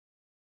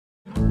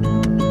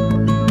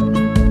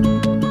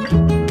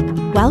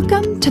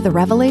Welcome to the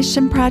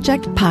Revelation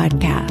Project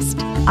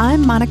podcast.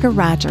 I'm Monica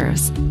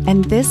Rogers,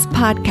 and this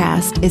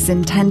podcast is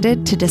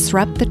intended to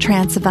disrupt the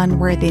trance of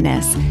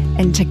unworthiness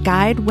and to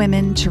guide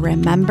women to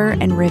remember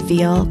and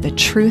reveal the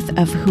truth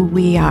of who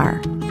we are.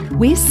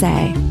 We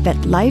say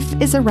that life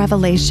is a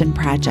revelation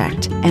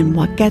project, and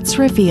what gets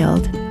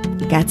revealed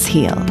gets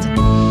healed.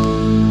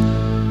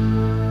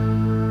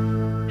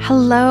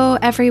 Hello,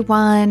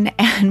 everyone,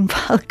 and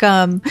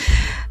welcome.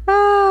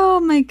 Oh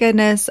my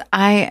goodness,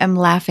 I am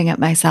laughing at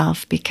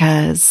myself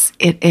because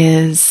it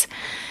is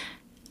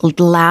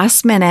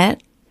last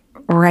minute,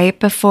 right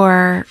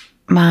before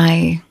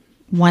my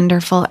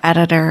wonderful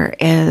editor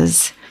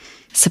is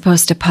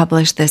supposed to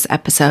publish this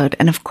episode.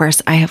 And of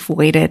course, I have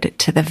waited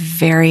to the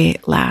very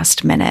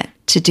last minute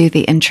to do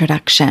the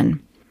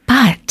introduction,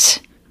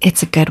 but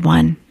it's a good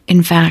one.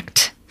 In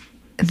fact,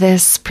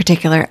 this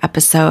particular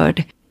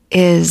episode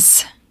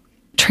is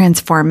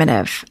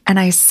transformative. And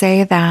I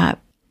say that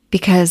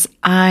because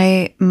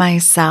I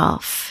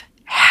myself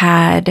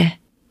had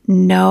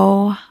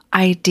no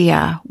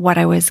idea what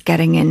I was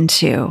getting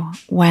into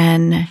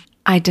when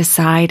I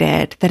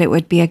decided that it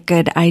would be a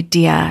good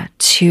idea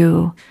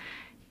to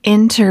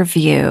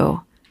interview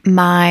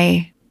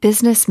my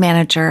business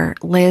manager,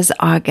 Liz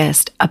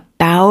August,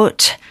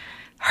 about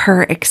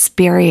her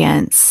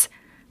experience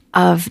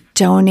of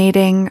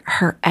donating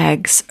her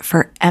eggs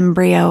for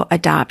embryo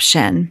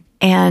adoption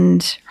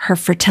and her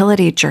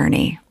fertility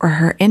journey, or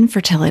her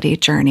infertility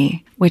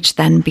journey, which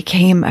then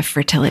became a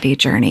fertility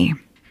journey.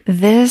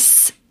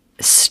 This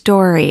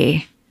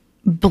story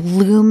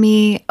blew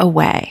me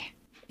away.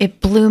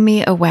 It blew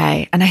me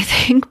away. And I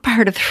think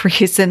part of the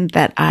reason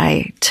that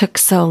I took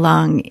so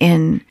long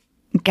in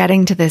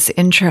getting to this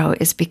intro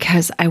is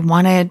because I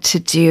wanted to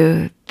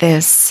do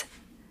this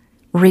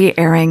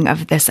re-airing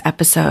of this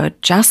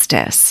episode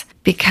justice,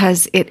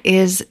 because it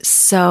is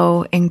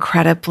so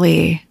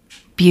incredibly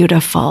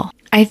beautiful.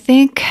 I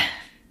think,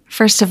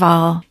 first of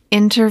all,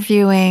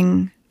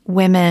 interviewing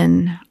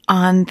women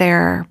on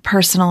their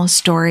personal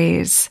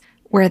stories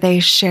where they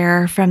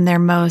share from their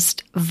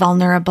most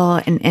vulnerable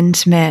and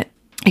intimate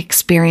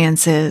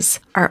experiences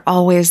are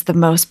always the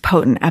most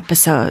potent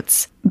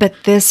episodes. But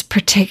this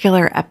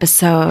particular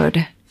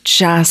episode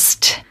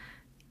just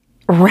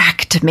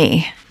wrecked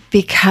me,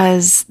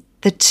 because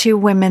the two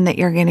women that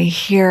you're going to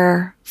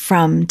hear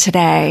from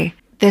today,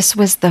 this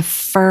was the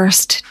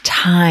first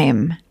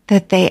time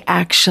that they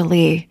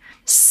actually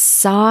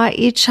saw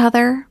each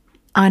other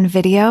on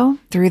video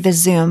through the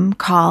Zoom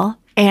call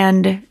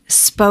and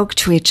spoke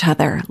to each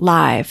other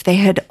live. They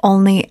had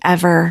only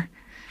ever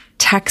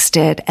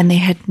texted and they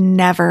had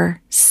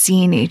never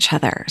seen each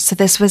other. So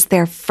this was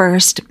their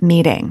first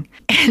meeting.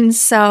 And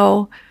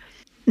so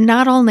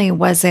not only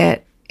was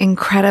it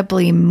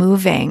incredibly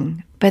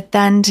moving, but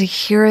then to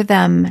hear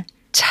them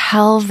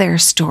tell their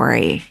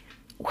story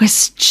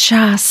was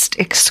just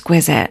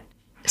exquisite.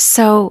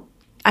 So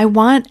I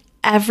want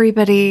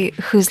everybody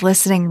who's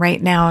listening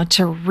right now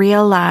to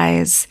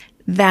realize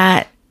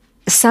that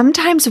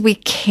sometimes we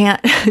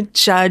can't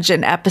judge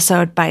an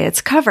episode by its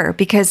cover,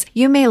 because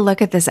you may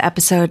look at this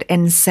episode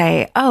and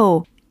say,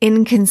 oh,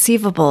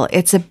 Inconceivable,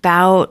 it's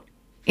about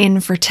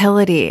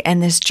infertility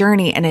and this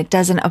journey, and it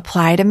doesn't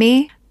apply to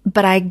me.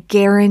 But I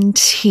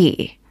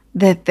guarantee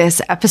that this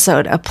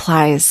episode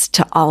applies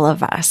to all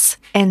of us.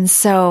 And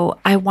so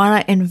I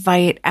want to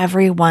invite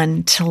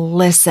everyone to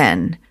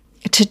listen,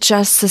 to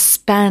just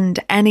suspend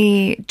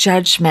any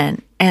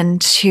judgment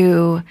and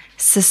to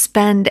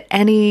suspend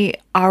any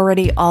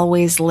already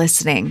always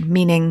listening,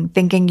 meaning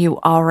thinking you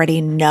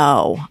already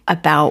know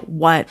about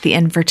what the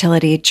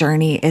infertility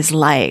journey is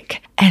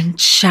like, and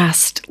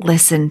just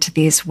listen to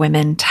these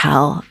women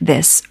tell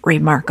this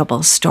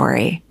remarkable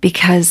story,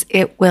 because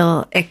it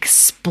will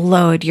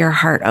explode your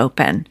heart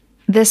open.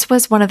 This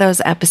was one of those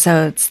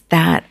episodes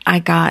that I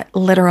got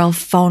literal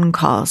phone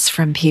calls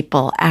from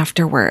people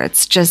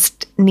afterwards,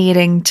 just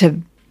needing to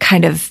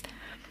kind of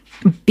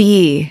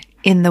be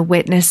in the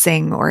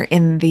witnessing or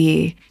in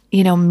the,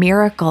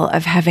 miracle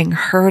of having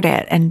heard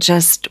it, and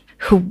just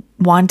who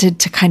wanted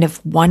to kind of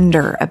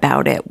wonder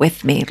about it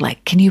with me.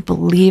 Like, can you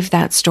believe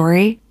that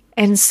story?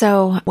 And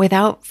so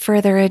without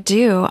further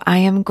ado, I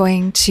am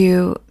going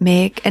to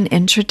make an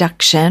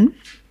introduction.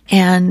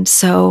 And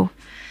so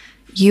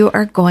you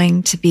are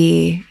going to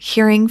be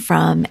hearing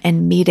from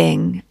and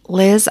meeting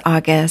Liz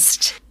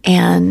August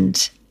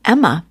and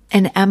Emma.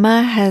 And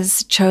Emma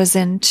has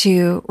chosen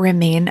to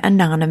remain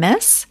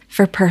anonymous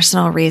for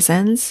personal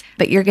reasons,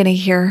 but you're going to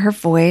hear her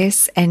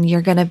voice and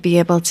you're going to be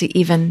able to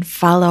even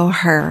follow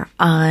her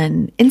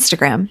on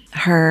Instagram.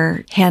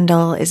 Her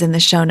handle is in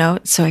the show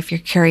notes, so if you're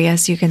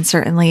curious, you can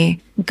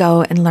certainly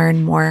go and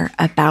learn more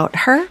about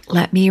her.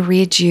 Let me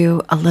read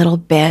you a little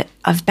bit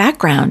of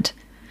background.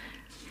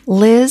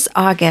 Liz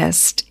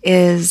August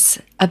is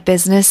a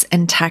business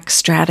and tech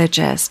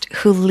strategist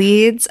who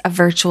leads a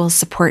virtual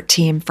support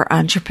team for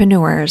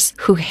entrepreneurs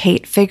who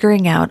hate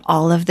figuring out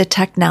all of the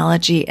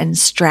technology and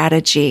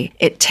strategy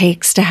it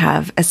takes to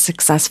have a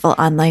successful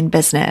online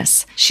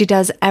business. She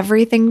does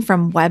everything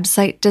from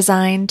website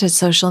design to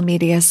social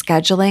media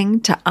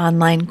scheduling to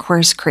online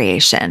course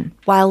creation.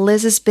 While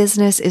Liz's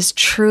business is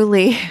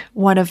truly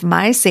one of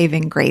my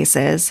saving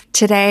graces,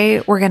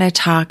 today we're going to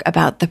talk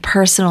about the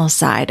personal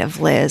side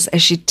of Liz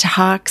as she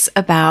talks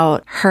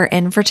about her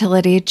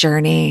infertility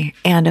journey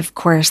and, of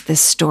course,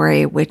 this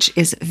story, which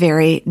is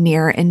very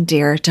near and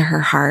dear to her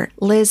heart.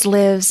 Liz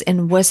lives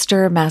in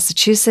Worcester,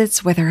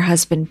 Massachusetts with her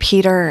husband,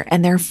 Peter,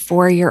 and their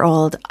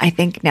 4-year-old, I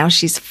think now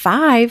she's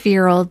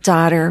 5-year-old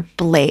daughter,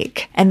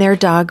 Blake, and their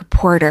dog,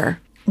 Porter.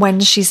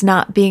 When she's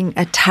not being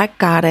a tech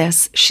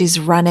goddess, she's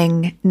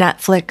running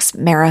Netflix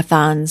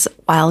marathons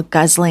while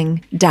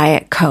guzzling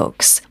Diet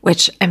Cokes,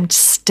 which I'm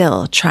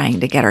still trying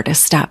to get her to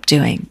stop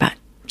doing, but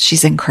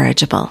she's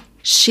incorrigible.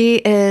 She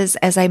is,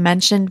 as I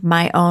mentioned,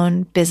 my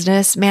own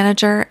business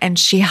manager, and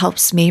she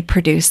helps me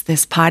produce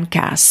this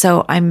podcast.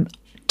 So I'm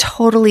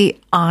totally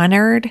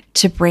honored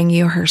to bring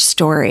you her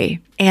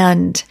story.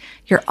 And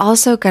you're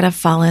also going to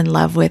fall in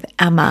love with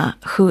Emma,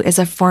 who is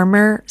a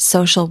former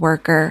social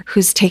worker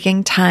who's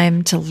taking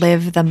time to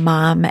live the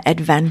mom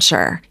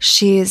adventure.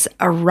 She's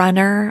a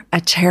runner,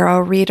 a tarot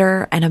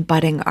reader, and a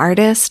budding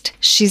artist.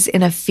 She's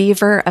in a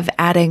fever of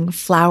adding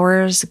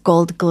flowers,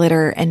 gold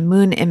glitter, and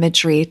moon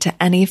imagery to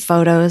any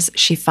photos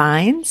she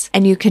finds.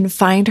 And you can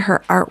find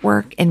her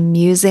artwork and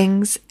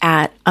musings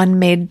at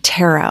Unmade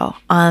Tarot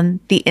on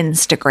the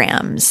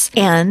Instagrams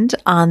and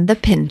on the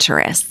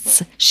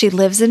Pinterests. She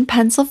lives in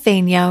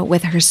Pennsylvania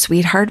with her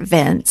sweetheart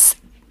Vince,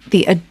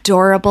 the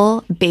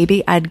adorable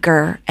baby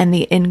Edgar, and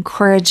the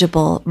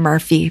incorrigible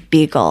Murphy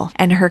Beagle,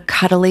 and her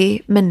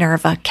cuddly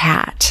Minerva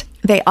cat.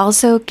 They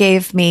also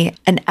gave me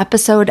an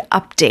episode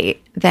update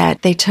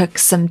that they took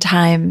some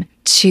time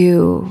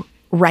to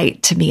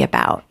write to me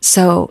about.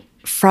 So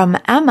from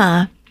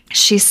Emma,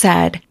 she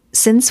said,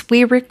 since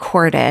we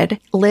recorded,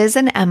 Liz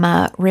and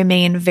Emma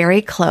remain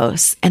very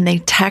close and they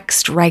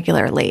text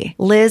regularly.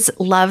 Liz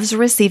loves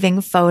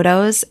receiving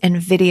photos and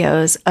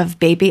videos of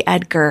baby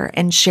Edgar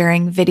and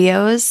sharing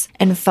videos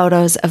and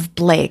photos of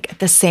Blake at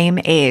the same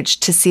age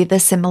to see the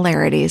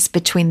similarities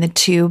between the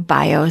two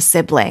bio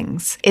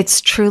siblings. It's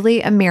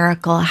truly a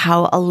miracle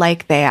how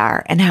alike they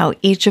are and how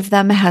each of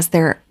them has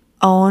their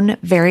own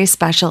very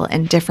special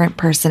and different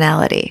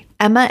personality.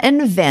 Emma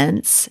and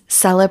Vince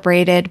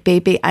celebrated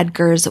baby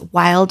Edgar's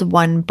wild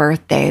one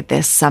birthday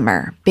this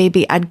summer.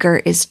 Baby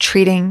Edgar is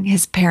treating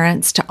his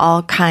parents to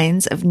all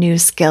kinds of new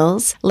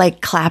skills,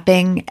 like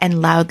clapping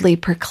and loudly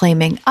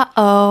proclaiming,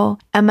 "Uh-oh."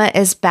 Emma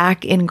is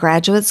back in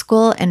graduate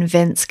school and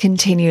Vince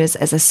continues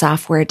as a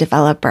software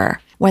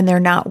developer. When they're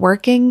not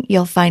working,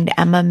 you'll find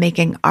Emma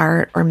making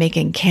art or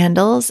making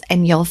candles,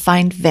 and you'll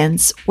find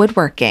Vince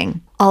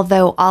woodworking.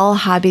 Although all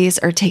hobbies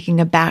are taking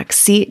a back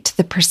seat to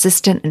the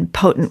persistent and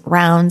potent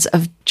rounds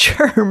of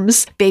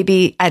germs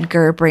baby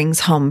Edgar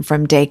brings home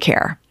from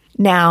daycare.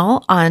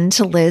 Now on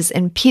to Liz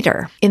and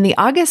Peter. In the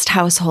August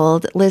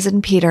household, Liz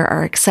and Peter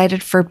are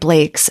excited for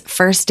Blake's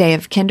first day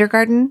of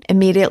kindergarten,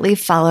 immediately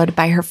followed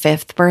by her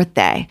 5th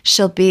birthday.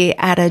 She'll be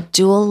at a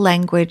dual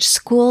language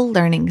school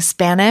learning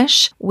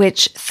Spanish,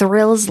 which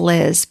thrills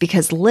Liz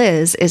because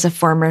Liz is a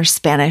former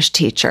Spanish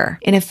teacher.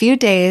 In a few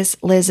days,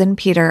 Liz and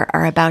Peter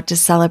are about to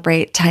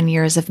celebrate 10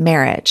 years of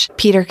marriage.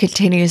 Peter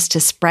continues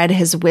to spread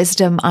his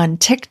wisdom on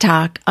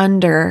TikTok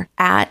under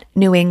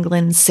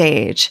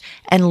 @NewEnglandSage,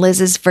 and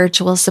Liz's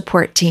virtual support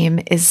team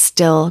is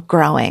still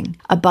growing.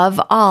 Above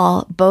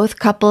all, both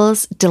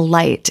couples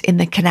delight in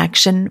the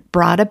connection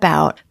brought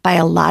about by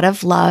a lot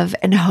of love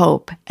and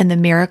hope and the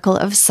miracle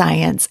of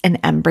science and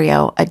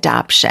embryo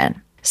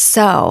adoption.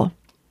 So,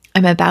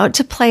 I'm about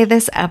to play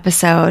this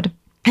episode,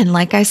 and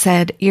like I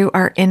said, you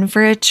are in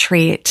for a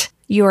treat.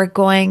 You are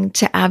going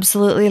to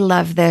absolutely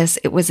love this.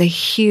 It was a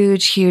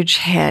huge, huge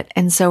hit.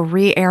 And so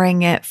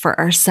re-airing it for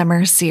our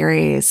summer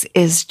series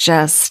is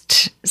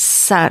just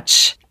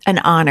such an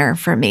honor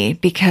for me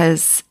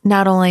because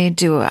not only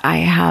do I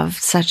have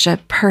such a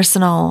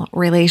personal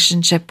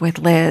relationship with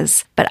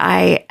Liz, but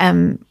I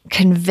am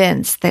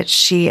convinced that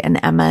she and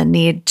Emma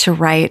need to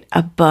write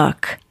a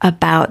book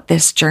about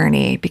this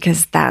journey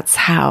because that's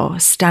how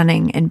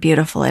stunning and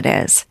beautiful it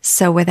is.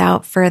 So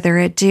without further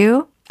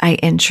ado, I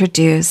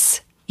introduce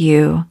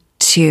you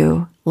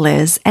to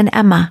Liz and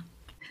Emma.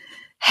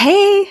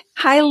 Hey,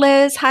 hi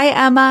Liz, hi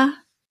Emma.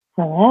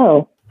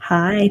 Hello.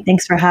 Hi,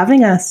 thanks for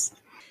having us.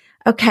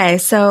 Okay,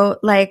 so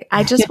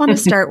I just want to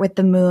start with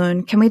the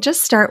moon. Can we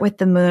just start with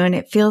the moon?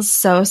 It feels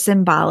so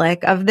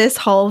symbolic of this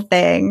whole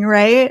thing,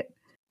 right?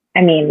 I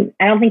mean,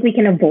 I don't think we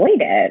can avoid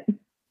it.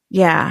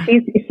 Yeah.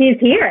 She's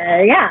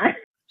here. Yeah.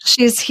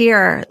 She's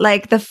here,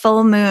 like the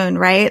full moon,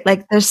 right?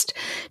 Like there's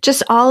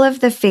just all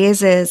of the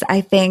phases, I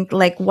think,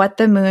 like what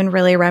the moon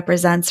really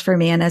represents for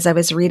me. And as I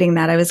was reading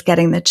that, I was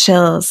getting the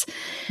chills,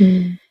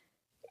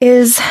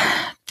 is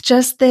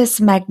just this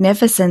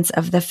magnificence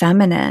of the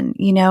feminine,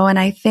 and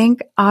I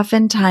think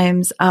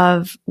oftentimes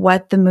of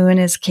what the moon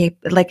is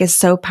is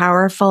so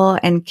powerful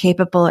and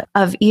capable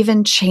of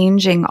even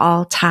changing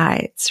all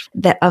tides,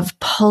 that of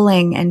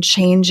pulling and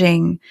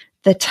changing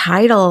the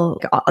tidal,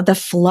 the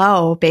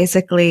flow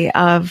basically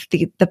of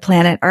the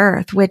planet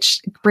Earth,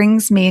 which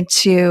brings me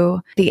to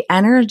the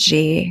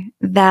energy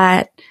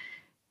that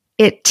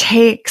it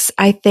takes,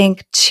 I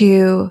think,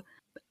 to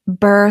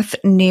birth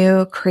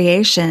new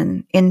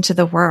creation into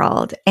the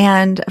world.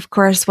 And of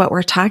course, what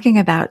we're talking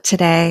about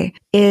today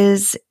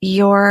is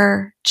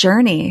your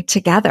journey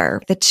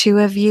together, the two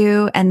of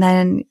you, and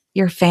then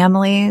your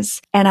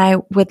families. And I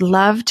would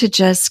love to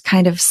just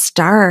kind of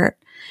start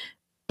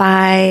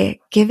by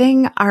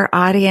giving our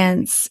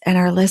audience and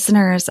our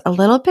listeners a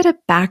little bit of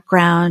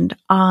background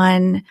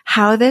on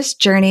how this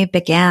journey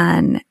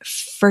began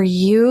for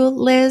you,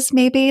 Liz.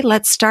 Maybe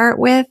let's start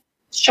with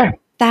Sure.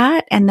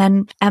 that. And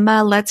then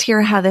Emma, let's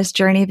hear how this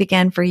journey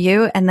began for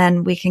you. And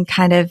then we can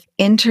kind of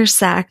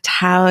intersect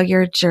how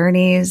your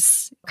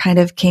journeys kind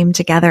of came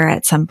together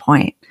at some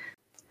point.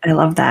 I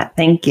love that.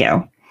 Thank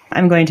you.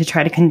 I'm going to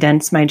try to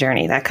condense my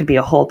journey. That could be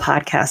a whole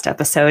podcast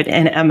episode,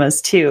 and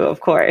Emma's too, of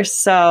course.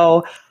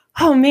 So,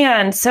 oh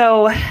man.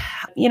 So,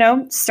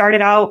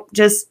 started out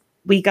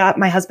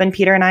my husband,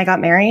 Peter, and I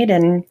got married,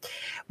 and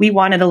we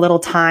wanted a little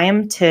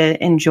time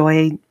to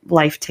enjoy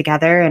life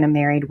together in a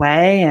married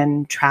way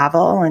and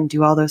travel and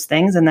do all those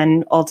things. And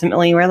then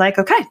ultimately we're like,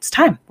 okay, it's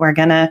time. We're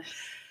going to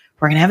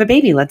have a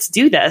baby. Let's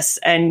do this.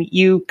 And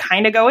you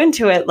kind of go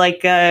into it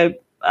like a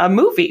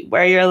movie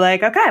where you're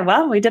like, okay,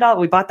 well, we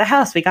bought the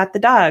house, we got the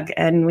dog,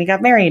 and we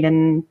got married,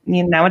 and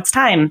now it's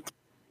time.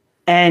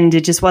 And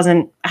it just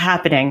wasn't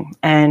happening.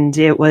 And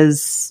it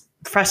was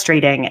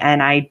frustrating,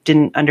 and I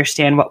didn't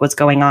understand what was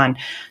going on.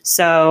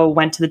 So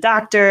went to the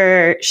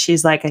doctor.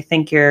 She's like, I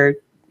think you're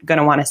going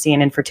to want to see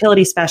an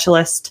infertility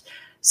specialist.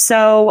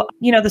 So,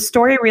 the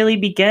story really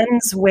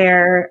begins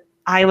where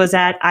I was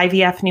at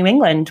IVF New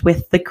England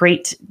with the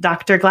great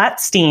Dr.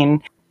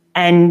 Glatstein.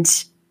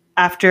 And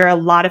after a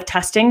lot of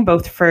testing,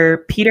 both for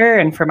Peter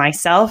and for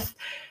myself,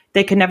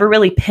 they could never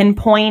really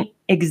pinpoint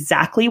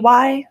exactly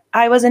why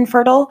I was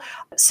infertile.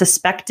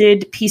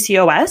 Suspected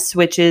PCOS,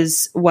 which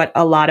is what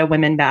a lot of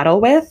women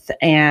battle with,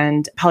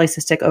 and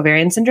polycystic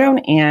ovarian syndrome,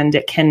 and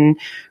it can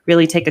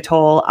really take a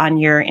toll on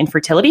your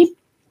infertility.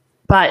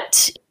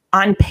 But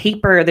on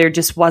paper, there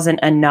just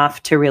wasn't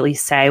enough to really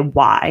say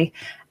why.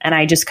 And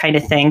I just kind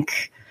of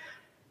think,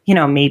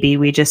 maybe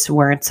we just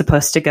weren't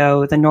supposed to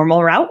go the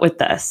normal route with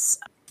this.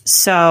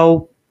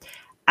 So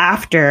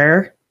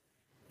after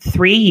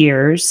 3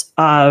 years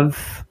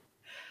of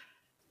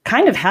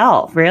kind of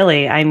hell,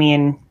 really. I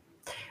mean,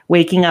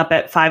 waking up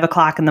at 5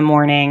 o'clock in the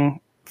morning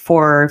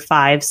 4,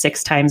 5,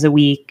 6 times a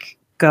week,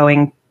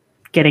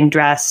 getting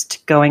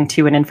dressed, going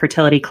to an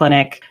infertility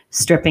clinic,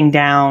 stripping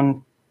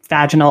down,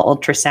 vaginal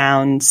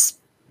ultrasounds,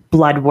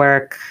 blood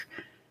work,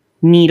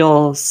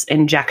 needles,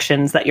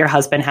 injections that your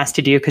husband has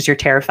to do because you're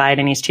terrified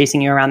and he's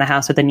chasing you around the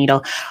house with a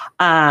needle.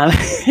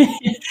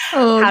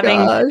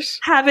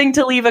 Having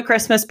to leave a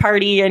Christmas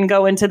party and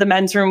go into the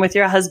men's room with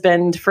your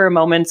husband for a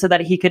moment so that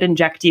he could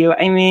inject you.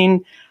 I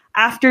mean,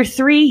 after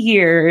 3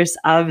 years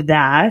of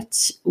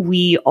that,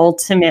 we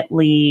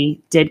ultimately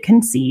did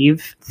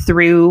conceive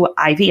through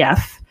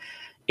IVF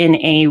in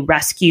a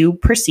rescue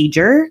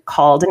procedure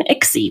called an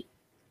ICSI.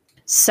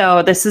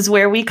 So this is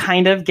where we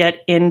kind of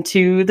get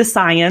into the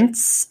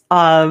science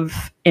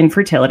of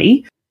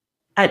infertility.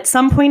 At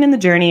some point in the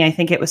journey, I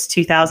think it was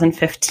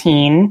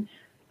 2015,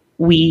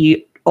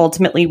 we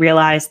ultimately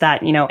realized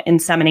that,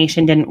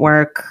 insemination didn't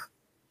work,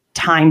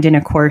 timed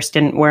intercourse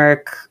didn't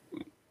work,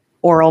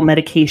 oral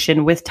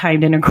medication with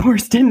timed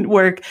intercourse didn't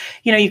work.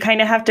 You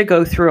kind of have to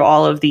go through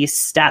all of these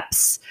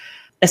steps,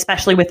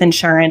 especially with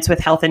insurance, with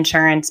health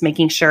insurance,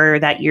 making sure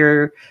that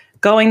you're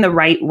going the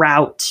right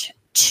route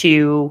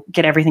to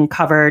get everything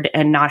covered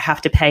and not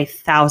have to pay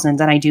thousands,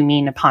 and I do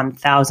mean upon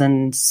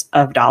thousands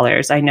of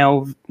dollars. I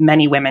know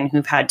many women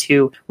who've had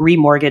to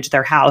remortgage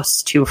their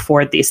house to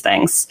afford these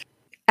things.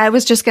 I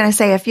was just going to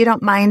say, if you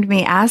don't mind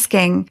me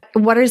asking,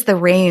 what is the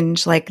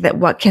range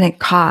what can it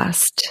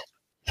cost?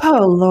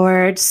 Oh,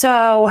 Lord.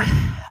 So,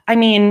 I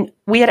mean,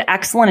 we had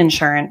excellent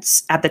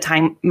insurance at the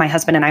time. My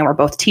husband and I were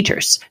both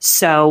teachers.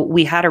 So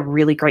we had a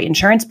really great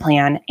insurance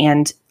plan.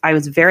 And I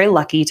was very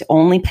lucky to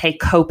only pay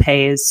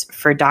co-pays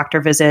for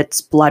doctor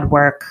visits, blood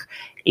work,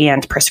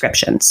 and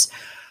prescriptions.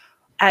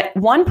 At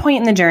one point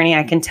in the journey,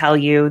 I can tell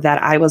you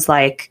that I was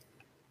like,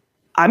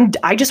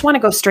 I just want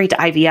to go straight to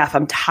IVF.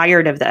 I'm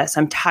tired of this.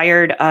 I'm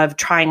tired of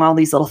trying all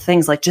these little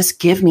things. Just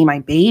give me my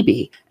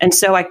baby. And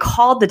so I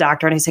called the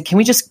doctor and I said, can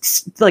we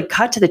just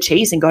cut to the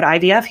chase and go to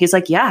IVF? He's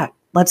like, yeah,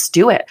 let's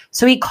do it.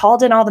 So he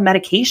called in all the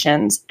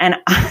medications, and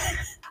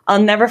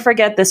I'll never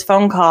forget this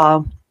phone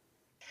call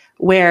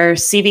where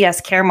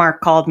CVS Caremark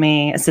called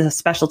me. It's a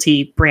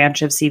specialty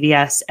branch of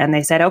CVS. And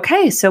they said,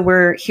 okay, so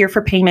we're here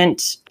for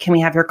payment. Can we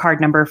have your card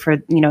number for,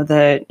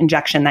 the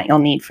injection that you'll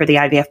need for the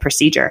IVF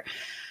procedure?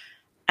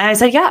 And I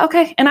said, yeah,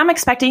 okay. And I'm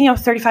expecting,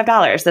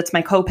 $35. That's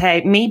my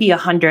copay, maybe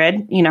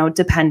 $100,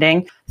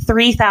 depending,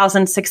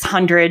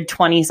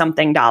 $3,620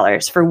 something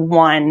for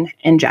one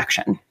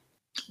injection.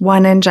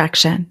 One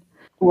injection.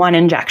 One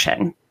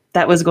injection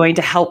that was going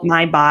to help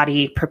my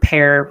body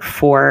prepare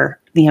for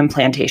the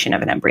implantation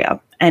of an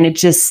embryo. And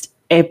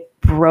it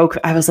broke.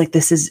 I was like,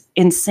 this is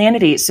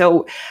insanity.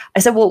 So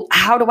I said, well,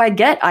 how do I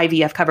get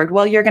IVF covered?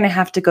 Well, you're going to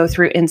have to go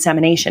through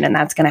insemination, and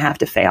that's going to have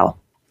to fail.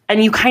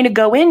 And you kind of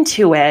go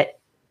into it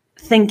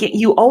thinking,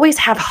 you always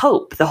have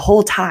hope the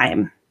whole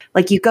time.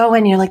 Like you go in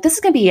and you're like, this is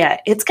going to be it.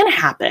 It's going to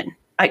happen.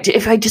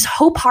 If I just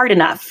hope hard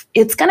enough,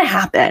 it's going to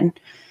happen.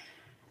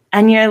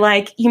 And you're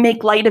like, you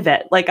make light of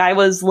it. Like I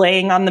was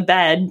laying on the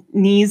bed,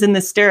 knees in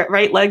the stirrup,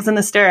 right legs in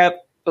the stirrup,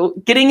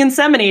 getting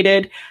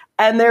inseminated.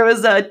 And there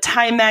was a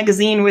Time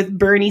magazine with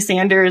Bernie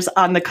Sanders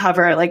on the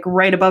cover, like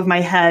right above my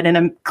head, and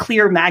a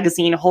clear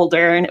magazine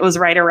holder. And it was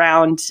right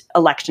around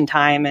election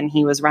time, and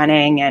he was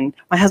running. And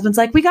my husband's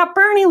like, we got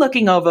Bernie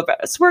looking over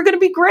us. We're going to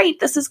be great.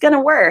 This is going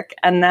to work.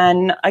 And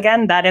then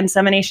again, that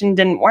insemination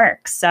didn't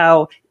work.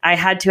 So I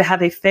had to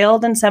have a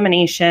failed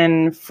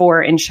insemination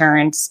for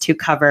insurance to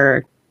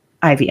cover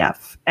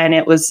IVF. And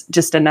it was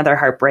just another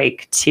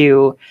heartbreak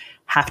to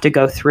have to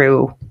go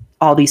through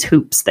all these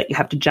hoops that you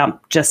have to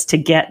jump just to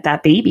get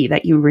that baby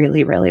that you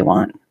really, really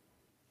want.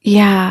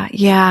 Yeah.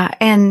 Yeah.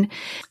 And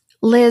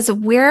Liz,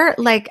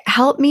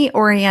 help me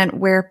orient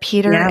where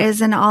Peter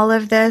is in all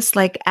of this,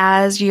 like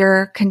as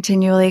you're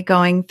continually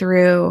going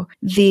through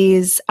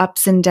these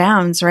ups and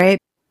downs, right?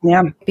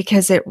 Yeah.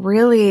 Because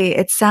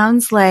it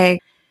sounds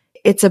like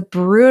it's a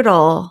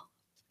brutal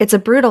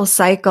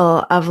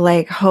cycle of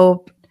like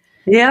hope.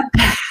 Yep.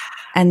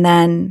 And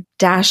then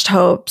dashed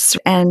hopes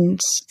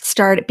and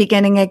start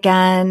beginning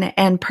again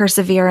and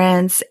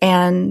perseverance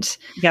and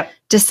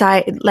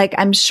decide, like,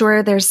 I'm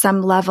sure there's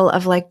some level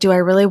of like, do I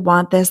really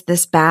want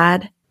this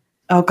bad?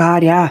 Oh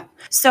God. Yeah.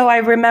 So I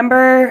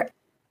remember,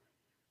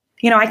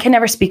 I can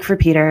never speak for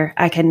Peter.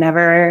 I can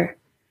never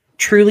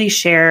truly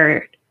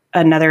share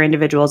another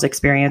individual's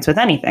experience with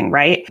anything,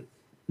 right?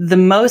 The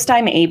most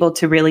I'm able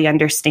to really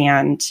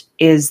understand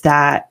is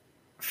that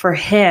for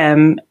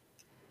him,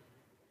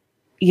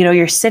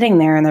 you're sitting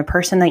there and the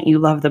person that you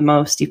love the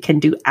most, you can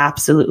do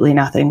absolutely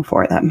nothing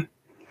for them.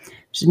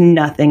 There's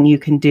nothing you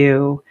can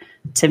do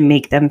to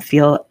make them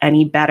feel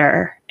any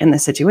better in the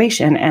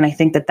situation. And I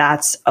think that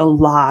that's a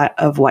lot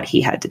of what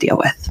he had to deal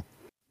with.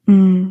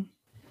 Mm.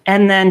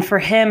 And then for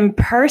him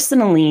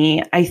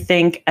personally, I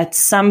think at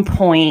some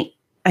point,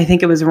 I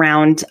think it was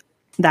around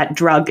that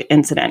drug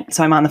incident.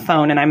 So I'm on the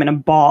phone and I'm in a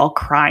ball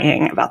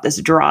crying about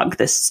this drug,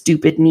 this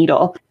stupid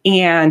needle.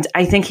 And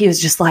I think he was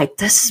just like,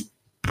 this is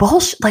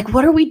bullshit. Like,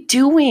 what are we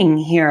doing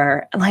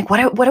here? Like, what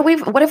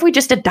have we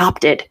just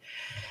adopted?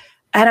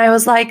 And I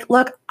was like,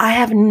 look, I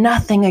have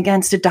nothing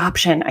against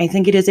adoption. I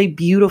think it is a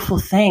beautiful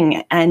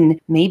thing.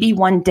 And maybe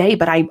one day,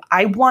 but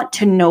I want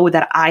to know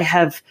that I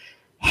have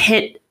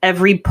hit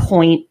every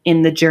point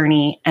in the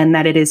journey and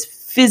that it is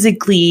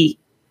physically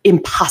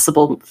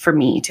impossible for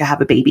me to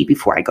have a baby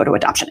before I go to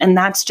adoption. And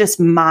that's just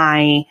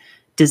my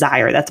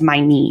desire. That's my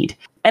need.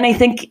 And I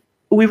think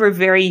we were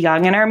very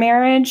young in our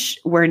marriage.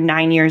 We're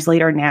 9 years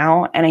later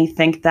now. And I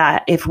think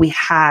that if we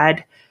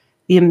had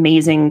the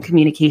amazing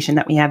communication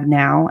that we have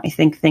now, I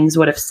think things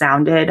would have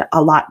sounded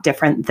a lot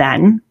different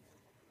then.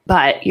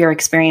 But your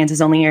experience is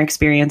only your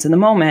experience in the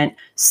moment.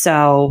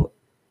 So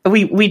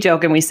we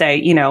joke and we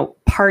say,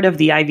 part of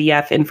the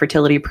IVF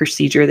infertility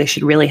procedure, they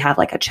should really have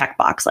like a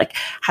checkbox, like,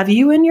 have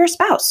you and your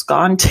spouse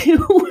gone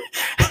to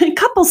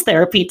couples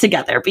therapy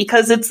together?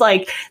 Because it's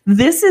like,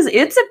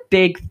 it's a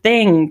big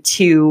thing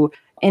to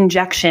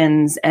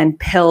injections and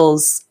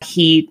pills.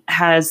 He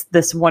has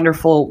this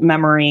wonderful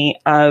memory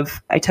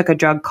of, I took a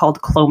drug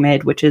called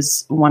Clomid, which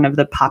is one of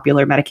the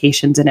popular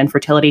medications in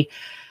infertility.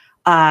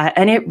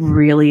 And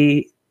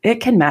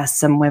it can mess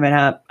some women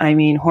up. I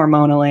mean,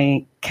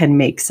 hormonally can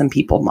make some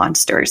people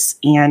monsters.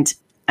 And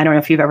I don't know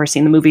if you've ever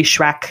seen the movie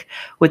Shrek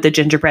with the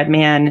gingerbread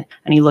man,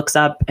 and he looks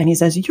up and he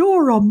says,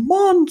 "You're a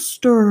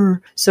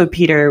monster." So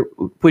Peter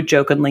would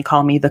jokingly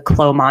call me the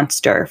Clo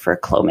monster for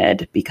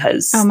Clomid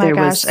because oh my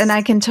gosh. And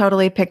I can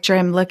totally picture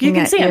him looking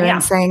at you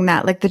and saying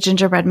that, like the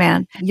gingerbread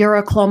man. You're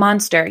a Clo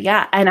monster.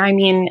 Yeah. And I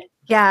mean,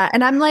 yeah.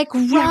 And I'm like,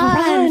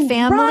 run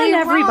family, run,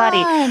 everybody.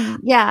 Run.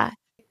 Yeah.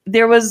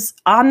 There was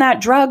on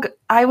that drug,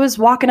 I was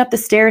walking up the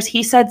stairs.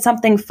 He said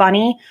something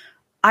funny.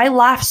 I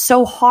laughed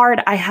so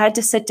hard, I had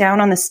to sit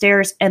down on the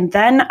stairs. And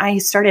then I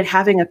started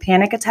having a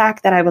panic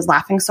attack that I was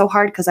laughing so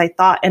hard because I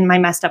thought in my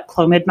messed up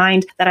Clomid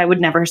mind that I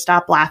would never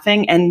stop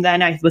laughing. And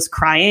then I was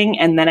crying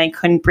and then I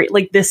couldn't breathe.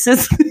 Like, this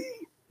is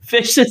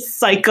vicious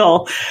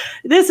cycle.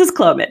 This is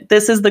Clomid.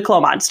 This is the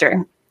Clo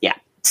monster. Yeah.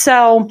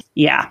 So,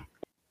 yeah.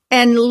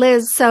 And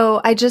Liz,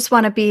 so I just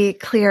want to be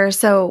clear.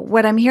 So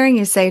what I'm hearing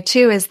you say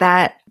too is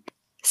that,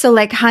 so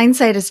like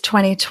hindsight is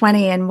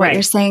 2020. And what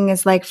you're saying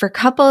is like for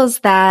couples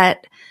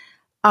that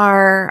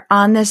are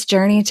on this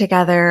journey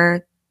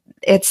together,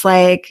 it's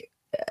like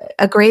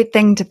a great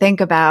thing to think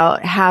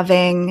about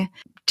having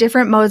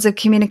different modes of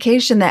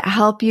communication that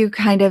help you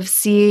kind of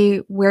see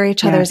where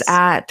each other's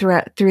at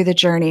through the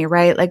journey,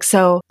 right? Like,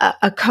 so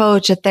a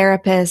coach, a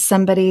therapist,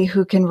 somebody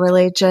who can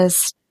really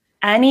just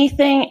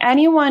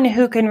anyone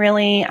who can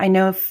really, I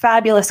know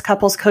fabulous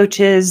couples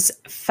coaches,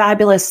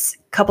 fabulous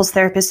couples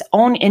therapists,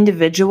 own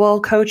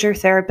individual coach or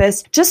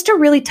therapist, just to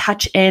really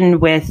touch in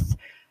with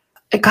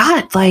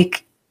God,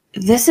 like,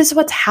 this is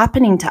what's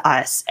happening to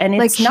us. And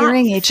it's like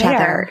hearing not each fair.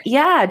 other.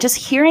 Yeah. Just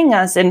hearing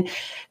us and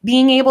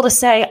being able to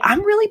say,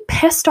 I'm really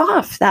pissed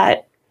off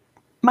that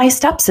my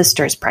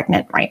stepsister is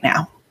pregnant right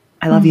now.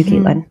 I love you,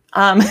 Caitlin.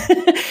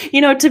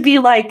 To be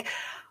like,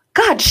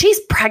 God, she's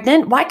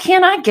pregnant. Why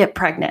can't I get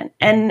pregnant?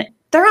 And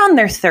they're on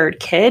their third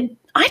kid.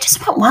 I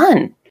just want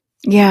one.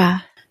 Yeah.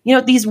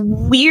 These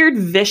weird,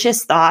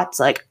 vicious thoughts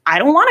like, I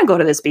don't want to go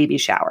to this baby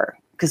shower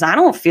because I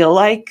don't feel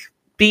like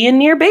being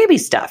near baby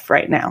stuff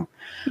right now.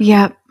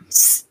 Yep.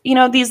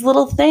 These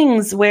little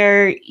things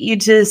where you're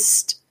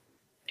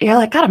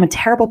like, God, I'm a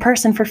terrible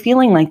person for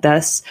feeling like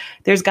this.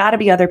 There's got to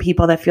be other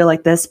people that feel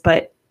like this,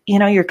 but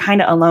you're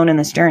kind of alone in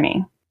this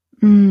journey.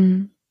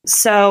 Mm.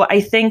 So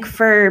I think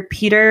for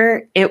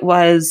Peter,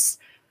 I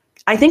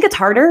think it's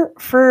harder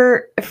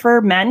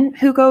for men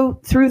who go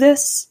through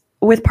this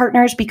with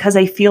partners, because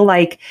I feel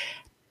like,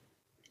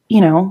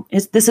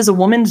 this is a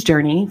woman's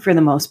journey for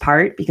the most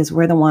part, because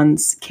we're the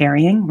ones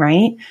carrying,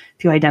 right?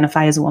 If you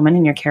identify as a woman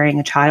and you're carrying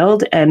a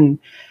child. And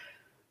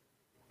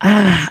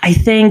I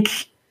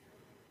think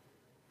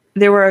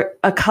there were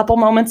a couple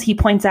moments he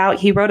points out.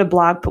 He wrote a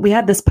blog, but we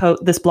had this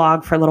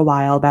blog for a little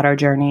while about our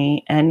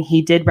journey. And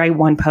he did write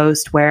one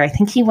post where I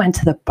think he went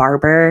to the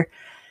barber,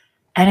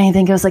 and I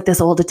think it was like this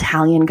old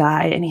Italian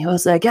guy. And he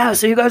was like, yeah,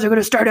 so you guys are going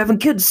to start having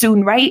kids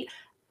soon, right?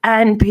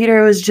 And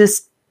Peter was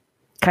just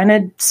kind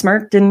of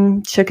smirked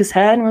and shook his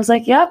head and was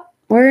like, yep,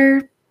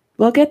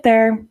 we'll get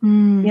there.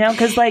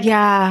 Because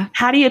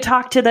how do you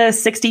talk to the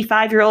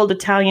 65-year-old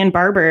Italian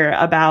barber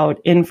about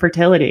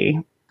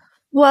infertility?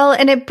 Well,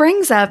 and it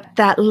brings up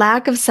that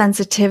lack of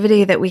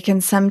sensitivity that we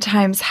can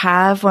sometimes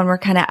have when we're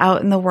kind of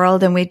out in the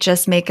world and we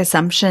just make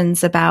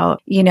assumptions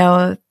about,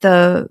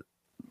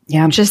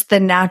 just the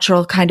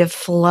natural kind of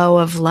flow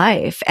of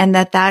life, and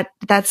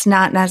that's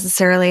not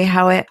necessarily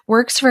how it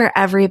works for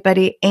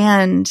everybody.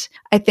 And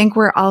I think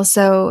we're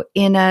also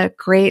in a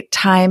great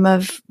time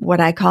of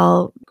what I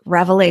call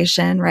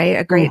revelation, right?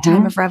 A great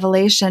time of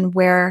revelation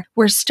where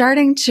we're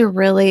starting to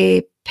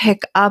really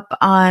pick up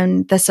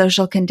on the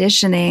social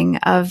conditioning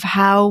of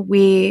how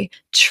we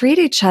treat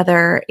each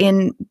other,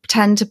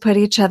 tend to put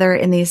each other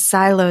in these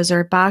silos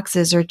or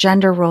boxes or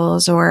gender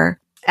roles or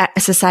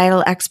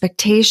societal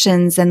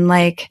expectations. And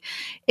like,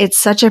 it's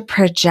such a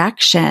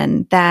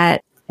projection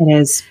that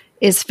it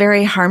is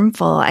very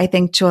harmful, I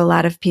think, to a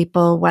lot of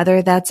people,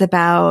 whether that's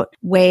about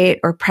weight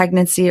or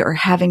pregnancy or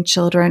having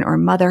children or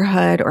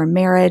motherhood or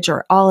marriage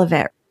or all of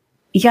it.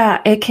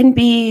 Yeah, it can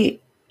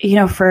be,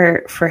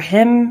 for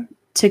him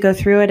to go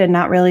through it and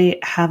not really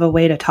have a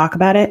way to talk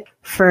about it.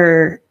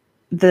 For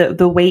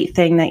the weight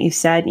thing that you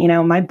said,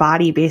 my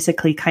body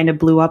basically kind of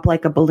blew up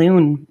like a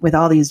balloon with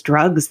all these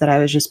drugs that I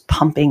was just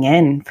pumping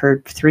in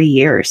for 3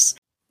 years.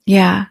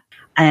 Yeah.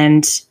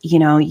 And,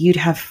 you'd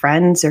have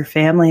friends or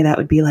family that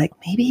would be like,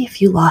 maybe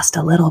if you lost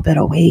a little bit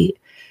of weight,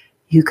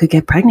 you could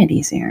get pregnant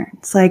easier.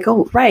 It's like,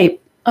 oh,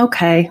 right.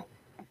 Okay.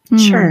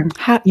 Sure.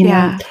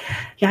 Yeah.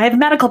 I have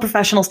medical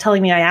professionals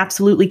telling me I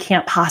absolutely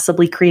can't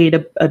possibly create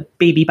a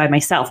baby by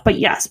myself. But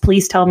yes,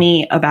 please tell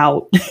me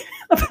about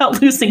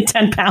losing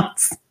 10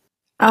 pounds.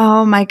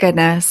 Oh my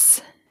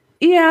goodness.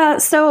 Yeah.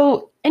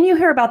 So, and you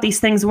hear about these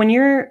things when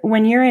you're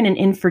in an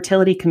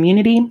infertility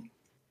community,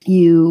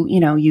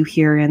 you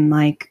hear in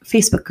like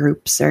Facebook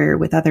groups or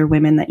with other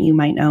women that you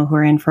might know who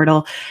are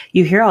infertile,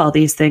 you hear all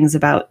these things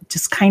about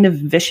just kind of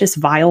vicious,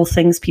 vile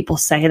things people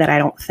say that I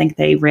don't think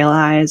they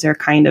realize are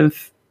kind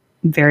of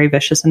very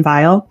vicious and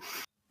vile.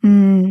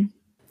 And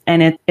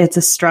it's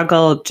a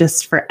struggle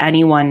just for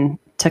anyone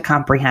to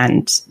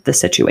comprehend the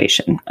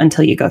situation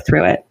until you go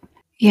through it.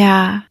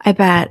 Yeah, I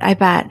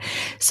bet.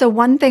 So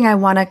one thing I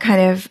want to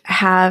kind of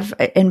have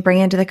and bring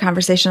into the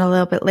conversation a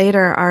little bit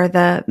later are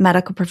the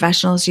medical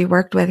professionals you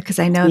worked with, because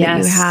I know that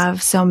you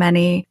have so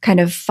many kind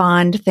of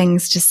fond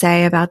things to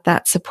say about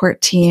that support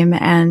team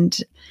and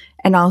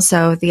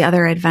also the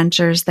other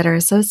adventures that are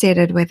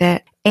associated with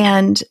it.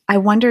 And I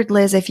wondered,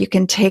 Liz, if you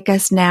can take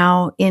us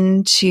now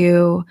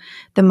into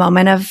the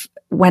moment of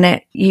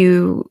when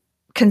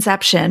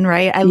conception,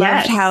 right? I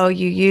loved how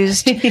you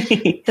used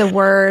the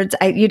words.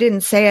 You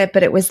didn't say it,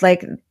 but it was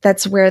like,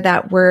 that's where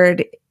that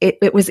word,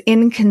 it was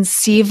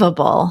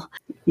inconceivable.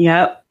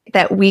 Yep.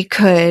 That we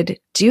could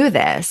do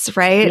this,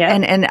 right?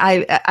 Yep. And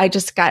I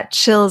just got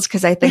chills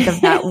because I think of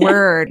that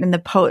word and the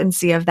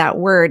potency of that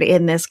word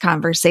in this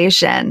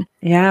conversation.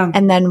 Yeah.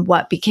 And then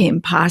what became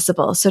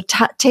possible. So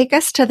take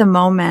us to the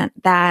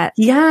moment that.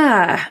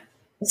 Yeah.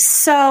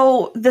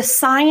 So the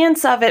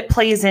science of it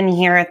plays in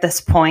here at this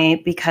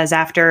point, because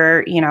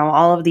after,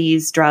 all of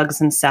these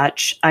drugs and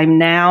such, I'm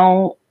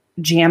now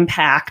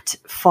jam-packed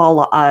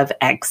full of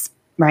eggs,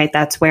 right?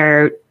 That's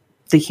where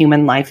the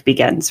human life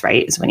begins,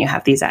 right? Is when you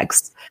have these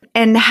eggs.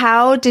 And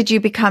how did you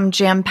become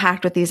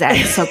jam-packed with these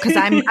eggs? So, because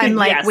I'm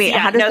like, Yes, wait,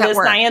 how does that the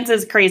work? science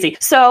is crazy.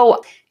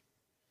 So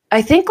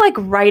I think like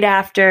right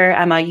after,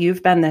 Emma,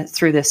 you've been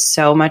through this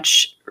so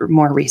much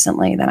more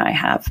recently than I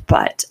have,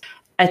 but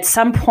at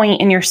some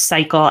point in your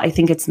cycle, I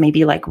think it's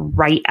maybe like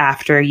right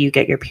after you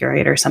get your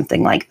period or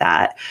something like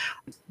that,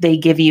 they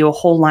give you a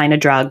whole line of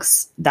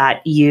drugs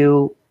that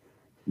you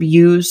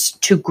use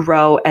to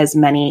grow as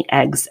many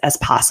eggs as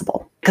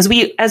possible. Because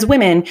we, as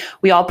women,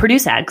 we all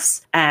produce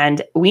eggs.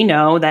 And we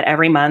know that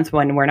every month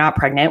when we're not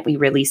pregnant, we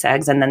release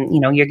eggs and then,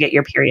 you get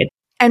your period.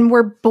 And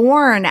we're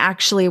born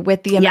actually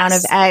with the amount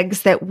of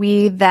eggs that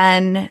we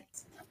then.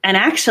 And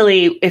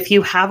actually, if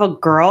you have a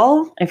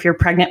girl, if you're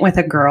pregnant with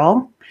a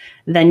girl,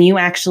 then you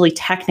actually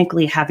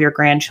technically have your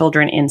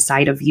grandchildren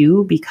inside of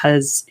you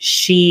because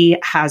she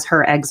has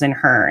her eggs in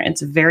her.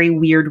 It's a very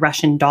weird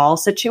Russian doll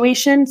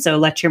situation. So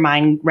let your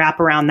mind wrap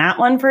around that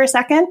one for a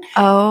second.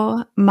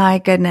 Oh my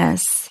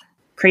goodness.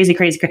 Crazy,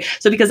 crazy, crazy.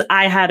 So because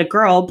I had a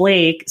girl,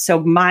 Blake, so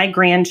my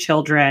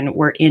grandchildren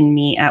were in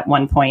me at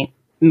one point,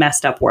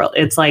 messed up world.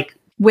 It's like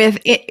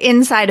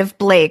inside of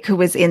Blake, who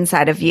was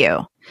inside of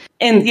you.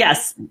 And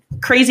yes,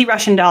 crazy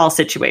Russian doll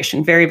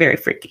situation. Very, very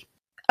freaky.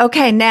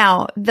 Okay,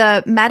 now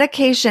the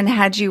medication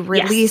had you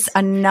release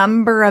a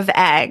number of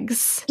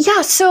eggs.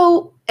 Yeah.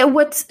 So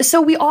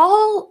we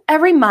all,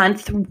 every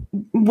month,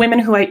 women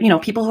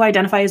people who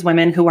identify as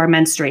women who are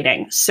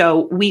menstruating.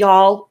 So we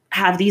all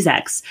have these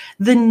eggs.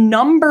 The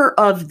number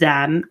of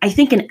them, I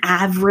think an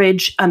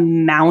average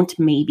amount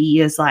maybe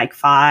is like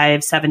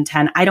 5, 7,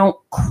 10. I don't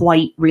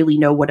quite really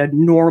know what a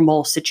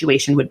normal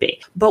situation would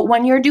be. But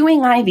when you're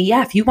doing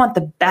IVF, you want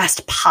the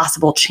best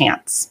possible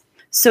chance.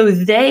 So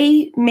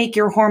they make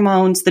your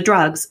hormones, the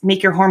drugs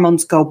make your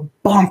hormones go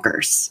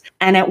bonkers.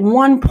 And at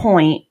one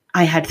point,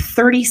 I had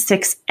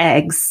 36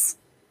 eggs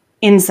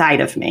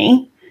inside of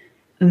me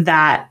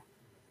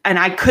and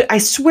I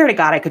swear to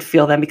God, I could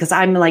feel them because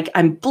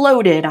I'm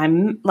bloated.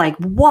 I'm like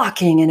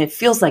walking and it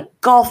feels like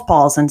golf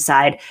balls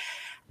inside.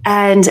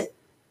 And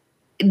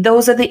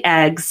those are the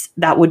eggs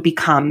that would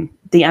become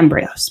the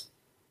embryos.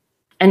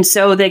 And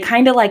so they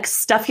kind of like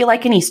stuff you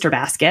like an Easter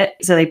basket.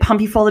 So they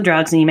pump you full of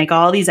drugs and you make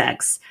all these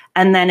eggs.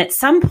 And then at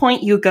some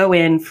point you go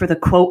in for the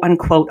quote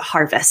unquote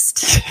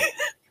harvest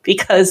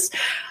because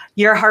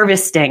you're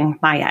harvesting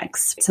my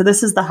eggs. So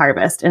this is the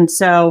harvest. And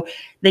so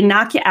they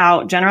knock you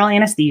out, general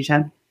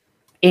anesthesia,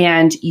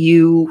 and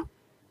you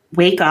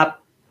wake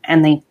up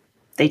and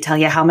they tell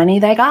you how many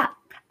they got.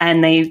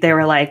 And they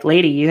were like,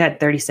 lady, you had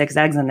 36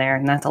 eggs in there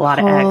and that's a lot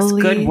of eggs.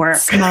 Good work.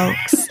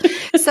 Smokes.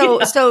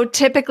 So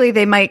typically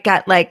they might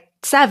get like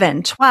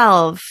 7,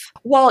 12.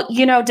 Well,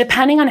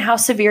 depending on how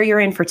severe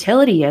your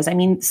infertility is, I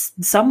mean,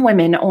 some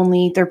women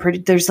only,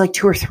 there's like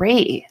 2 or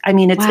 3. I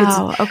mean, it's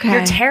okay.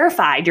 You're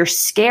terrified. You're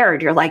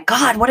scared. You're like,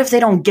 God, what if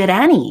they don't get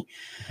any?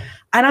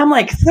 And I'm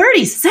like,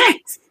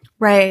 36.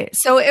 Right.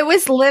 So it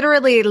was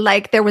literally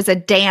like there was a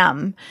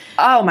dam.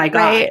 Oh my God.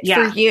 Right,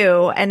 yeah. for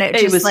you. And it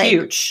just was like,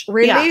 huge.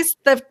 Release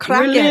the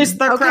Kraken. Release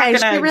the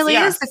Kraken. She really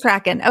is the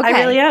Kraken. Okay. I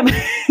really am.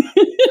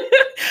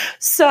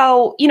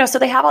 So, so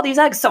they have all these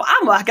eggs. So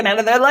I'm walking out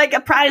of there like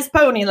a prize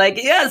pony,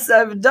 like, yes,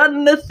 I've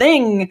done the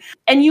thing.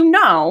 And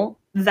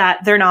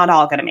that they're not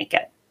all going to make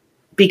it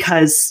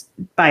because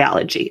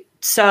biology.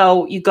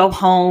 So you go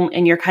home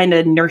and you're kind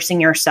of nursing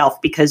yourself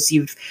because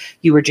you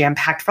were jam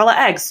packed full of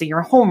eggs. So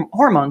your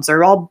hormones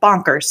are all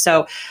bonkers.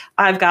 So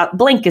I've got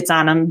blankets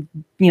on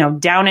them,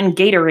 down in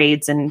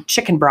Gatorades and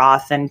chicken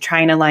broth and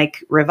trying to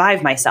like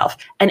revive myself.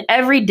 And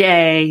every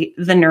day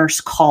the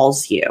nurse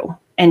calls you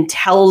and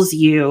tells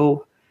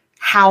you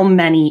how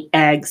many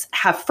eggs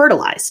have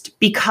fertilized,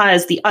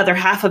 because the other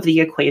half of the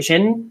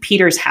equation,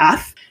 Peter's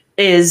half,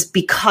 is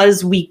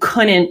because we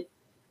couldn't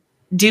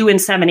do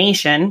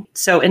insemination.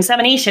 So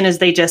insemination is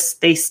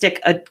they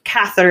stick a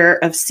catheter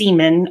of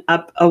semen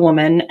up a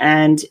woman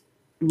and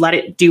let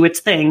it do its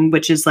thing,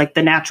 which is like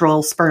the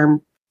natural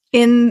sperm.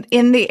 In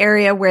the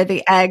area where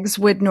the eggs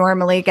would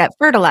normally get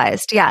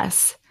fertilized.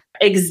 Yes.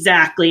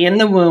 Exactly. In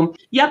the womb.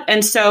 Yep.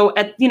 And so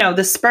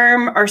the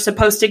sperm are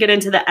supposed to get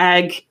into the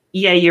egg.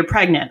 Yeah, you're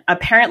pregnant.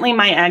 Apparently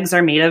my eggs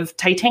are made of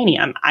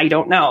titanium. I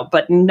don't know,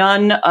 but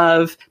none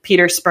of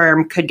Peter's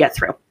sperm could get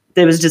through.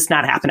 It was just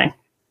not happening.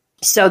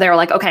 So they were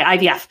like, okay,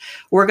 IVF,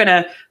 we're going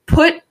to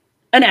put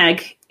an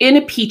egg in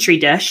a petri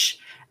dish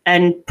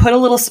and put a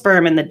little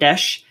sperm in the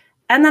dish,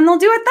 and then they'll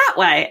do it that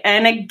way.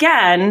 And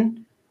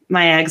again,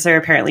 my eggs are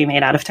apparently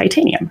made out of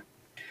titanium.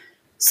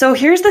 So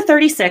here's the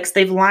 36.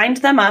 They've lined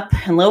them up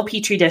in little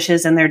petri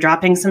dishes and they're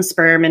dropping some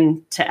sperm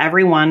into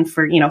everyone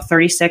for,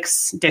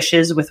 36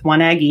 dishes with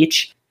 1 egg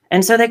each.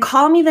 And so they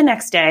call me the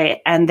next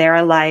day and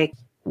they're like,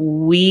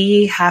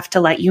 we have to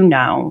let you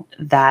know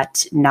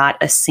that not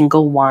a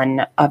single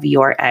one of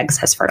your eggs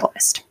has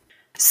fertilized.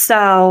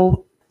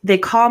 So they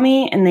call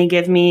me and they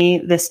give me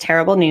this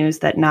terrible news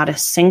that not a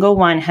single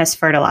one has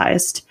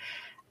fertilized.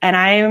 And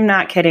I'm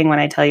not kidding when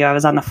I tell you I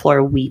was on the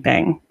floor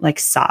weeping, like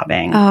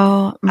sobbing.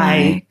 Oh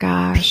my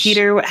gosh.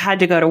 Peter had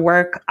to go to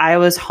work. I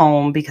was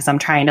home because I'm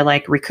trying to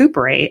like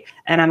recuperate.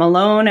 And I'm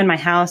alone in my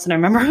house. And I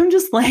remember I'm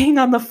just laying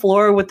on the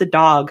floor with the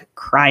dog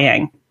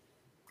crying.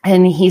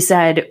 And he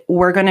said,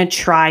 we're going to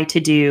try to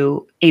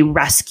do a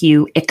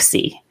rescue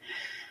ICSI.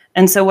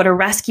 And so what a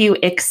rescue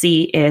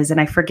ICSI is, and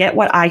I forget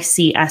what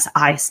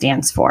ICSI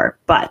stands for,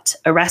 but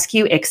a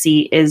rescue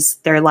ICSI is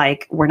they're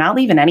like, we're not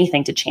leaving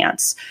anything to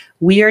chance.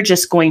 We are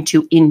just going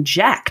to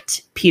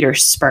inject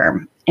Peter's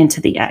sperm into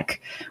the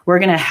egg. We're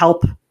going to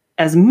help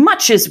as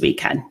much as we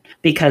can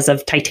because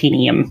of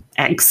titanium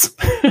eggs.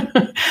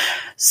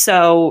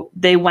 So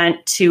they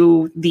went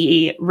to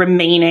the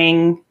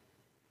remaining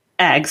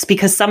eggs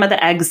because some of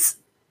the eggs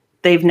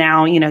they've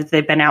now,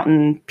 they've been out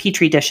in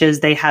Petri dishes.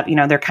 They have,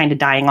 they're kind of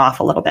dying off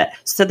a little bit.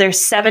 So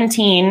there's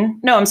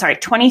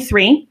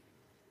 23.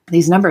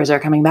 These numbers are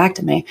coming back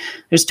to me.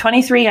 There's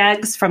 23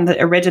 eggs from the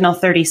original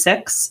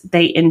 36.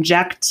 They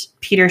inject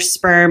Peter's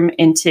sperm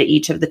into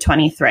each of the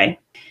 23.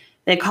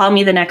 They call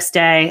me the next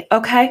day.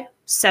 Okay,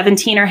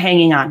 17 are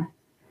hanging on.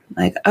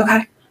 Like,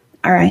 okay,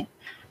 all right.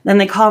 Then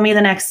they call me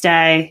the next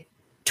day.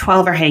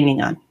 12 are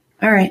hanging on.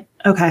 All right,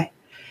 okay.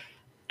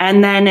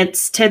 And then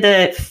it's to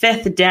the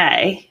 5th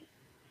day.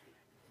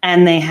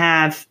 And they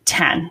have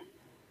 10.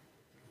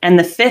 And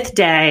the 5th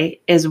day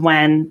is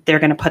when they're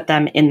going to put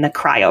them in the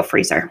cryo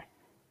freezer.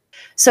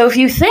 So if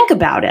you think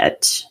about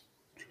it,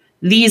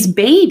 these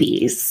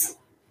babies,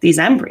 these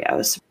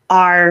embryos,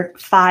 are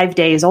 5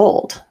 days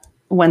old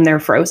when they're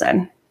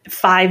frozen,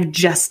 5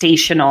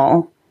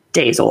 gestational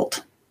days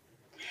old.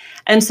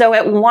 And so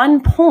at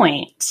one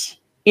point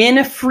in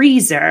a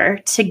freezer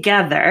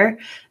together,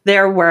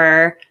 there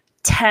were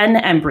 10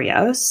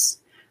 embryos.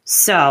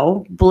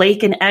 So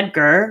Blake and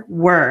Edgar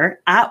were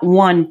at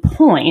one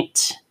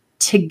point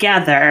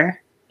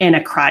together in a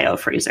cryo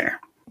freezer.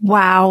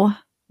 Wow.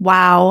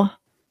 Wow.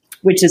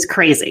 Which is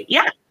crazy.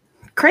 Yeah.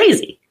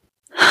 Crazy.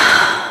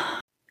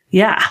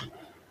 Yeah.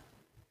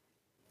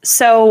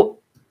 So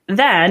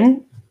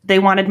then they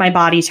wanted my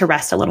body to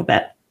rest a little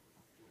bit.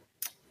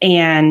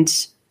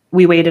 And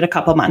we waited a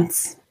couple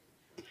months.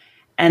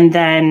 And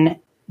then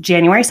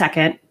January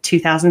 2nd,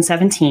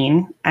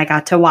 2017, I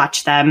got to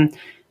watch them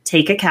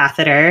take a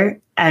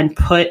catheter and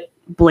put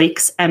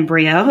Blake's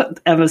embryo.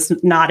 I was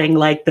nodding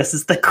like, this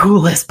is the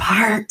coolest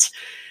part.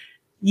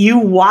 You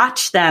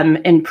watch them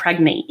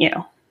impregnate you.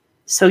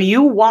 So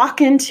you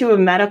walk into a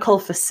medical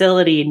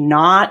facility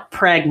not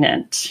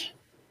pregnant,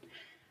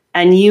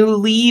 and you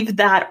leave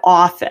that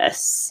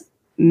office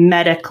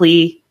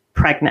medically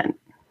pregnant.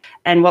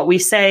 And what we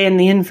say in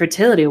the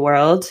infertility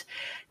world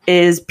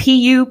is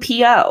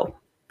PUPO,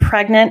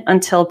 pregnant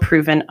until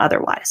proven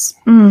otherwise.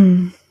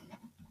 I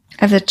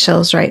have the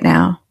chills right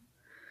now.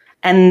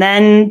 And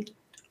then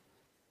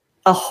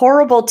a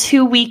horrible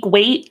 2-week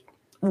wait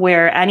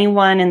where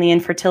anyone in the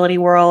infertility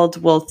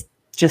world will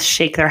just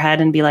shake their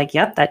head and be like,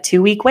 yep, that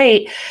 2-week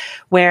wait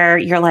where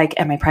you're like,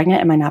 am I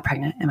pregnant? Am I not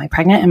pregnant? Am I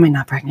pregnant? Am I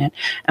not pregnant?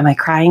 Am I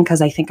crying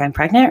because I think I'm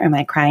pregnant? Or am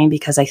I crying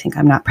because I think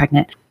I'm not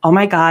pregnant? Oh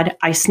my God,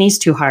 I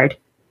sneezed too hard.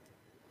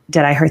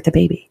 Did I hurt the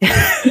baby?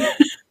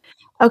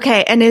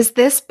 Okay. And is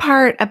this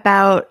part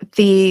about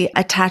the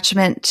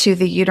attachment to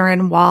the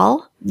uterine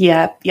wall?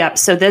 Yep.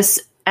 So this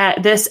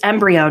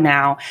embryo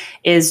now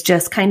is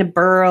just kind of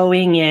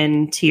burrowing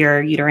into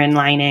your uterine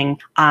lining,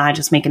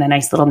 just making a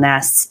nice little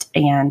nest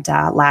and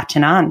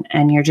latching on.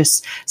 And you're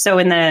just, so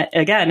in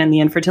the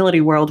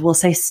infertility world, we'll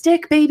say,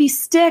 stick, baby,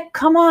 stick.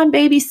 Come on,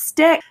 baby,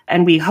 stick.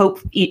 And we hope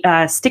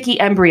sticky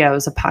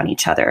embryos upon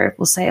each other.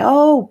 We'll say,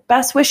 oh,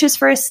 best wishes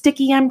for a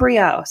sticky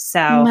embryo.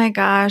 So, oh my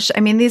gosh. I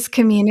mean, these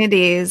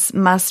communities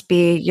must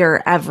be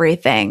your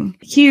everything.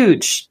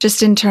 Huge.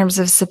 Just in terms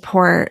of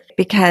support,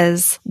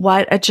 because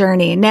what a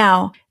journey.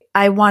 Now,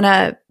 I want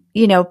to,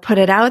 put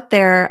it out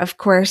there, of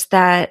course,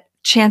 that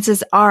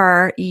chances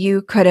are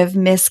you could have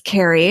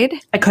miscarried.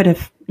 I could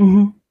have.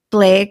 Mm-hmm.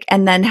 Blake,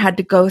 and then had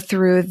to go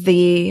through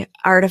the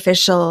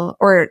artificial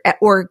or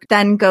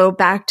then go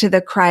back to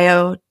the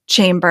cryo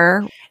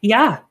chamber.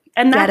 Yeah.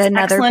 And that's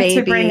excellent baby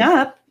to bring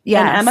up.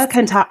 Yes. And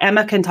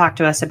Emma can talk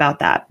to us about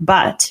that.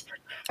 But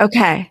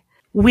okay.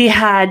 We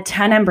had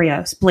 10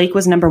 embryos. Blake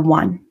was number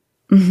 1.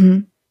 Mm-hmm.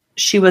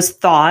 She was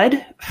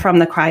thawed from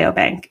the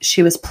cryobank.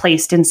 She was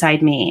placed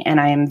inside me. And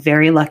I am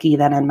very lucky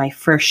that on my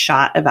first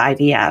shot of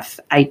IVF,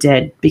 I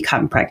did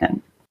become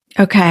pregnant.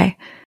 Okay.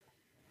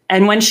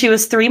 And when she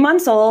was 3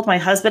 months old, my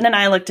husband and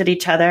I looked at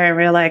each other and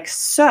we were like,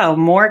 so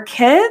more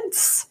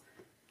kids?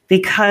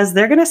 Because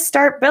they're going to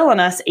start billing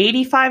us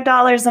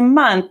 $85 a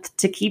month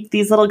to keep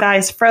these little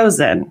guys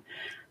frozen.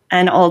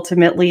 And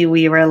ultimately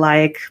we were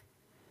like,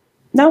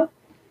 nope,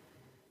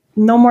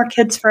 no more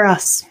kids for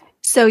us.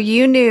 So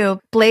you knew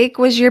Blake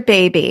was your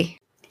baby.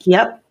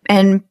 Yep.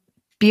 And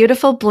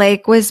beautiful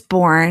Blake was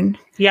born.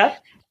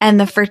 Yep. And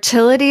the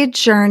fertility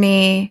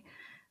journey,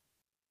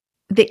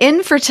 the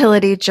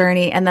infertility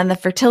journey, and then the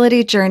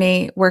fertility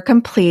journey were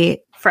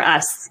complete. For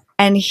us.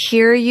 And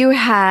here you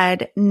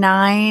had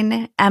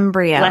 9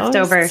 embryos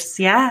Leftovers.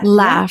 Yeah.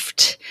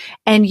 left.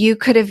 And you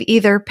could have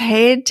either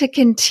paid to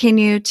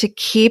continue to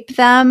keep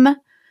them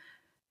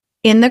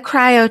in the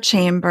cryo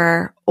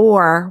chamber,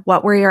 or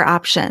what were your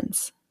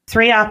options?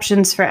 3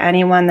 options for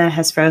anyone that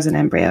has frozen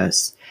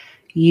embryos.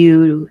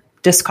 You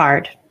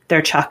discard,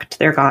 they're chucked,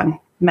 they're gone,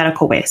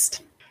 medical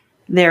waste.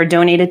 They're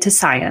donated to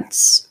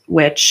science,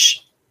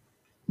 which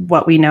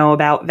what we know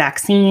about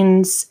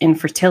vaccines,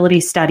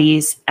 infertility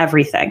studies,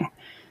 everything.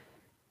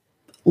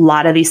 A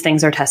lot of these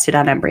things are tested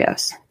on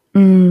embryos.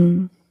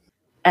 Mm.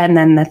 And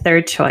then the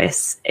third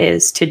choice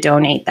is to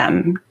donate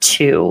them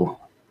to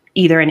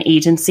either an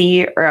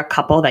agency or a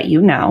couple that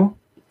you know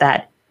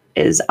that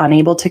is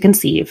unable to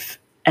conceive,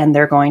 and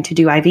they're going to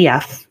do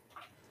IVF,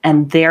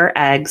 and their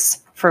eggs,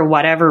 for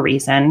whatever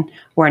reason,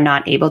 were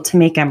not able to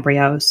make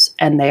embryos,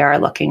 and they are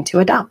looking to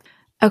adopt.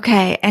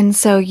 Okay. And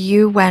so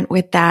you went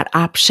with that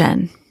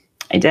option.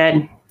 I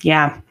did.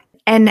 Yeah.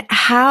 And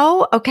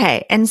how?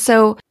 Okay. And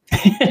so,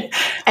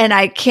 and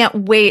I can't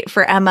wait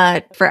for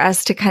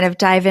us to kind of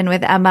dive in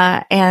with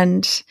Emma.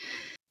 And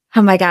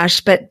oh my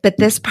gosh, but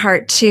this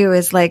part too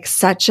is like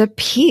such a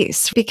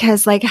piece,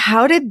 because like,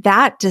 how did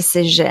that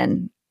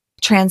decision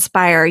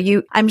transpire?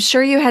 I'm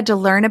sure you had to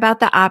learn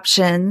about the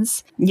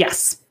options.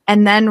 Yes.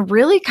 And then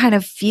really kind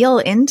of feel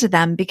into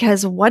them,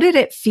 because what did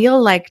it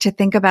feel like to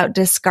think about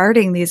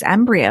discarding these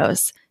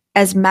embryos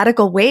as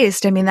medical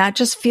waste? I mean, that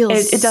just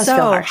feels it does so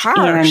feel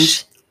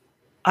harsh. And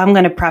I'm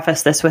going to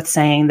preface this with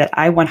saying that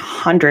I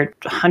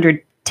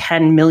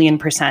 110 million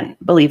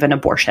 % believe in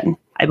abortion.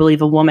 I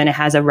believe a woman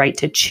has a right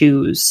to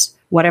choose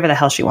whatever the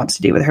hell she wants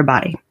to do with her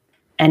body.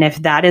 And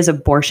if that is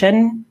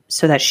abortion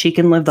so that she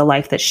can live the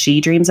life that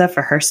she dreams of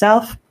for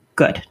herself,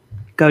 good.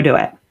 Go do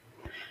it.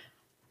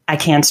 I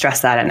can't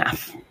stress that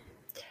enough.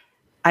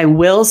 I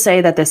will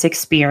say that this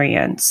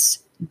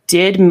experience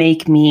did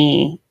make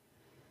me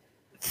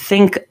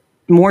think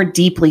more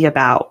deeply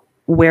about,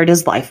 where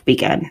does life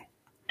begin?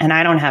 And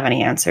I don't have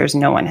any answers.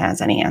 No one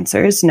has any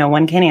answers. No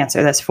one can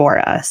answer this for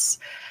us.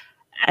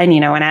 And,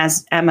 and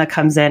as Emma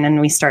comes in and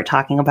we start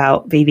talking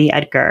about baby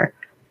Edgar,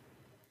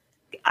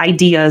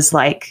 ideas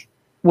like,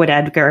 would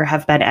Edgar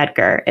have been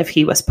Edgar if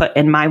he was put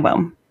in my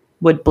womb?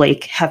 Would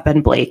Blake have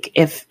been Blake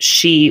if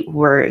she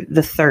were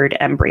the 3rd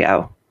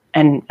embryo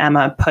and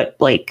Emma put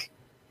Blake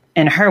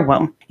in her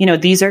womb?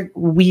 These are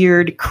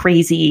weird,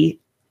 crazy,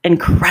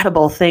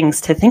 incredible things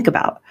to think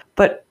about.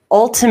 But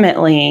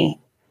ultimately,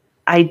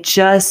 I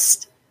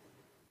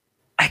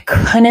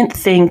couldn't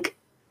think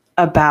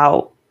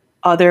about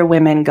other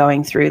women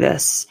going through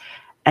this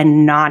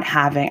and not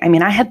having,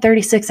 I had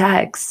 36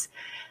 eggs,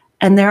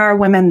 and there are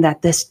women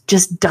that this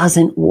just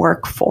doesn't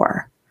work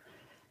for.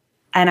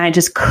 And I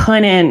just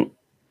couldn't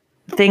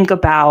think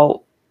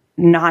about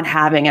not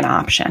having an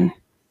option.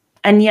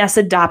 And yes,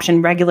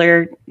 adoption,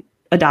 regular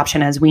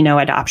adoption, as we know,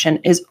 adoption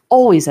is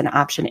always an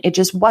option. It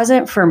just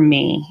wasn't for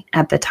me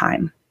at the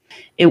time.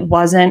 It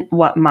wasn't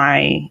what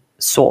my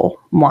soul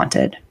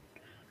wanted.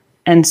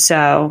 And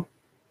so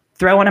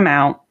throwing them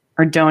out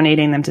or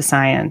donating them to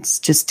science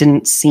just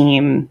didn't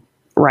seem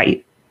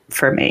right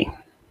for me.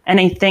 And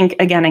I think,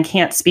 again, I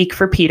can't speak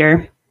for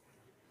Peter,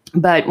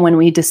 but when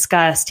we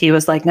discussed, he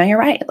was like, no, you're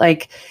right.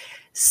 Like,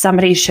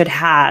 somebody should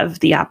have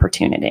the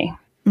opportunity.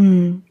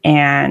 Mm.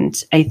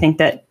 And I think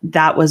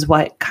that was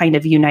what kind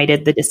of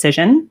united the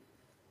decision.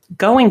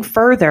 Going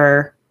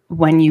further,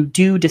 when you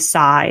do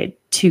decide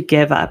to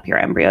give up your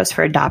embryos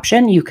for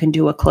adoption, you can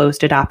do a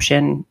closed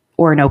adoption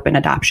or an open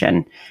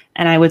adoption.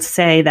 And I would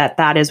say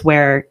that is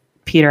where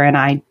Peter and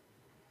I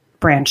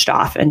branched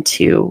off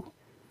into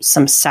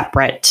some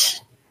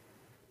separate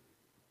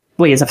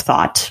ways of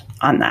thought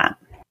on that.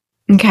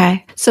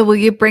 Okay. So will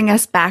you bring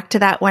us back to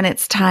that when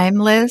it's time,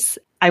 Liz?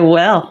 I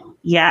will.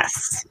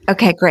 Yes.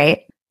 Okay,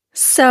 great.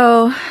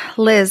 So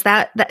Liz,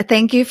 that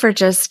thank you for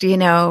just,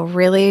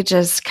 really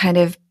just kind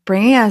of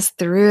bringing us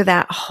through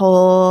that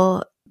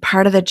whole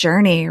part of the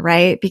journey,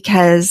 right?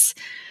 Because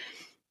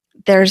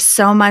there's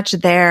so much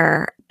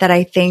there that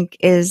I think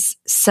is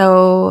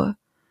so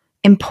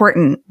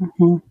important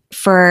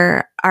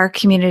for our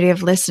community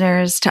of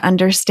listeners to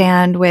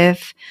understand,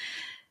 with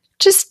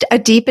just a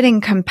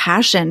deepening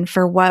compassion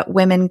for what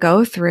women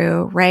go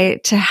through,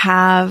 right? To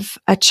have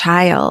a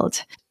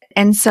child.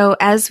 And so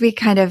as we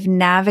kind of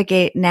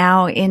navigate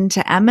now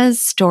into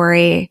Emma's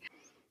story,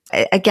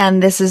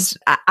 again,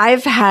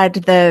 I've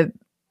had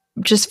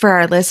just for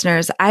our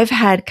listeners, I've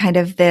had kind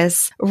of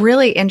this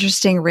really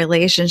interesting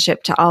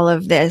relationship to all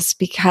of this,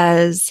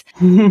 because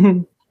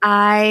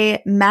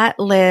I met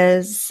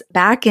Liz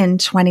back in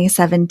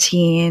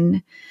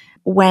 2017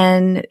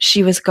 when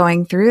she was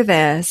going through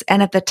this.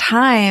 And at the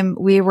time,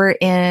 we were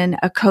in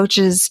a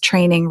coach's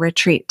training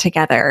retreat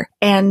together.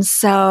 And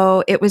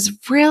so it was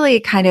really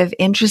kind of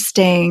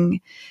interesting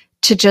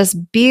to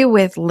just be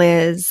with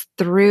Liz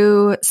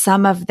through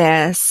some of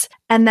this,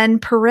 and then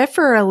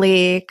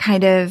peripherally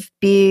kind of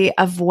be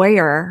a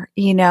voyeur,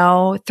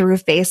 through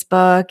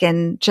Facebook,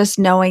 and just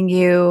knowing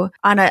you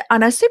on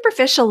a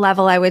superficial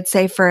level, I would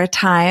say, for a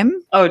time.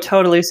 Oh,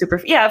 totally.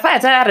 Yeah,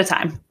 at a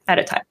time.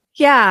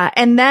 Yeah.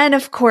 And then,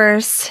 of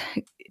course,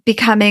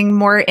 becoming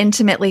more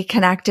intimately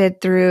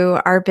connected through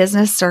our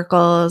business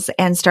circles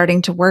and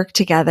starting to work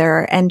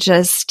together, and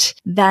just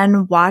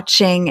then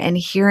watching and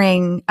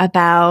hearing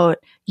about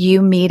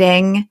you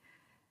meeting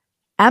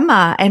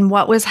Emma and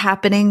what was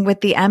happening with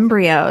the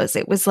embryos.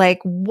 It was like,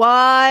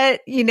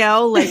 what,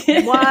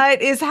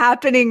 what is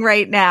happening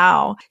right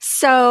now?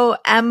 So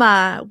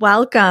Emma,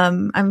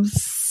 welcome. I'm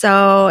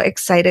so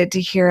excited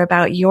to hear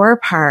about your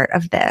part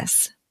of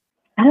this.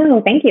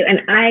 Oh, thank you. And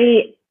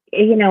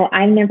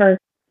I've never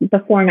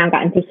before now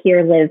gotten to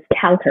hear Liz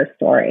tell her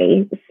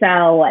story.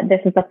 So this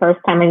is the first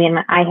time. I mean,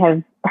 I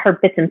have heard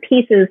bits and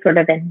pieces sort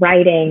of in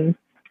writing,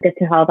 get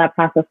to how that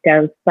process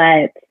goes,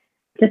 but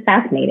just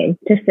fascinating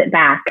to sit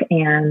back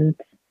and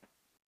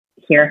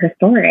hear her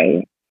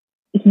story.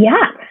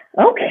 Yeah.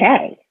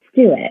 Okay.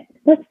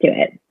 Let's do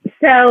it.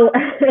 So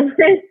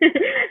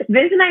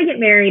Vince and I get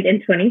married in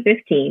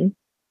 2015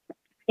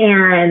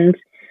 and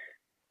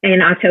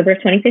in October of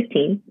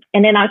 2015.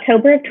 And in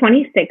October of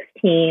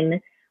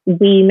 2016,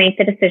 we make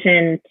the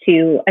decision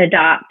to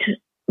adopt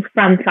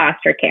from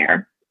foster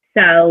care.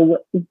 So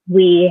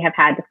we have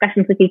had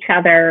discussions with each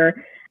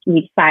other.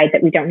 We decide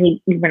that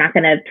we're not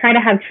going to try to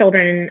have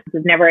children.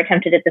 We've never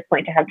attempted at this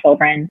point to have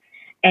children.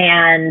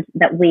 And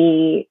that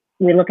we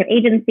look at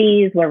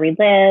agencies where we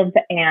live,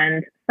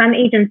 and some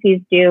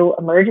agencies do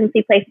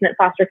emergency placement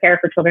foster care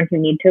for children who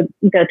need to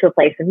go to a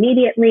place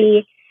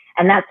immediately.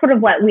 And that's sort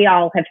of what we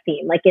all have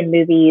seen, like in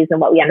movies, and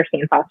what we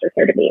understand foster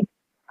care to be.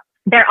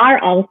 There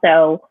are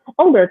also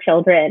older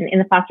children in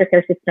the foster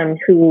care system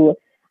who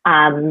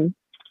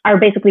are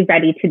basically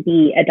ready to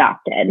be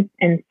adopted.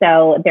 And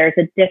so there's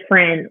a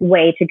different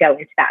way to go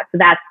into that. So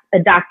that's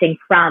adopting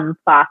from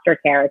foster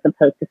care as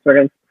opposed to sort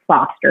of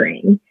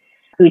fostering.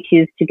 We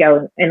choose to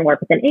go and work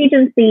with an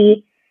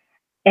agency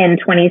in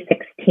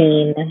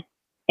 2016.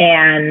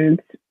 And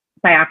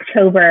by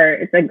October,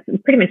 it's like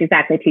pretty much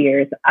exactly 2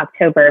 years,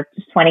 October of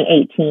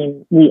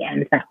 2018, we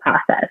end that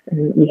process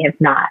and we have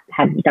not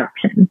had an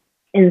adoption.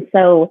 And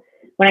so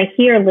when I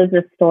hear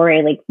Liz's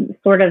story, like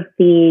sort of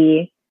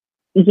the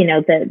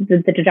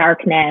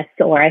darkness,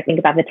 or I think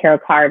about the tarot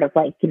card of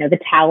like, the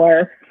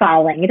tower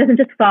falling. It doesn't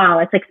just fall,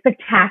 it's like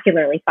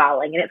spectacularly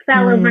falling, and it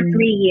fell over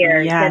 3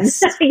 years.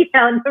 Yes. And,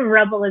 and the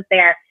rubble is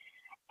there.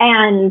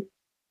 And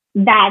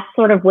that's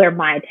sort of where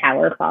my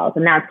tower falls.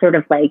 And that's sort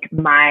of like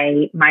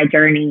my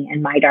journey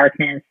and my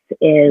darkness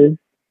is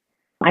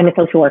I'm a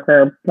social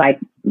worker by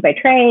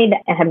trade.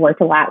 I had worked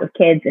a lot with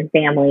kids and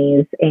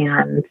families,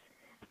 and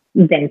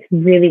Vince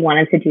really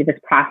wanted to do this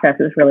process.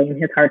 It was really in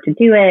his heart to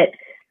do it.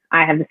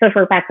 I have the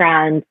social work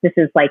background. This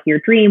is like your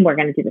dream. We're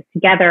going to do this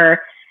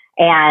together.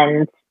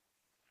 And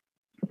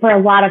for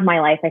a lot of my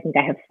life, I think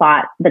I have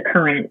fought the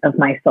current of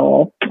my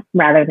soul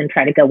rather than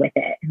try to go with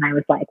it. And I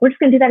was like, we're just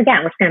going to do that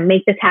again. We're just going to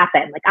make this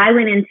happen. Like I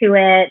went into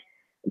it,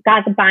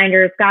 got the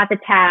binders, got the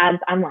tabs.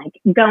 I'm like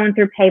going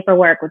through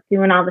paperwork, was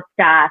doing all the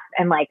stuff.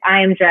 And like,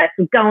 I am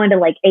just going to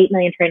like 8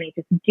 million trainings,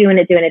 just doing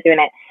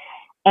it.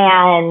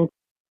 And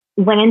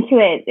went into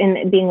it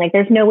and being like,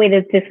 there's no way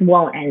that this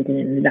won't end in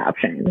an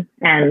adoption,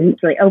 and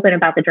really open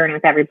about the journey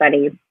with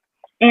everybody.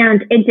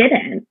 And it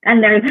didn't.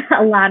 And there's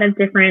a lot of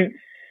different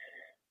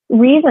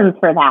reasons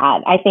for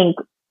that. I think,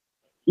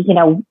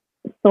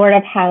 sort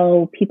of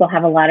how people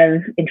have a lot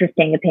of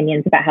interesting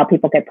opinions about how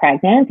people get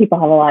pregnant. People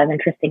have a lot of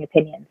interesting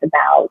opinions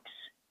about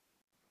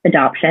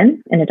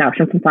adoption and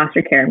adoption from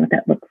foster care and what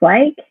that looks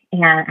like.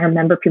 And I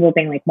remember people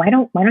being like, why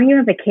don't you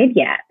have a kid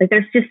yet? Like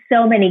there's just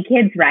so many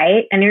kids,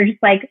 right? And you're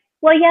just like,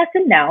 well, yes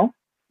and no.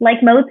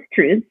 Like most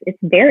truths, it's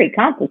very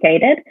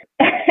complicated.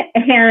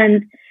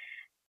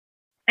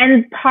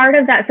 and part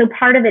of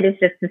it is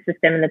just the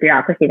system and the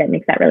bureaucracy that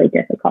makes that really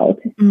difficult.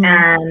 Mm-hmm.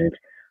 And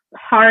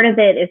part of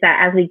it is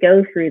that as we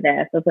go through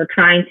this, as we're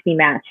trying to be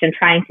matched and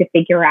trying to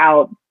figure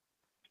out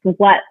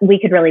what we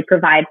could really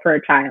provide for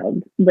a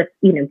child with,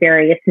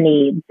 various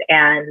needs.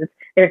 And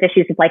there's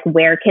issues of like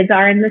where kids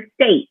are in the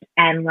state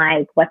and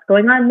like what's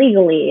going on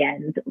legally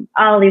and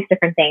all these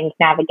different things,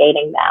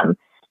 navigating them.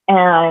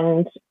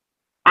 And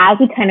as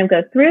we kind of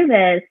go through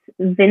this,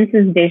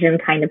 Vince's vision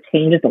kind of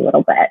changes a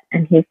little bit.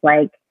 And he's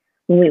like,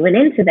 when we went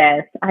into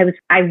this,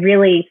 I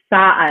really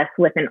saw us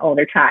with an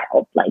older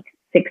child, like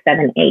 6,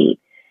 7, 8.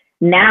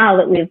 Now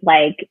that we've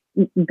like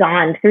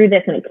gone through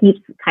this and it keeps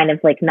kind of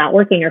like not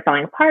working or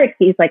falling apart,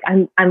 he's like,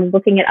 I'm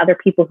looking at other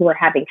people who are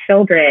having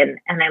children,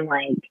 and I'm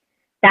like,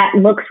 that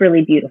looks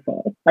really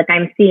beautiful. Like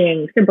I'm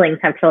seeing siblings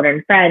have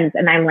children, friends,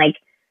 and I'm like,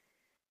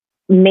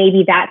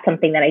 maybe that's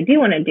something that I do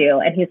want to do.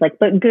 And he's like,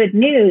 but good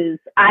news,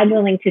 I'm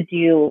willing to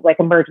do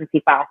like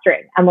emergency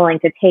fostering. I'm willing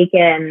to take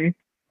in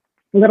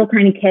little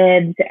tiny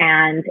kids,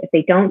 and if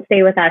they don't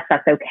stay with us,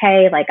 that's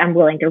okay. Like I'm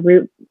willing to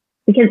root,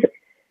 because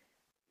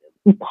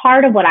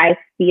part of what I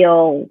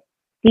feel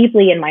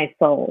deeply in my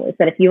soul is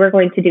that if you were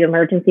going to do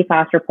emergency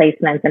foster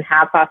placements and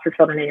have foster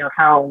children in your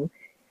home,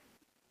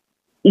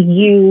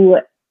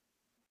 your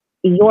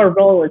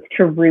role is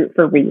to root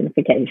for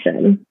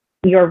reunification.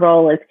 Your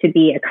role is to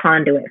be a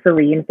conduit for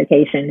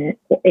reunification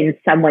in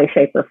some way,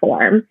 shape, or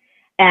form.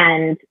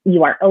 and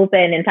you are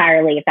open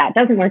entirely, if that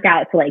doesn't work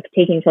out, to like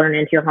taking children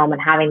into your home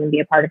and having them be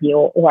a part of you,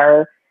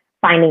 or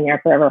finding their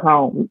forever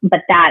home.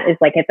 But that is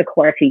like at the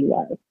core of who you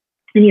are.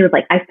 And he was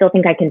like, I still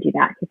think I can do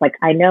that. He's like,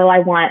 I know I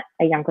want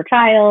a younger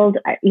child.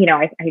 I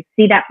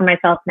see that for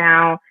myself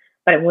now,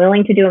 but I'm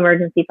willing to do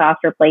emergency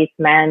foster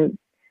placement.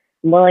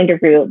 I'm willing to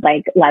root,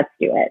 like, let's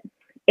do it.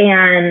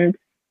 And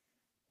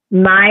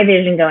my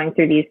vision going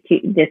through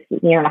this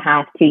year and a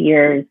half, 2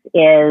 years,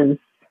 is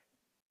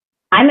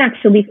I'm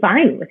actually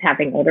fine with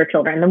having older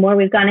children. The more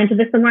we've gone into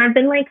this, the more I've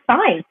been like,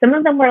 fine. Some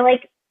of them were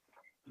like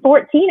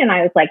 14, and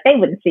I was like, they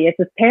wouldn't see us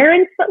as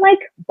parents, but like,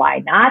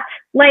 why not?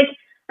 Like,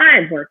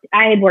 I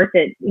had worked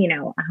at,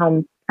 a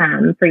home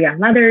for young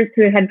mothers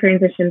who had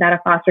transitioned out of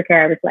foster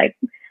care. I was like,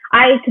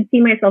 I could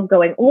see myself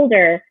going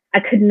older. I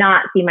could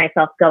not see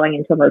myself going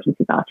into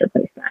emergency foster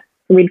placement.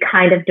 So we'd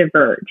kind of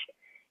diverged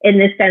in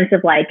this sense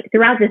of like,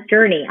 throughout this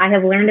journey, I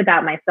have learned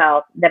about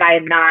myself that I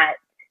am not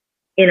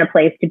in a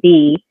place to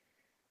be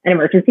an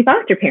emergency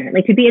foster parent,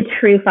 like to be a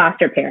true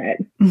foster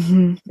parent.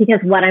 Mm-hmm. Because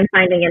what I'm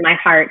finding in my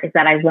heart is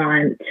that I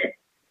want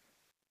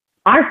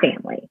our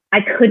family. I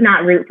could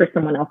not root for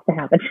someone else to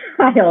have a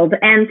child.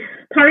 And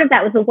part of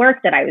that was the work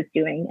that I was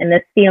doing, and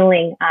this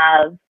feeling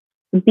of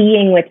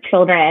being with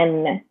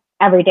children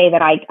every day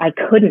that I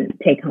couldn't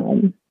take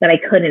home, that I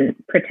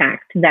couldn't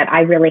protect, that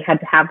I really had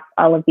to have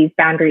all of these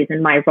boundaries,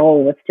 and my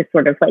role was to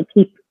sort of like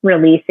keep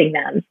releasing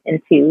them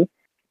into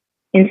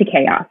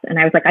chaos. And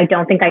I was like, I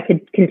don't think I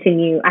could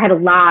continue. I had a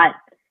lot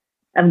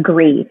of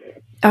grief.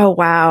 Oh,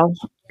 wow.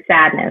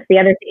 Sadness. The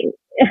other thing.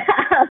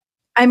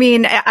 I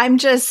mean, I'm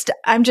just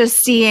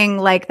seeing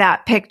like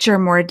that picture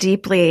more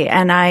deeply.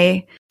 And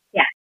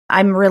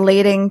I'm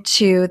relating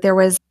to, there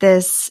was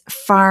this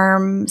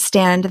farm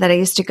stand that I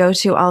used to go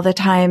to all the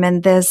time.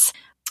 And this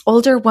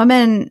older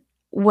woman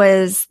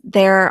was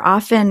there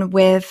often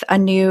with a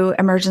new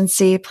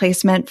emergency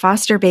placement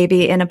foster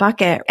baby in a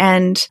bucket.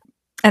 And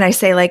I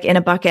say like in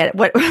a bucket.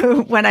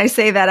 When I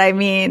say that, I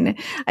mean,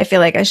 I feel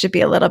like I should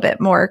be a little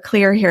bit more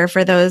clear here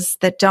for those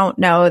that don't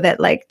know that,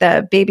 like,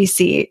 the baby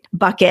seat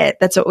bucket,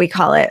 that's what we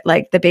call it,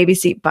 like the baby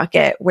seat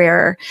bucket,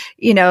 where,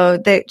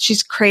 that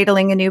she's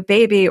cradling a new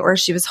baby or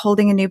she was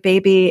holding a new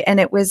baby.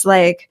 And it was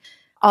like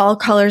all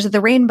colors of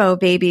the rainbow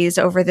babies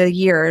over the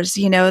years,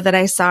 that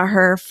I saw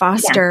her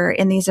foster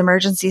in these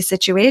emergency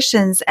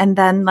situations. And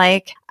then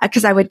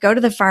because I would go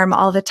to the farm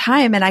all the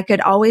time, and I could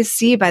always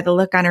see by the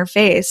look on her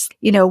face,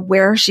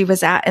 where she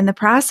was at in the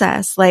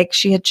process. Like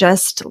she had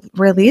just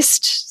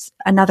released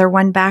another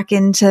one back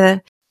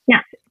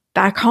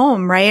back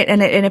home. Right.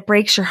 And it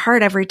breaks your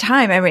heart every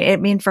time. I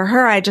mean, for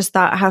her, I just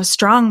thought how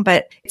strong,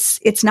 but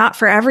it's not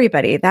for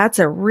everybody.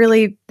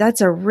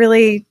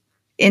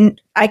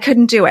 I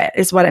couldn't do it,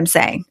 is what I'm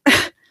saying.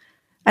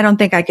 I don't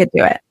think I could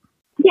do it.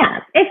 Yeah,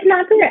 it's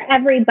not for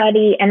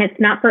everybody, and it's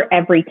not for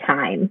every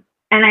time.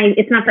 And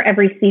it's not for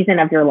every season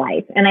of your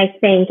life. And I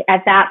think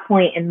at that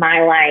point in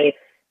my life,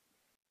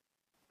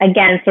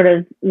 again, sort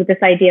of with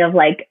this idea of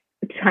like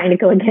trying to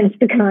go against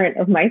the current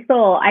of my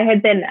soul, I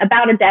had been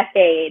about a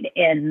decade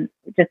in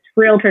just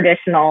real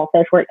traditional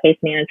social work case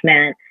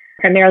management,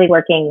 primarily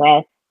working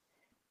with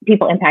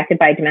people impacted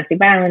by domestic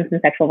violence and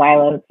sexual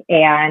violence.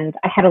 And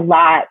I had a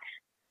lot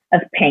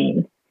of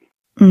pain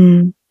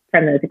from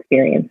those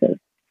experiences.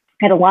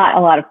 I had a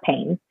lot of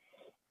pain.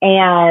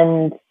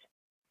 And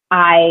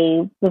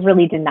I was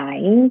really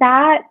denying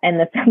that, in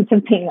the sense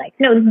of being like,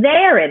 no,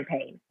 they're in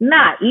pain,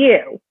 not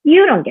you.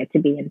 You don't get to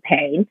be in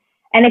pain.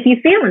 And if you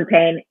feel in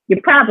pain,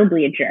 you're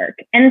probably a jerk.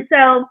 And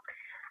so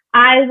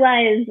I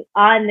was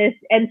on this,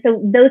 and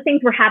so those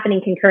things were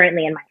happening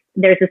concurrently in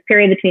there's this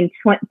period between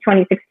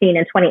 2016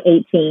 and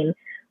 2018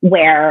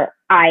 where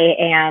I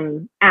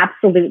am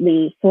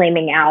absolutely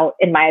flaming out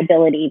in my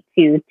ability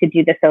to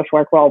do the social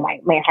work role.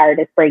 My heart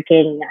is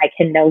breaking. I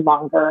can no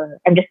longer,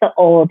 I'm just the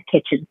old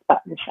kitchen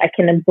sponge. I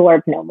can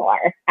absorb no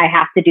more. I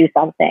have to do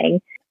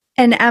something.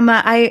 And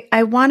Emma,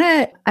 I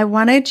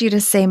wanted you to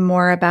say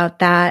more about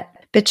that.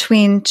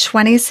 Between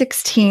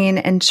 2016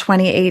 and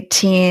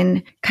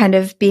 2018, kind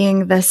of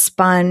being the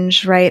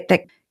sponge, right,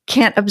 that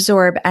can't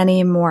absorb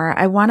anymore.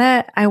 I want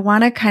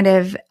to kind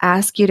of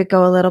ask you to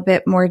go a little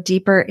bit more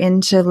deeper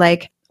into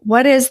like,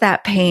 what is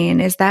that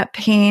pain? Is that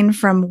pain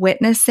from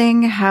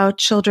witnessing how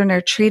children are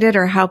treated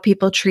or how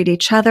people treat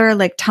each other?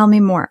 Like, tell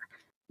me more.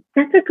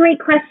 That's a great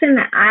question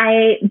that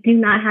I do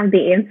not have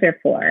the answer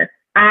for.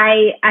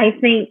 I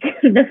think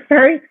the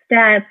first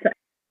step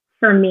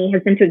for me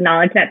has been to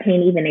acknowledge that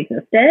pain even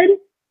existed,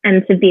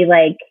 and to be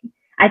like,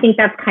 I think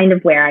that's kind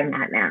of where I'm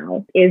at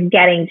now, is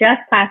getting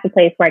just past the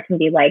place where I can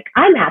be like,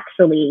 I'm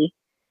actually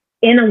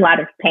in a lot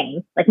of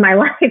pain. Like my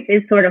life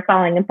is sort of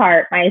falling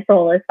apart. My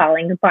soul is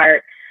falling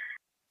apart.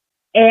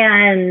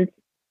 And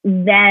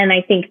then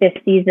I think this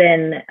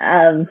season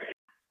of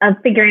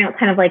figuring out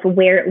kind of like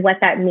what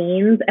that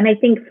means. And I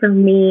think for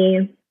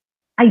me,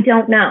 I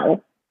don't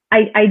know.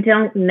 I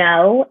don't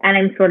know. And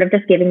I'm sort of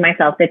just giving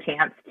myself the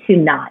chance to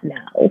not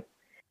know.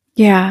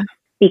 Yeah.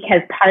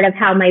 Because part of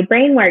how my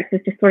brain works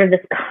is just sort of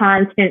this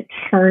constant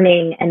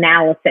churning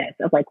analysis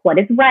of like, what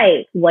is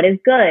right? What is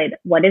good?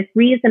 What is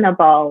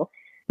reasonable?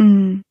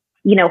 Mm.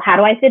 How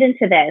do I fit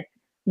into this?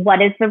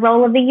 What is the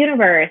role of the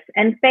universe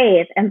and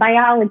faith and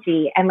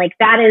biology? And like,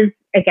 that is,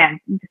 again,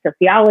 the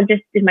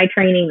sociologist in my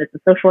training, this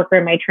is the social worker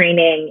in my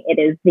training. It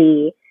is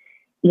the,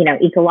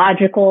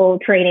 ecological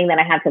training that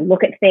I have to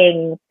look at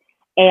things.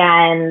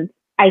 And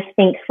I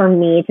think for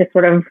me to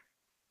sort of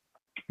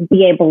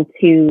be able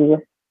to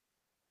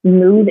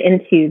move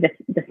into the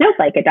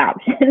snowflake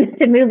adoption,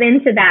 to move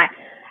into that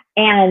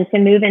and to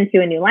move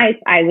into a new life,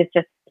 I was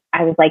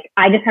like,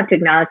 I just have to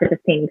acknowledge that this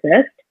pain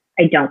exists.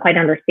 I don't quite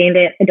understand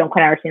it. I don't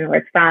quite understand where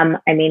it's from.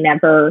 I may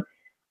never,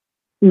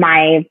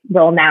 my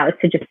role now is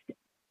to just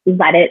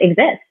let it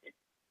exist.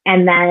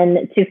 And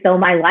then to fill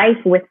my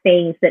life with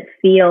things that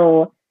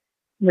feel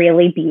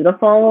really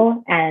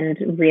beautiful and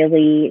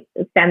really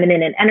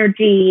feminine in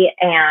energy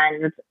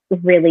and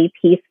really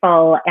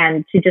peaceful,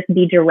 and to just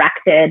be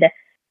directed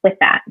with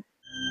that.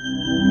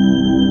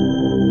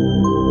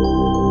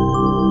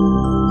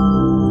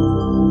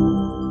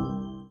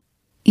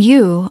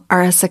 You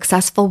are a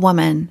successful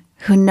woman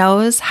who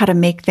knows how to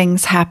make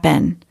things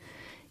happen,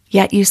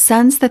 yet you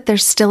sense that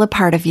there's still a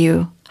part of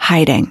you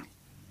hiding.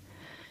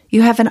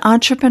 You have an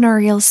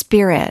entrepreneurial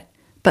spirit,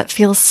 but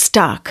feel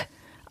stuck,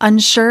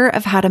 unsure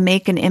of how to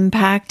make an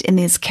impact in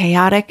these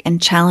chaotic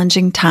and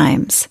challenging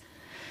times.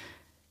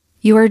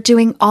 You are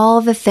doing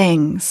all the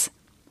things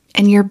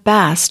and your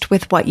best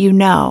with what you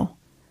know.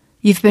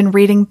 You've been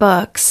reading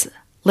books,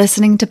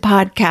 listening to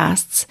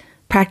podcasts,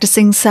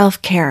 practicing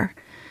self-care,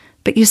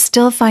 but you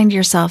still find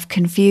yourself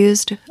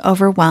confused,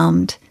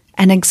 overwhelmed,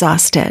 and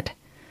exhausted.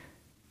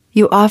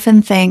 You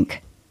often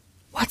think,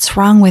 what's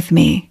wrong with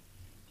me?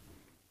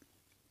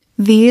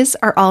 These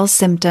are all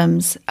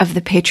symptoms of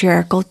the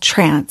patriarchal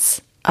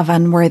trance of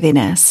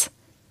unworthiness,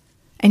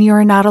 and you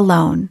are not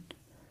alone.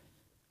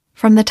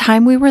 From the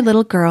time we were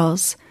little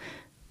girls,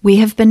 we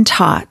have been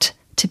taught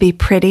to be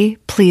pretty,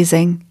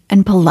 pleasing,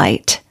 and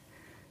polite.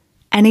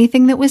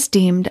 Anything that was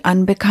deemed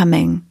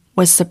unbecoming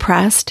was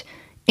suppressed,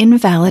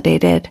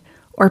 invalidated,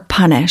 or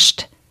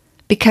punished,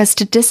 because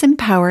to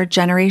disempower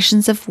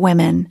generations of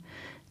women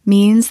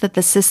means that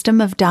the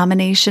system of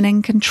domination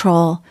and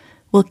control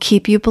will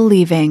keep you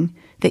believing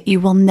that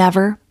you will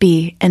never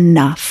be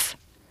enough.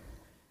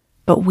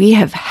 But we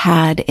have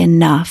had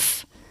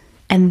enough,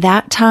 and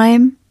that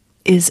time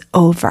is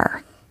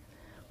over.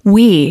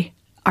 We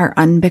are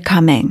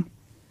unbecoming.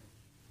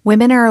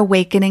 Women are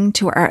awakening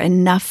to our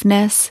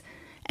enoughness,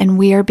 and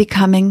we are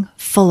becoming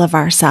full of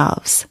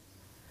ourselves.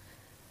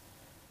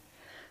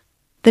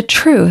 The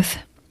truth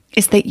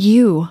is that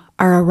you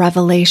are a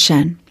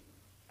revelation.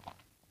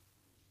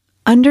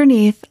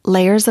 Underneath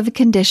layers of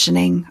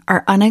conditioning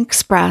are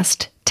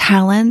unexpressed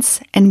talents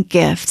and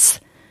gifts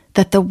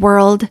that the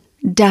world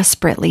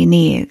desperately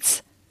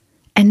needs.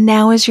 And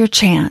now is your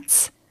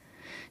chance.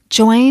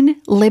 Join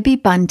Libby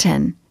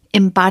Bunton,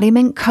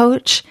 embodiment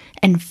coach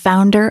and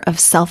founder of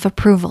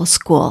Self-Approval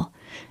School,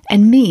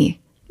 and me,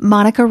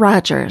 Monica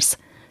Rogers,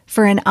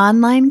 for an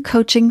online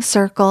coaching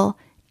circle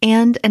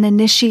and an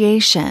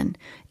initiation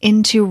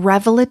into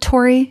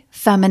revelatory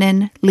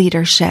feminine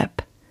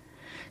leadership.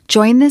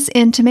 Join this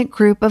intimate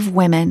group of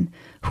women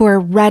who are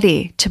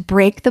ready to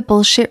break the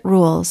bullshit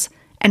rules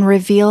and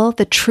reveal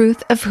the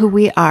truth of who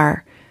we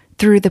are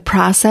through the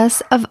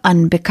process of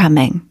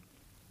unbecoming.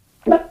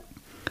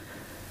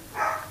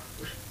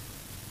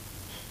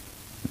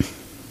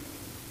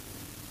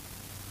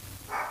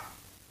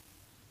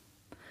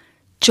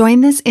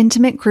 Join this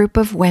intimate group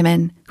of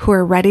women who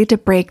are ready to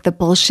break the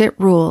bullshit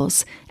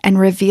rules and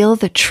reveal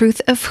the truth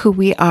of who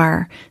we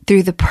are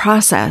through the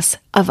process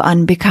of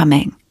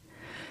unbecoming.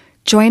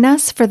 Join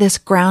us for this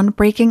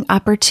groundbreaking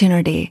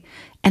opportunity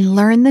and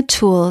learn the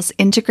tools,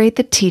 integrate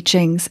the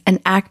teachings,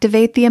 and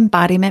activate the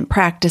embodiment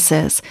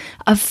practices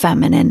of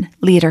feminine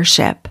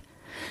leadership.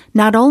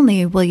 Not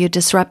only will you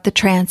disrupt the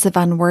trance of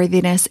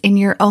unworthiness in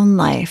your own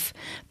life,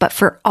 but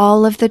for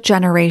all of the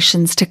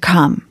generations to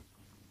come.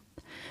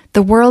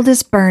 The world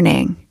is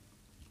burning,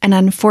 and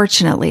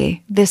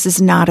unfortunately, this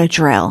is not a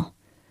drill.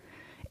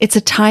 It's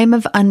a time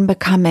of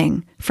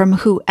unbecoming from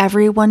who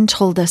everyone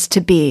told us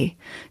to be,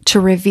 to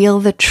reveal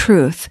the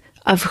truth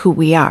of who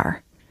we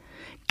are.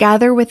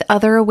 Gather with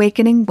other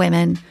awakening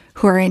women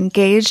who are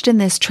engaged in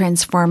this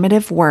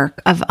transformative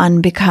work of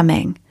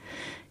unbecoming.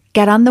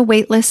 Get on the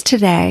waitlist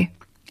today,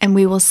 and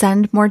we will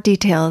send more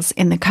details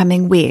in the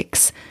coming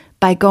weeks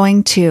by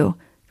going to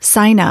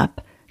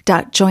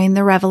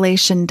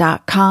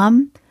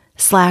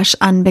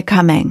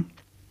signup.jointherevelation.com/unbecoming.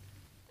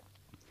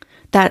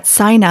 That's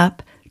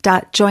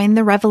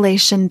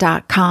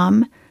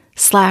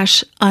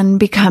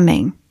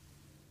signup.jointherevelation.com/unbecoming.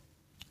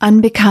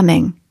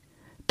 Unbecoming,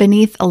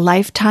 beneath a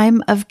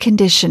lifetime of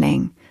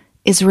conditioning,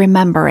 is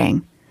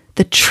remembering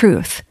the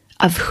truth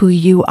of who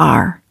you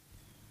are.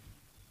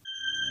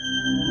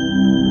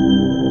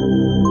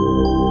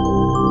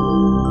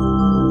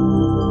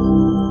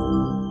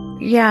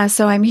 Yeah,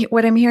 so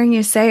what I'm hearing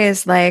you say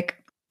is like,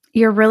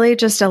 you're really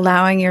just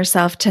allowing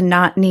yourself to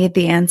not need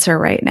the answer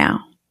right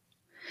now.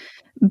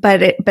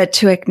 But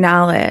to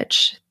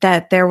acknowledge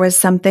that there was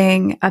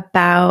something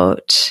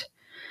about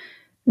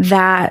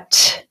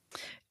that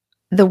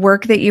the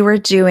work that you were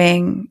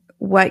doing,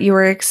 what you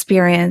were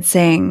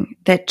experiencing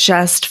that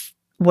just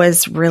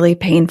was really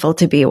painful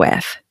to be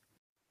with.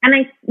 And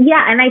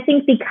I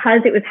think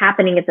because it was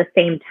happening at the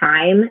same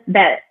time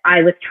that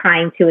I was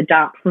trying to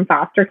adopt from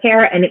foster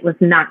care and it was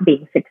not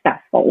being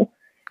successful.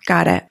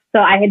 Got it. So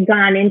I had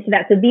gone into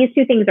that. So these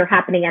two things are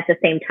happening at the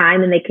same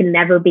time and they can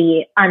never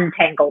be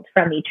untangled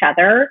from each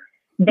other.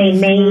 They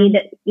made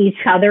each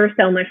other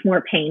so much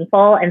more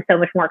painful and so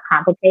much more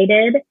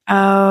complicated.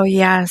 Oh,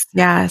 yes,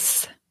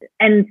 yes.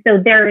 And so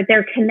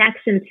their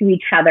connection to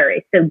each other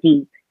is so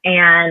deep.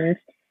 And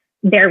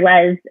there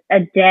was a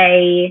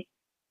day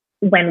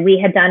when we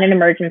had done an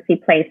emergency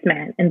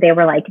placement and they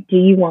were like, do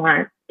you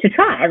want to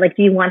try? Like,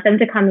 do you want them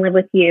to come live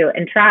with you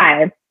and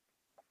try?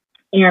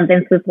 And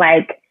Vince was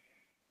like,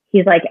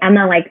 he's like,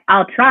 Emma, like,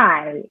 I'll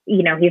try.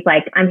 You know, he's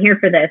like, I'm here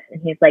for this.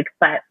 And he's like,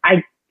 but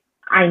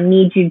I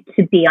need you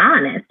to be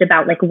honest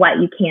about like what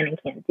you can and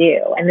can't do.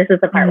 And this is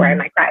the part where I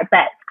might cry,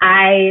 but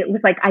I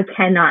was like, I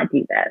cannot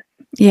do this.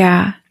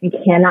 Yeah. I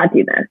cannot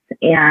do this.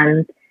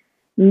 And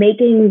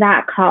making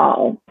that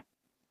call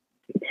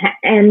to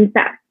end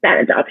that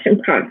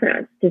adoption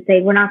process, to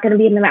say, we're not going to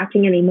be in the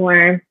matching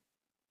anymore.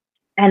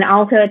 And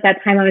also at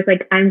that time, I was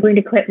like, I'm going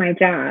to quit my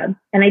job.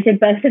 And I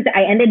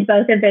ended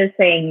both of those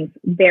things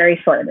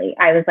very shortly.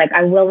 I was like,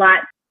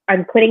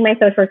 I'm quitting my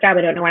social work job.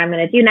 I don't know what I'm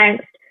going to do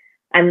next.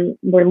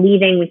 We're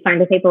leaving. We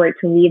signed the paperwork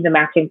to leave the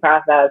matching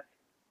process.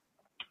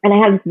 And I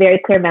have this very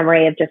clear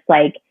memory of just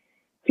like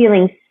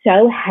feeling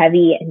so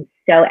heavy and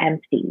so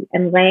empty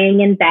and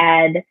laying in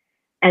bed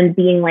and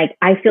being like,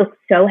 I feel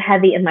so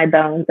heavy in my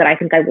bones that I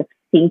think I will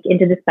sink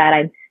into this bed.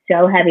 I'm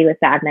so heavy with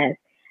sadness.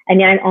 And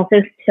yet I'm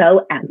also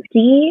so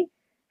empty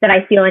that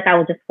I feel like I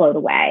will just float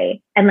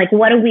away. And like,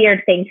 what a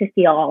weird thing to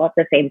feel all at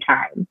the same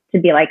time, to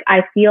be like,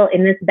 I feel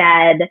in this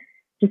bed,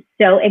 just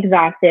so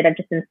exhausted. I've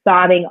just been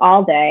sobbing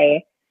all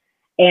day.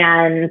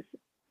 And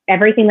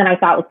everything that I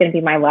thought was going to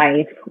be my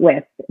life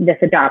with this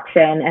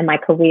adoption and my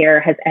career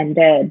has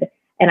ended.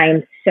 And I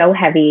am so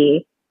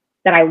heavy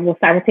that I will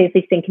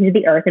simultaneously sink into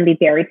the earth and be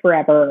buried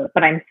forever.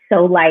 But I'm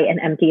so light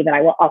and empty that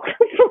I will also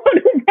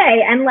float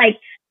away. And like,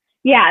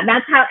 yeah,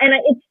 that's how, and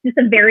it's just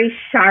a very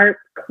sharp,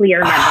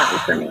 clear memory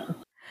for me.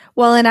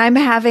 Well, and I'm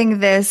having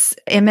this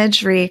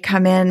imagery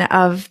come in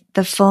of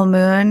the full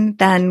moon,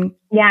 then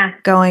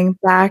going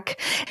back.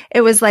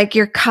 It was like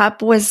your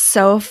cup was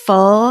so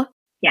full.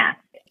 Yeah.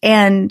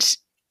 And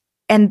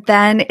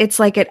then it's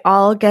like it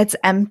all gets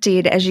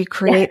emptied as you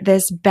create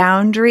this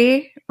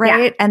boundary,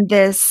 right?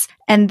 Yeah.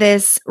 And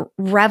this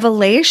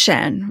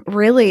revelation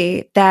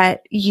really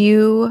that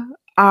you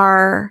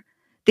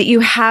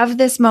have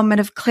this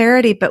moment of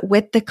clarity, but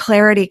with the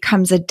clarity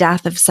comes a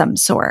death of some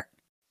sort.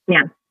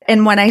 Yeah.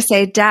 And when I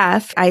say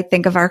death, I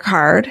think of our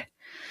card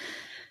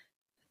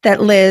that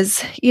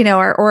Liz,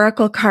 our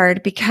oracle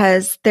card,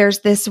 because there's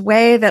this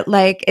way that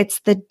like,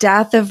 it's the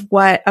death of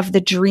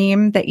the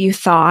dream that you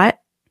thought,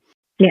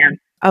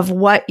 of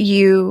what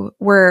you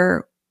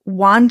were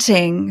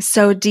wanting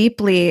so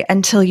deeply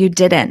until you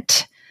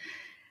didn't.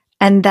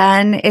 And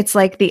then it's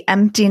like the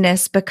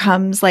emptiness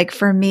becomes like,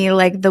 for me,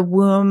 like the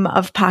womb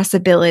of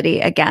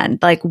possibility again,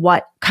 like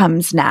what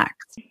comes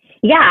next.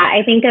 Yeah.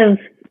 I think of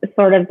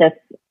sort of this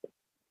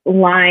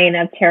line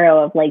of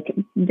tarot of like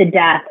the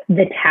death,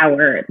 the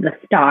tower, the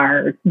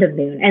stars, the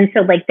moon. And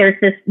so like there's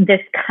this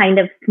kind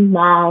of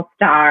small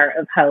star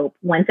of hope.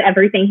 Once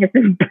everything has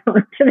been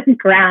burned to the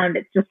ground,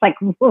 it's just like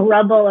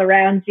rubble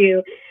around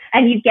you.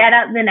 And you get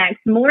up the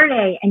next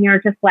morning and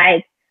you're just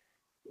like,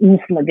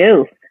 oof,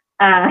 magoof.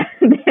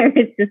 There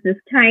is just this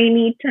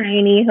tiny,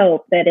 tiny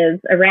hope that is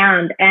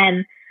around.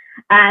 And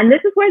this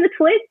is where the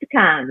twist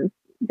comes.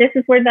 This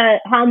is where the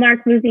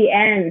Hallmark movie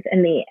ends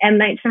and the M.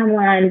 Night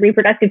Shyamalan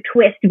reproductive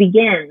twist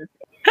begins.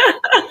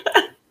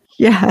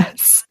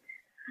 Yes.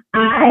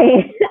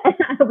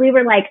 We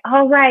were like,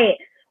 all right,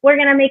 we're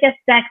going to make a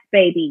sex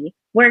baby.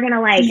 We're going to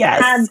like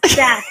have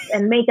sex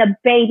and make a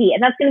baby.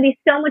 And that's going to be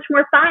so much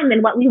more fun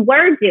than what we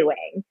were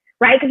doing,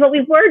 right? Because what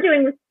we were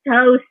doing was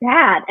so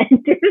sad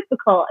and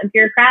difficult and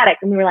bureaucratic.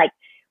 And we were like,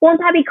 won't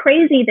that be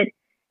crazy that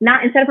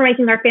instead of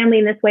making our family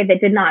in this way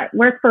that did not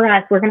work for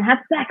us, we're going to have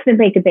sex and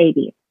make a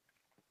baby.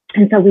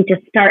 And so we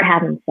just start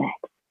having sex.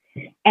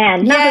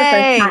 And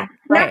not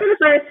for the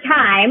first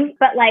time,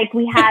 but like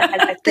we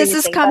had. This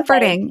is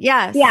comforting. Like,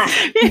 yes.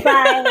 Yeah.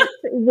 But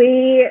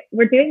we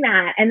were doing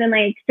that. And then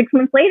like 6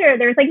 months later,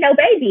 there was like no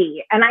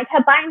baby. And I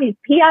kept buying these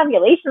pee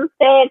ovulation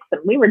sticks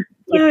and we were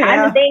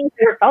trying things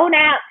through phone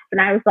apps. And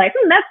I was like,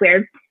 that's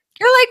weird.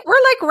 We're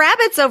like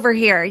rabbits over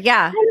here.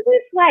 Yeah. And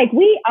it's like,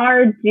 we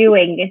are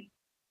doing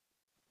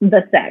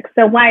the sex.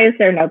 So why is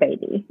there no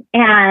baby?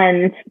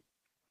 And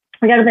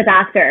I go to the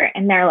doctor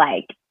and they're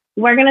like,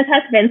 we're going to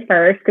touch Vince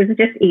first because it's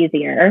just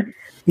easier.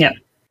 Yeah.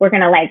 We're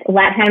going to like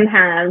let him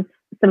have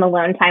some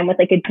alone time with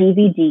like a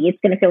DVD. It's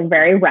going to feel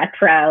very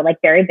retro, like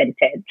very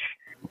vintage.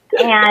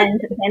 And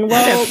then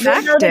we'll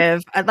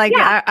effective.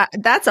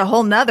 That's a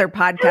whole nother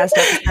podcast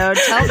episode.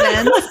 Tell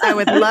Vince I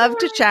would love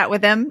to chat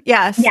with him.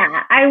 Yes.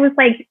 Yeah. I was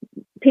like,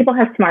 people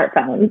have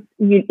smartphones.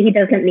 He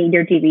doesn't need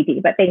your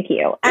DVD, but thank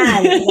you.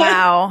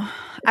 Wow.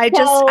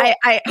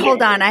 I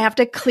hold on. I have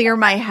to clear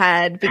my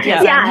head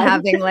because I'm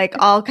having like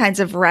all kinds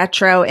of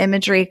retro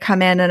imagery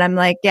come in and I'm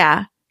like,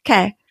 yeah,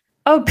 okay.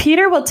 Oh,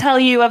 Peter will tell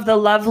you of the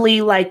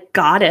lovely like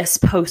goddess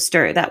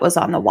poster that was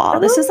on the wall.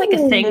 This is like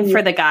a thing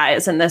for the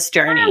guys in this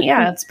journey.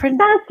 Yeah, it's pretty.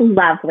 That's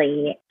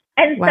lovely.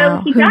 And wow,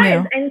 so he does.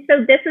 Knew? And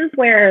so this is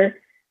where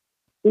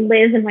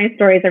Liz and my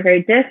stories are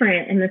very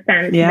different in the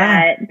sense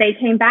that they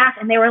came back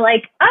and they were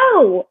like,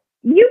 oh,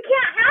 you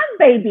can't have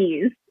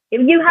babies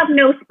if you have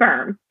no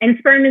sperm. And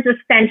sperm is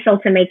essential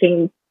to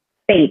making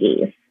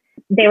babies.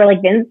 They were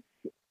like, Vince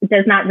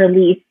does not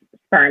release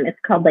sperm. It's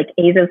called like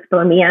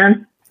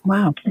azoospermia.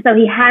 Wow. So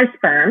he has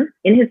sperm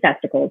in his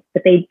testicles,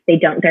 but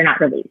they're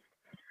not released.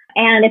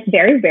 And it's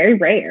very, very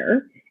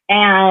rare.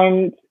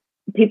 And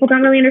people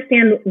don't really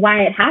understand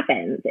why it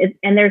happens.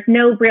 And there's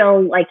no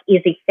real like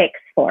easy fix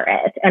for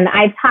it. And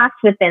I've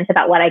talked with Vince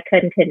about what I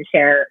could and couldn't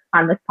share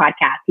on this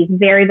podcast. He's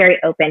very, very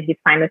open. He's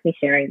fine with me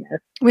sharing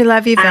this. We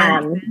love you,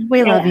 Vince.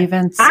 We love you,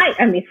 Vince.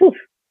 I mean,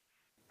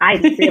 I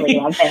really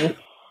love him.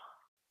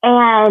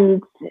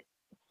 And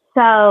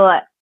so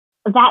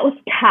that was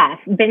tough.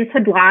 Vince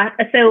had lost.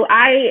 So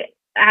I,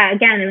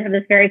 again, have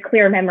this very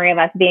clear memory of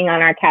us being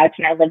on our couch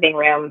in our living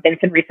room. Vince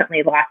had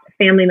recently lost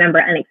a family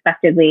member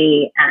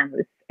unexpectedly. It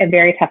was a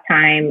very tough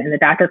time. And the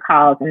doctor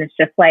calls and it's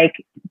just like,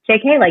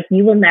 JK, like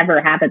you will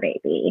never have a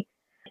baby.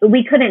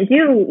 We couldn't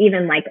do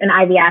even like an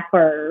IVF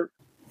or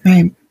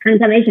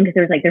insemination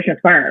because there's no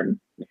sperm.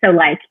 So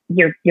like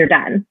you're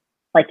done.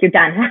 Like you're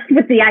done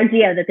with the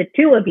idea that the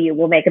two of you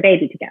will make a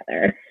baby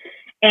together.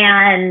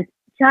 And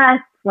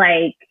just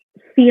like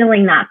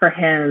feeling that for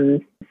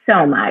him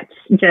so much,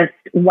 just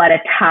what a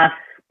tough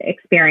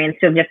experience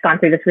to have just gone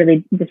through this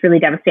really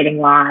devastating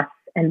loss.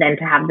 And then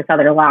to have this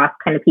other loss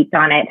kind of heaped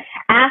on it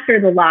after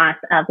the loss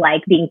of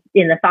like being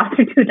in the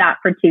foster to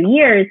adopt for 2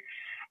 years.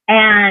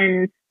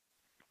 And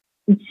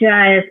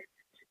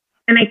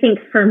I think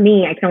for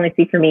me, I can only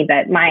speak for me,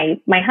 but my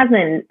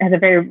husband has a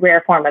very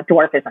rare form of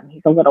dwarfism.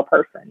 He's a little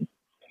person.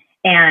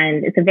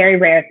 And it's a very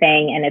rare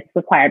thing. And it's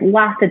required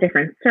lots of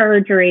different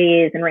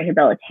surgeries and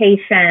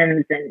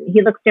rehabilitations. And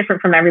he looks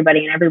different from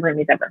everybody in every room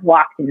he's ever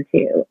walked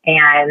into.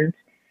 And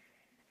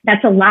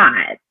that's a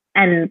lot.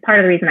 And part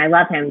of the reason I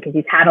love him, because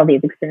he's had all these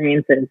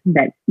experiences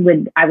that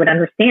I would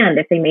understand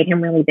if they made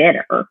him really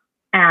bitter.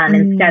 And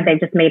instead, they've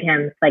just made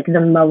him like the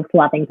most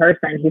loving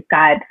person. He's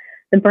got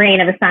the brain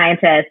of a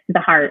scientist, the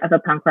heart of a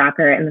punk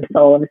rocker, and the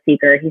soul of a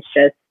seeker. He's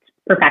just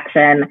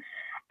perfection.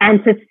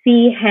 And to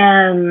see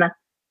him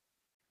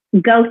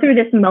go through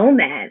this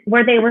moment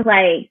where they were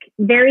like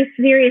very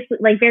seriously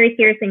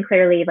and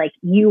clearly, like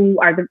you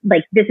are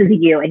this is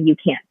you and you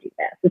can't do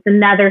this. It's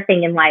another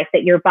thing in life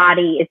that your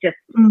body is just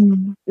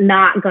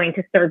not going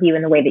to serve you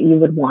in the way that you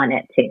would want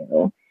it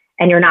to.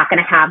 And you're not going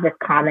to have this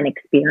common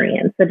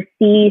experience. So to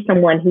see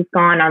someone who's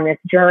gone on this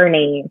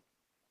journey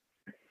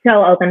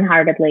so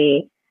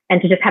open-heartedly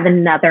and to just have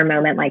another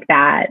moment like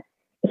that,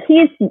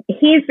 he's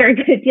very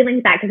good at dealing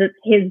with that because it's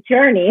his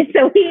journey.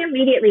 So he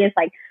immediately is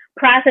like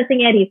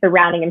processing it. He's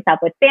surrounding himself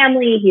with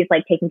family. He's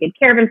like taking good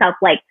care of himself.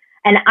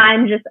 And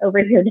I'm just over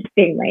here just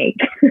being like,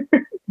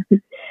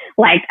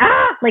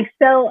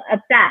 so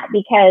upset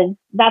because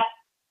that's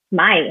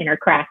my inner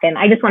crack. And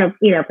I just want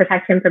to,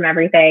 protect him from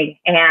everything.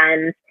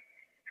 And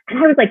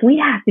I was like, we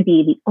have to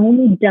be the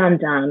only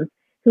dum-dums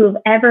who have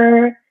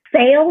ever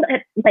failed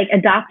at like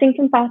adopting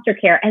from foster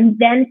care and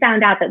then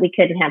found out that we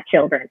couldn't have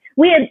children.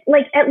 We had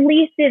we at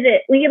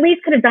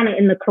least could have done it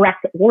in the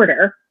correct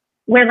order,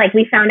 where like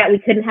we found out we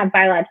couldn't have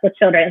biological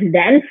children and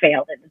then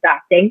failed at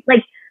adopting.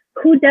 Like,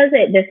 who does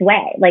it this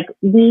way? Like,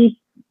 we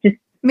just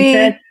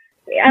me.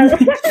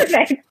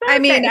 Perfect. I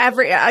mean,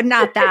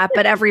 not that,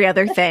 but every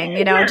other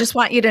thing. I just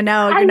want you to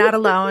know you're not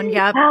alone.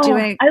 Yep,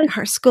 doing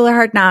School of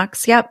Hard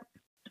Knocks. Yep.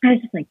 I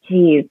was just like,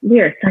 geez,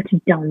 we are such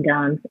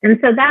dum-dums. And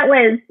so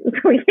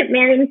we get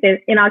married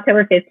in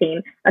October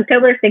 15.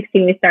 October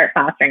 16, we start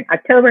fostering.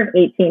 October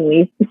 18,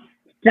 we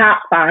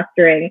stop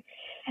fostering.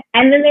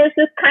 And then there's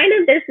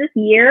this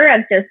year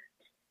of just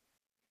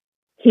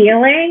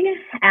healing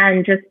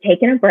and just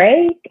taking a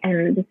break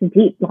and just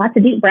lots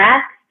of deep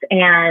breaths.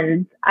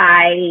 And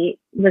I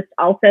was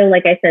also,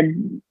 like I said,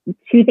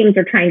 two things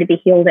are trying to be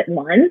healed at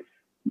once,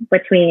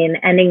 between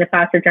ending the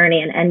foster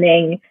journey and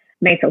ending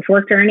my social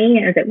work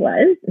journey as it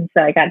was. And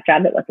so I got a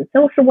job that wasn't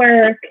social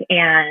work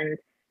and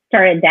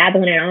started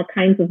dabbling in all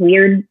kinds of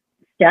weird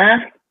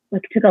stuff,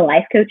 like took a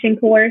life coaching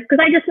course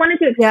because I just wanted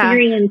to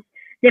experience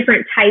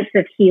different types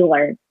of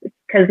healers,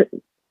 because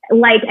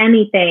like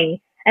anything,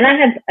 and I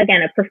have,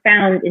 again, a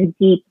profound and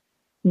deep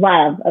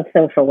love of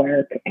social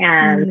work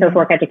and social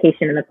work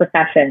education in the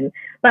profession,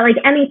 but like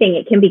anything,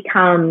 it can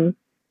become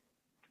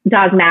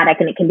dogmatic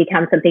and it can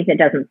become something that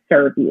doesn't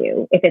serve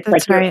you if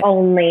it's your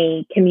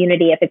only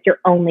community, if it's your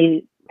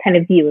only kind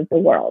of view of the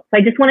world. So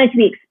I just wanted to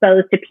be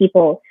exposed to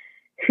people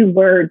who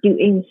were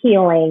doing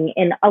healing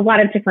in a lot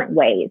of different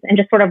ways and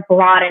just sort of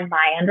broaden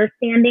my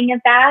understanding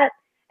of that.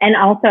 And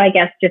also, I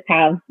guess, just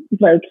have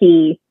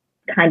low-key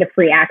kind of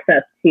free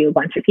access to a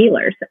bunch of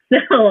healers.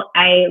 So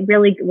I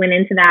really went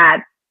into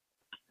that,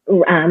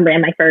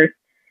 ran my first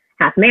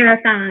half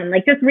marathon,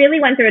 like just really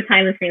went through a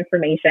time of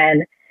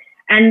transformation.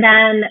 And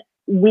then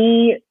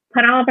we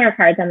put all of our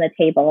cards on the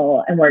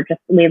table, and we're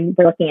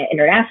looking at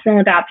international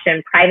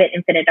adoption, private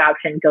infant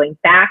adoption, going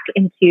back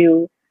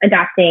into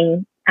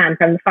adopting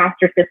from the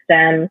foster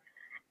system,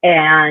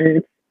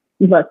 and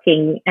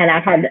looking. And I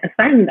had a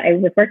friend I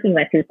was working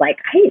with who's like,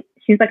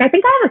 she's like, I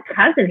think I have a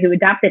cousin who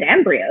adopted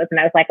embryos. And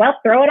I was like, well,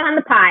 throw it on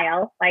the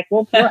pile. Like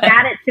we'll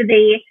add it to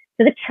the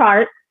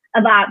chart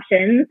of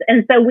options.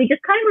 And so we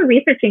just kind of were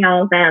researching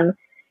all of them.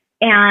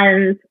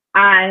 And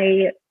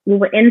we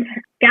were in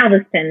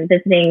Galveston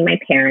visiting my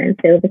parents.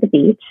 They live at the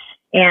beach.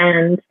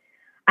 And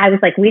I was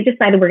like, we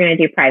decided we're going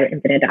to do private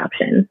infant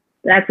adoption.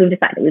 That's what we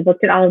decided. We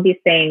looked at all of these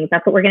things.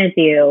 That's what we're going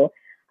to do.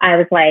 I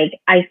was like,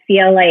 I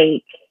feel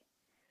like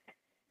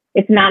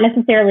it's not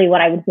necessarily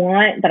what I would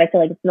want, but I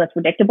feel like it's the most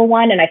predictable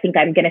one. And I think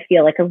I'm going to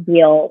feel like a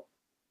real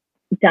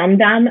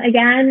dum-dum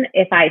again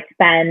if I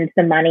spend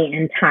the money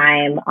and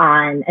time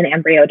on an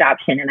embryo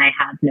adoption and I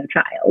have no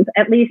child.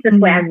 At least this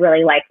way I'm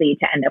really likely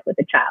to end up with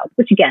a child,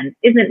 which again,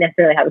 isn't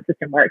necessarily how the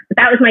system works, but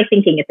that was my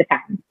thinking at the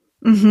time.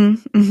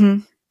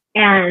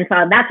 And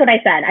so that's what I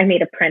said. I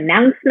made a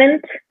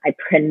pronouncement. I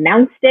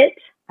pronounced it.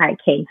 I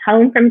came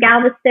home from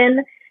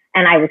Galveston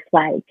and I was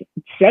like,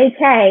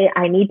 JK,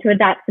 I need to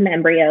adopt some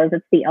embryos.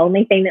 It's the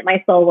only thing that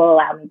my soul will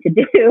allow me to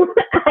do.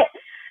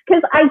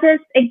 Because I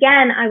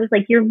was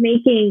like, you're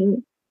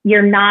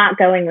not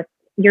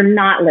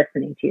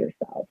listening to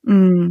yourself.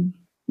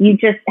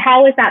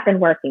 How has that been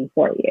working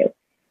for you?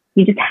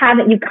 You just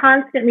haven't, you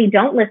constantly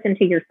don't listen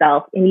to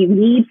yourself, and you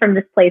lead from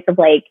this place of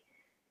like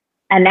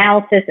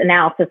analysis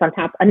paralysis on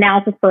top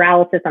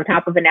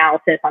of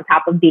analysis on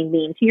top of being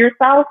mean to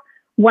yourself.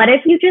 What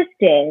if you just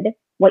did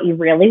what you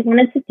really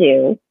wanted to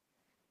do,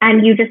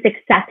 and you just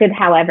accepted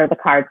however the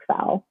cards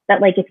fell?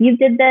 That like, if you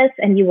did this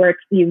and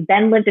you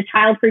then lived a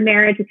child-free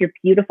marriage with your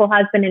beautiful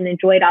husband and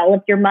enjoyed all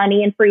of your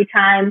money and free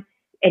time,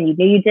 and you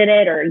knew you did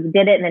it, or you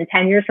did it, and then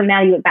 10 years from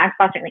now you went back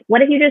fostering. Like,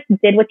 what if you just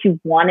did what you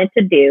wanted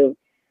to do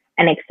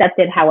and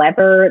accepted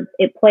however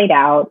it played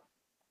out?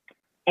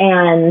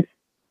 And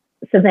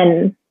so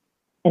then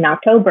in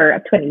October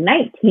of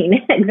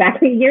 2019,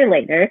 exactly a year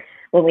later,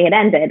 when we had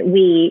ended,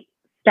 we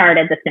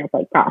started the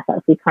Snowflake process.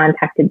 We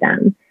contacted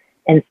them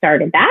and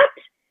started that,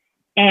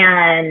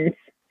 and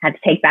had to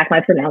take back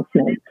my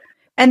pronouncement.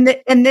 And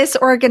this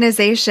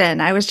organization,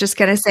 I was just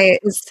going to say,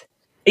 is...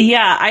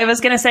 Yeah, I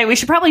was going to say we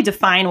should probably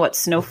define what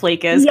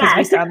snowflake is, because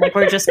we sound like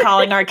we're just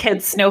calling our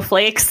kids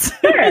snowflakes.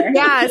 Sure.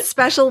 Yeah,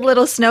 special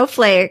little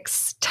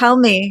snowflakes. Tell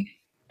me.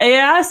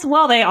 Yes,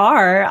 well, they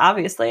are,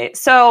 obviously.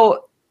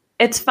 So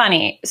it's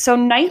funny. So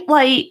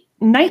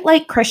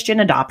Nightlight Christian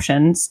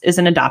Adoptions is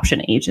an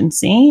adoption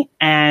agency,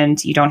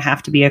 and you don't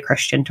have to be a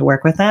Christian to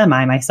work with them.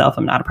 I myself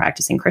am not a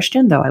practicing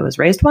Christian, though I was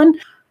raised one.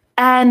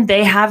 And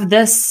they have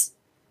this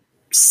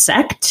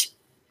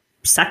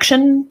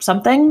section,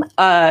 something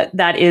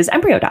that is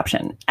embryo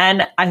adoption.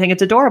 And I think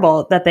it's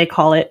adorable that they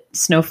call it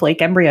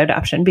Snowflake Embryo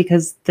Adoption,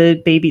 because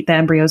the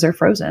embryos are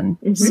frozen.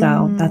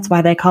 So that's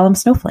why they call them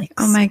snowflakes.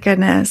 Oh my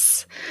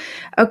goodness.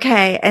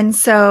 Okay. And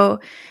so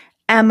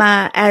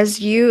Emma, as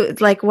you,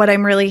 like, what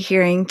I'm really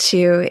hearing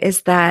too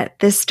is that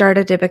this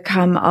started to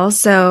become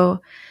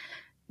also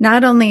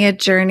not only a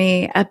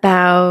journey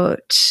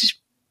about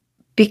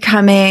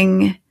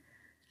becoming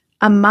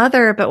a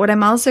mother, but what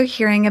I'm also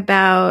hearing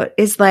about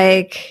is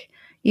like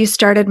you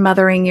started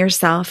mothering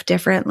yourself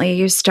differently.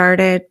 You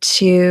started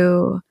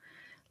to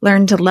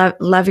learn to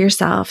love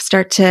yourself,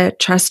 start to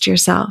trust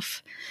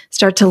yourself,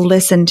 start to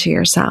listen to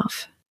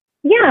yourself.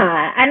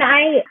 Yeah. And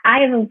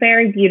I have a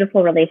very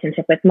beautiful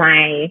relationship with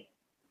my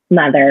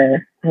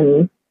mother.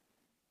 I'm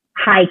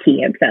high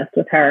key obsessed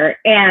with her.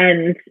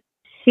 And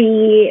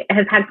she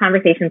has had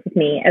conversations with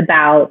me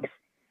about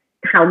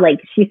how, like,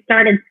 she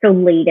started so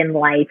late in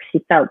life.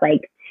 She felt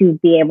like to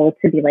be able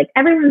to be like,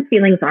 everyone's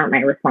feelings aren't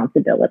my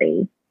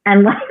responsibility.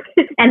 And like,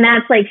 and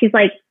that's like, she's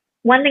like,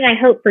 one thing I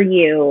hope for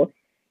you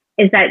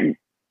is that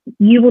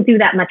you will do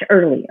that much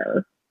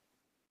earlier.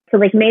 So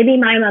like, maybe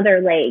my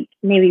mother, like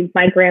maybe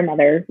my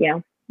grandmother, you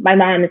know, my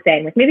mom is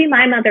saying, like, maybe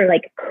my mother,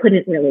 like,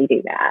 couldn't really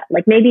do that.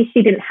 Like, maybe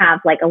she didn't have,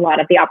 like, a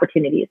lot of the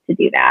opportunities to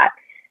do that,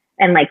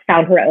 and, like,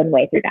 found her own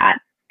way through that.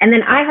 And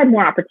then I had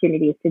more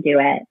opportunities to do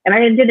it, and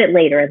I did it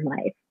later in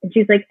life. And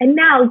she's like, and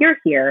now you're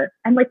here.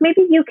 I'm like,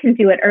 maybe you can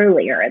do it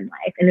earlier in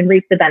life and then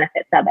reap the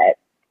benefits of it.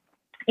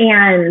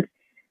 And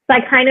so I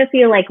kind of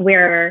feel like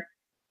we're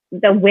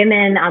the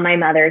women on my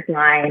mother's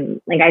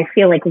line. Like, I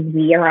feel like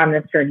we are on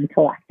this journey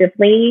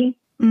collectively,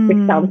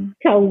 which sounds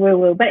so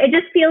woo-woo, but it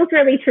just feels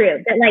really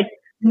true that, like,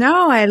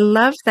 no, I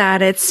love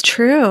that. It's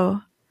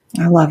true.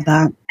 I love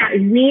that.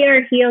 We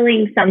are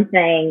healing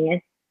something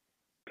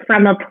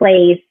from a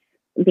place,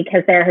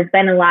 because there has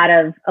been a lot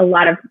of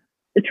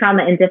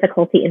trauma and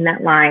difficulty in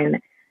that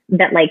line,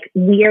 that, like,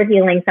 we are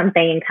healing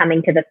something and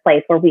coming to this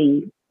place where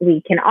we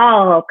can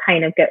all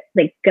kind of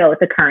go with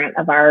the current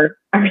of our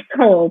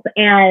souls.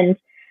 And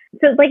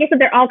so, like I said,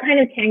 they're all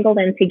kind of tangled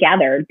in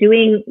together,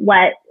 doing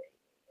what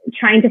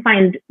trying to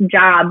find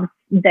jobs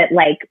that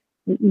like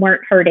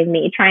weren't hurting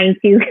me, trying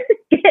to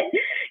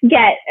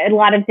get a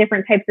lot of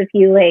different types of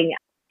healing,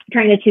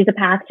 trying to choose a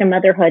path to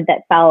motherhood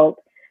that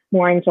felt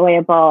more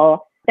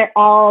enjoyable. They're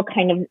all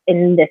kind of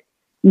in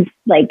this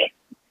like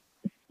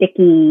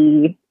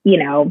sticky,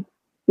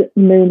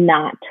 moon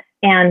knot.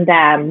 And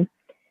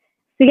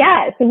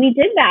so we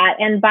did that.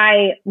 And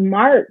by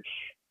March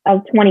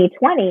of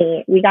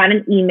 2020, we got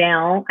an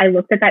email. I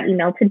looked at that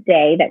email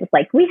today that was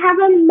like, we have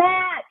a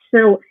match.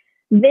 So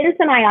Vince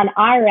and I on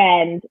our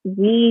end,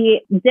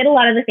 we did a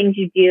lot of the things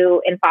you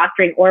do in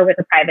fostering or with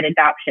a private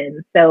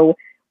adoption. So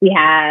we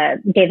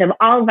gave them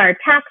all of our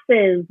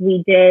taxes.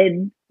 We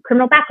did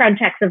criminal background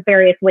checks of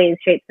various ways,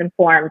 shapes, and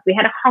forms. We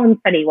had a home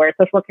study where a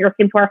social worker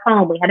came to our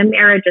home. We had a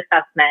marriage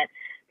assessment.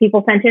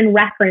 People sent in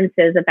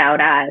references about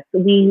us.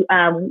 We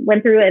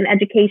went through an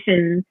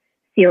education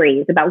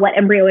series about what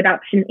embryo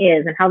adoption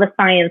is and how the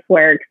science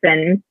works.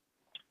 And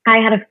I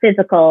had a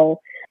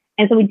physical.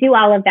 And so we do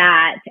all of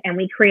that and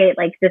we create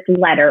like this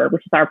letter,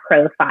 which is our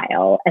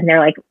profile. And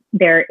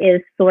there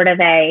is sort of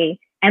a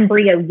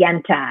embryo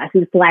yenta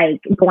who's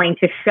like going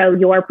to show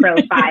your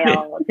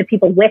profile to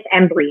people with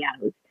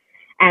embryos.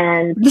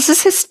 And this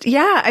is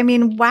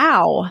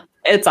wow.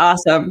 It's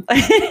awesome.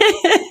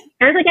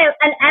 There's like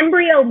an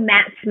embryo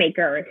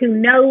matchmaker who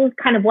knows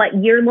kind of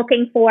what you're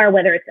looking for,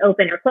 whether it's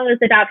open or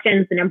closed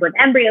adoptions, the number of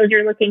embryos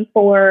you're looking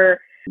for,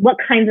 what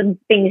kinds of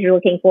things you're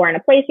looking for in a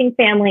placing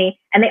family.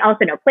 And they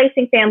also know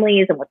placing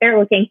families and what they're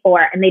looking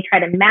for. And they try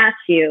to match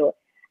you.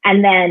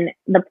 And then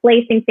the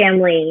placing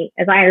family,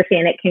 as I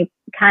understand it, can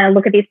kind of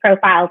look at these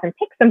profiles and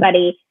pick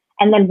somebody.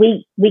 And then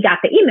we got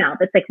the email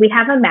that's like, we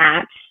have a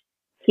match.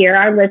 Here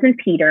are Liz and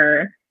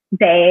Peter.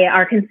 They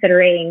are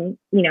considering,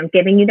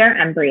 giving you their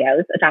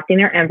embryos, adopting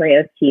their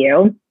embryos to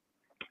you.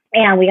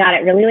 And we got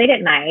it really late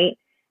at night.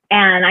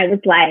 And I was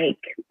like,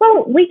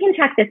 well, we can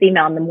check this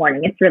email in the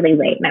morning. It's really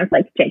late. And I was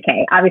like,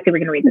 JK, obviously we're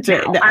going to read this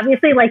now.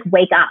 Obviously, like,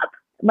 wake up.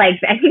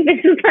 Like, I think this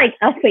is like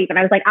asleep. And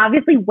I was like,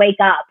 obviously wake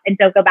up and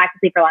don't go back to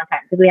sleep for a long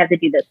time because we have to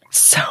do this.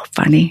 So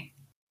funny.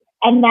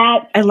 And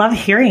I love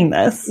hearing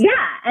this. Yeah.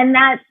 And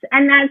that's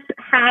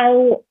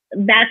how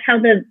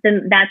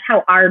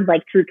our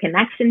like true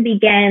connection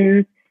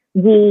begins.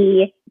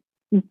 We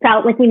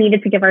felt like we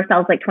needed to give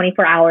ourselves like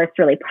 24 hours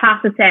to really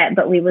process it,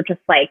 but we were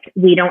just like,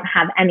 we don't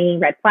have any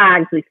red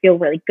flags. We feel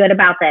really good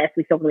about this.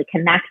 We feel really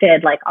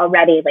connected, like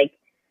already, like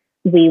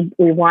we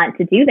want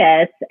to do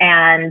this.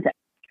 And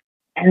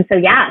so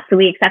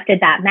we accepted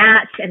that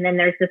match. And then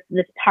there's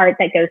this part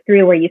that goes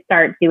through where you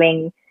start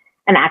doing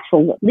an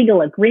actual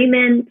legal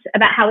agreement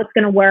about how it's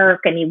going to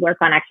work. And you work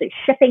on actually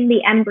shipping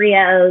the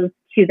embryos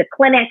to the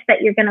clinic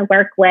that you're going to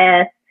work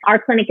with. Our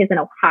clinic is in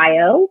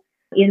Ohio,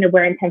 even though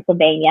we're in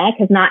Pennsylvania,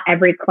 because not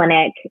every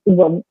clinic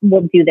will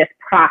do this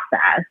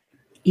process.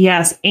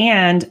 Yes.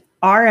 And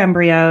our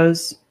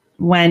embryos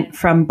went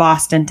from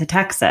Boston to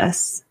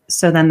Texas.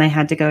 So then they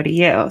had to go to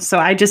you. So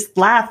I just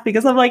laugh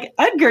because I'm like,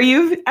 Edgar,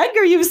 you've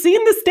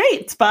seen the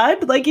States,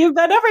 bud. Like you've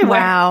been everywhere.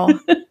 Wow.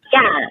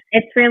 Yeah,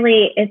 it's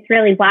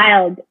really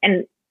wild.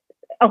 And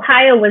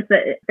Ohio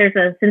there's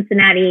a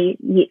Cincinnati,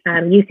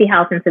 UC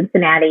Health in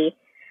Cincinnati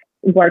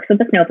works with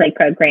the Snowflake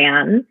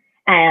program.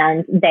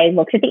 And they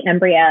looked at the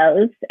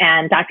embryos,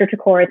 and Dr.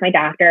 Chakor is my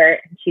doctor.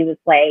 And she was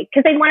like,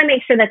 because they want to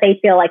make sure that they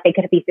feel like they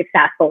could be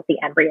successful with the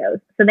embryos.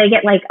 So they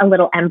get like a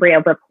little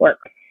embryo report,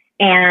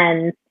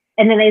 and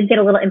then they get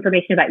a little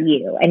information about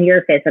you and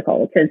your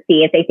physical to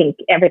see if they think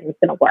everything's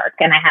going to work.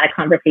 And I had a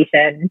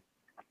conversation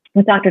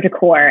with Dr.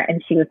 Chakor,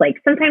 and she was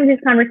like, sometimes these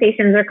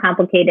conversations are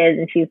complicated.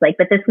 And she's like,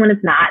 but this one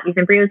is not. These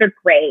embryos are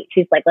great.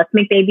 She's like, let's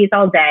make babies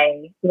all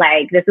day.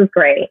 Like, this is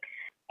great.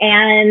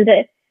 And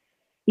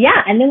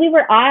yeah, and then we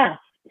were off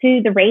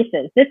to the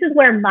races. This is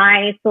where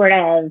my sort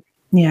of,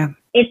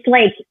 it's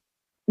like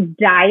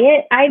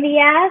diet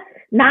IVF,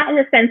 not in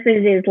the sense that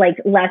it is like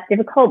less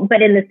difficult,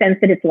 but in the sense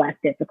that it's less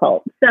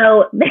difficult.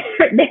 So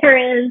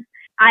there is,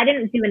 I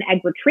didn't do an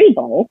egg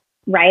retrieval,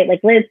 right?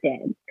 Like Liz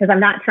did, because I'm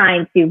not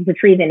trying to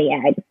retrieve any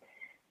eggs.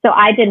 So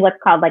I did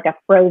what's called like a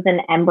frozen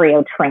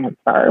embryo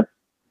transfer.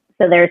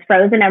 So there's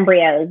frozen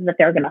embryos that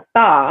they're going to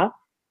thaw,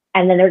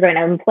 and then they're going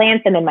to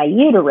implant them in my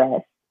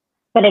uterus.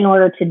 But in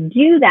order to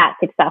do that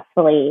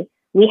successfully,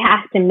 we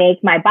have to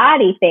make my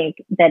body think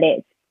that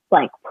it's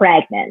like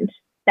pregnant,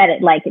 that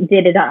it like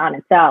did it on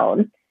its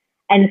own.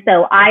 And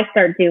so I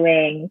start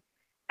doing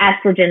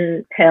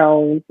estrogen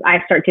pills.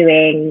 I start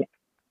doing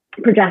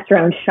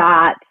progesterone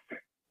shots.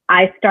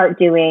 I start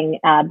doing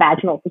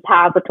vaginal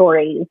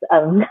suppositories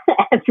of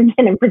estrogen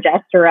and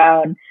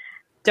progesterone.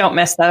 Don't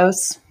miss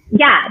those.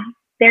 Yeah,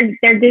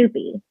 they're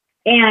goofy.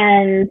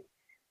 And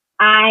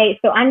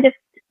I'm just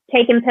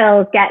taking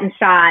pills, getting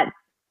shots,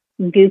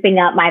 gooping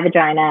up my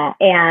vagina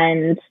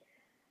and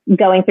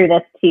going through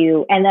this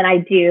too. And then I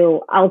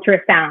do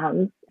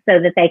ultrasounds so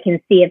that they can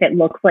see if it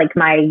looks like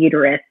my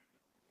uterus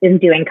is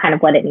doing kind of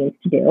what it needs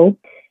to do.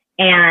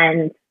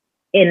 And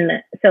in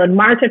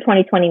March of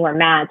 2020, we're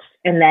matched.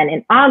 And then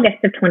in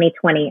August of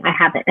 2020, I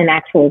have an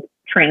actual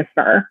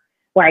transfer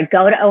where I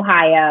go to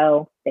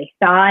Ohio. They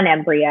saw an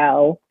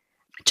embryo.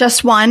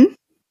 Just one?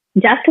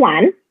 just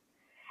one,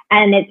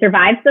 and it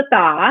survived the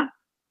thaw,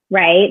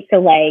 right? So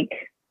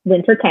like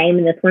winter came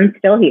and this one's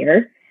still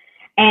here.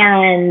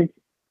 And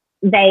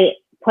they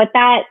put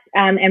that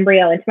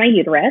embryo into my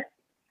uterus.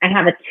 I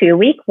have a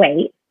 2-week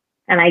wait,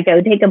 and I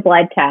go take a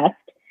blood test,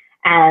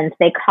 and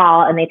they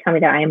call and they tell me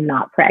that I am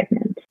not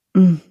pregnant.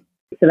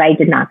 So I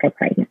did not get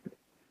pregnant.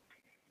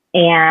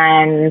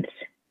 And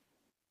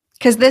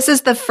because this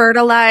is the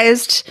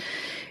fertilized,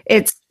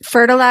 it's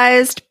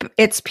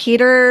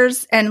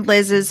Peter's and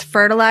Liz's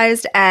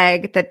fertilized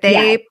egg that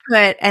they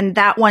put, and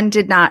that one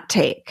did not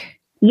take.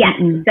 Yes.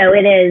 So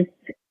it is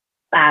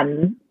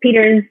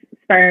Peter's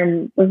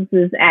sperm,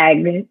 Liz's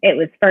egg. It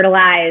was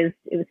fertilized,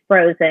 it was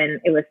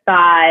frozen, it was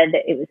thawed,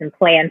 it was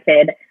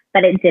implanted,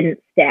 but it didn't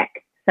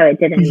stick. So it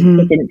didn't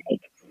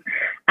take.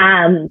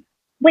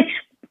 Which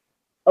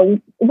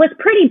was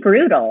pretty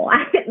brutal.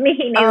 I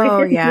mean, it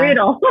was just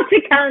brutal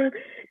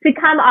to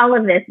come all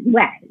of this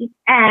way,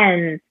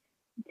 and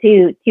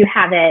to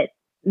have it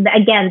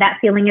again, that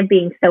feeling of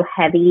being so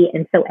heavy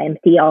and so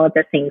empty all at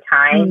the same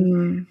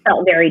time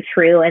felt very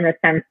true, in the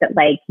sense that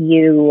like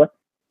you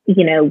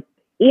know,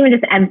 even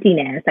just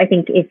emptiness. I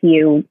think if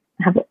you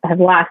have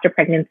lost a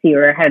pregnancy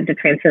or had a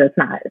transfer that's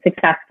not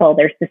successful,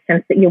 there's this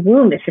sense that your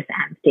womb is just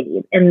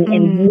empty, and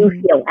you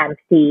feel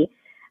empty,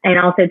 and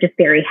also just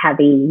very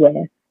heavy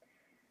with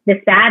the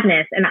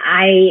sadness.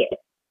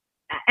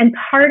 And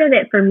part of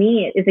it for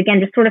me is, again,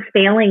 just sort of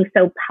failing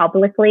so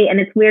publicly. And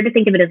it's weird to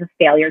think of it as a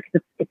failure,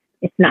 because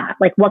it's not.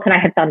 Like, what could I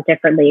have done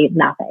differently?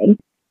 Nothing.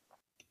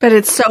 But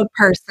it's so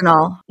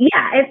personal.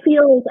 Yeah, it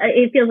feels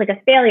like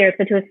a failure.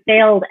 So to have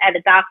failed at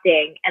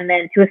adopting, and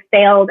then to have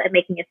failed at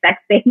making a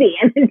sex baby,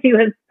 and then to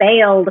have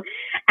failed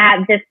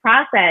at this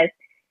process.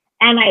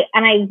 And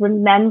I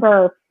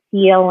remember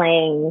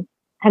feeling,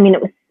 I mean,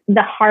 it was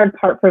the hard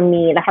part for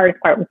me. The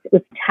hardest part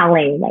was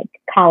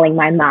calling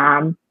my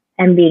mom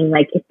and being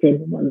like, it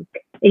didn't work,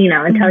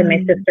 and telling my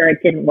sister it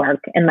didn't work,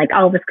 and like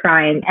all of us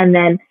crying. And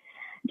then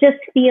just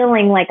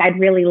feeling like I'd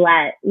really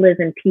let Liz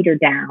and Peter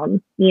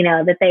down,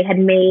 that they had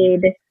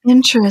made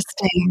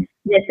interesting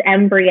this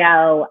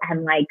embryo,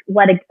 and like,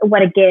 what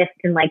a gift.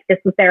 And like, this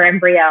was their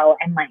embryo,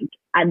 and like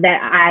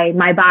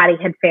my body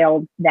had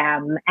failed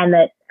them. And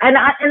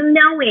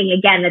knowing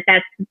again,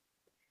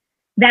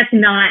 that's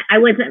not, I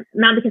wasn't,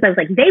 not because I was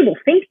like, they will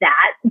think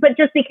that, but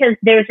just because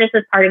there's just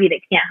this part of you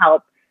that can't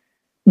help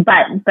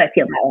but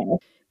feel that way.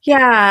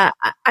 Yeah,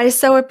 I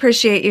so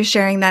appreciate you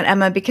sharing that,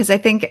 Emma, because I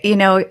think,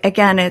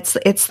 again,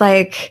 it's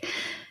like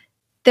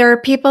there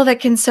are people that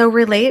can so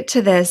relate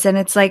to this, and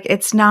it's like,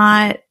 it's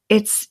not,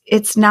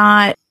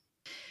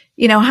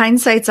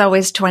 hindsight's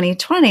always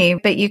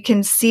 20/20, but you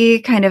can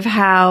see kind of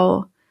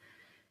how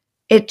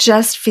it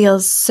just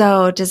feels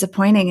so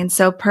disappointing and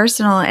so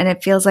personal, and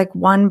it feels like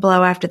one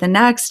blow after the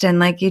next. And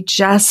like,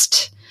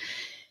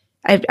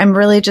 I'm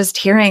really just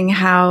hearing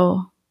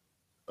how,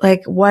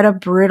 like, what a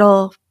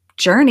brutal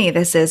journey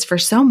this is for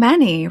so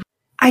many.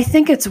 I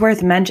think it's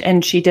worth mentioning,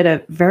 and she did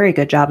a very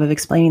good job of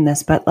explaining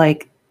this, but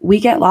like, we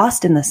get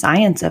lost in the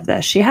science of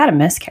this. She had a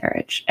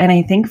miscarriage. And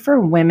I think for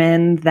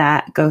women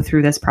that go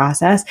through this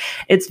process,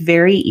 it's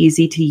very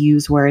easy to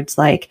use words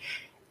like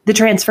the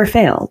transfer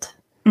failed.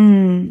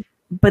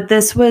 But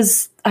this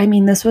was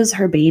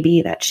her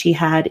baby that she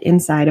had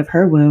inside of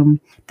her womb,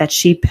 that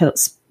she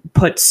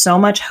put so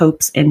much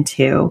hopes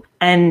into.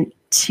 And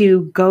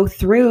to go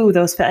through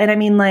those, and I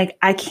mean, like,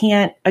 I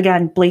can't,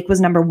 again, Blake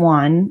was number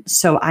one,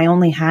 so I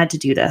only had to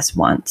do this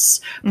once.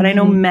 But I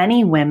know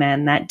many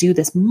women that do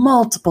this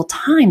multiple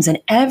times, and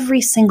every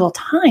single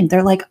time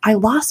they're like, I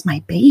lost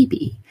my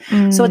baby.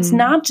 So it's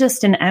not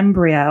just an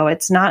embryo.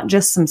 It's not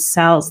just some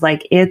cells.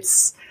 Like,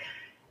 it's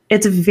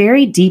a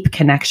very deep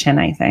connection,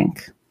 I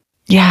think.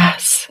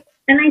 Yes.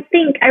 And I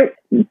think,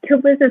 to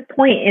Liz's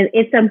point,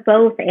 it's a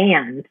both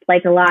and,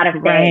 like a lot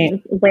of things,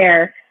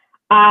 where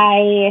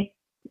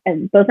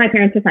both my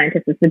parents are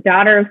scientists, as the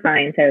daughter of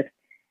scientists,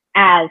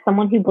 as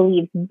someone who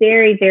believes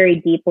very, very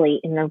deeply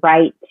in the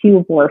right to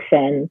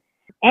abortion,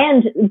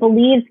 and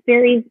believes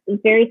very,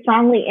 very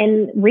strongly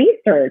in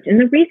research, and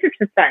the research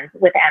that's done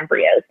with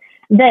embryos,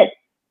 that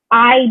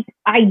I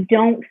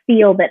don't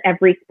feel that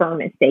every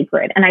sperm is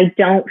sacred. And I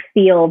don't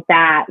feel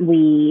that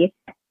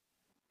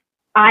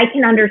I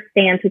can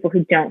understand people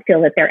who don't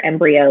feel that their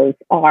embryos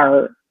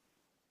are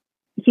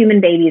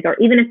human babies, or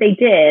even if they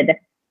did,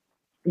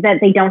 that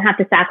they don't have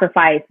to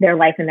sacrifice their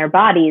life and their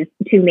bodies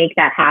to make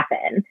that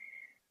happen.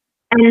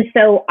 And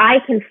so I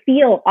can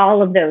feel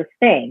all of those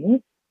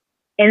things,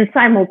 and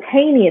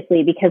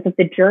simultaneously, because of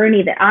the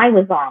journey that I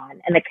was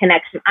on and the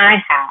connection I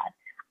had,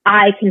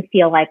 I can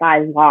feel like I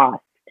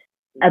lost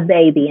a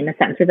baby, in a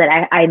sense, or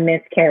that I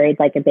miscarried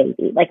like a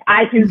baby. Like,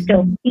 I can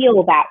still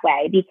feel that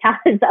way because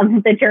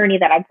of the journey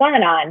that I've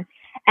gone on.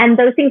 And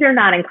those things are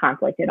not in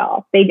conflict at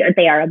all. They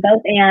are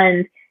both,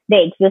 and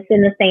they exist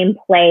in the same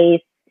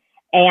place.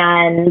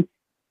 And,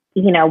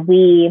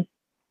 we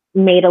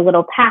made a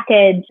little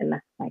package, and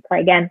I cry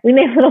again. We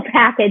made a little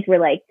package where,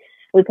 like,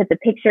 we put the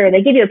picture,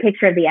 they give you a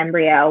picture of the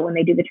embryo when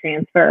they do the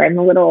transfer, and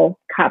the little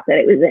cup that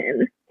it was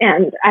in.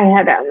 And I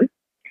had,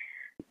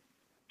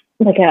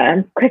 like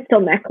a crystal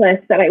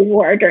necklace that I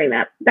wore during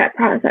that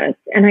process.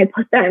 And I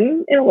put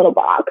them in a little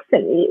box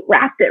and we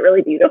wrapped it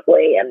really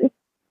beautifully. And,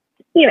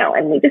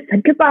 and we just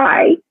said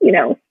goodbye,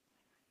 And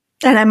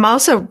I'm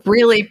also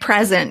really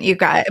present, you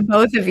guys,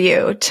 both of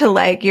you, to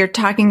like, you're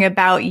talking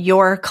about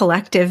your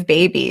collective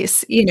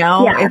babies,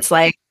 Yeah. It's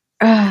like,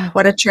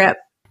 what a trip.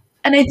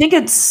 And I think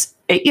it's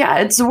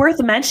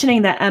worth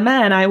mentioning that Emma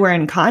and I were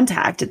in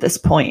contact at this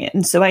point.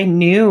 And so I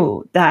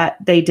knew that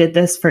they did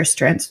this first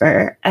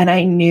transfer, and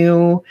I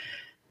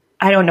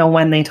don't know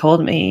when they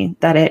told me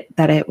that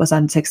it was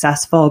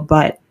unsuccessful,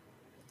 but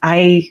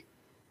I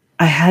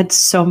had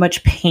so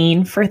much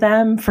pain for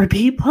them, for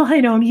people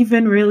I don't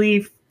even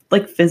really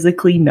like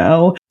physically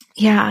know.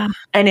 Yeah.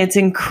 And it's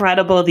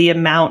incredible the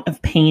amount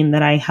of pain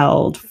that I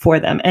held for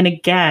them. And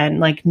again,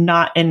 like,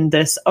 not in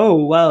this,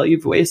 oh, well,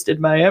 you've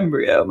wasted my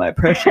embryo, my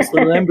precious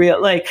little embryo.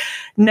 Like,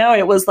 no,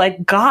 it was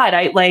like, God,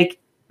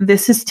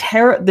 this is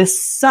terrible.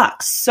 This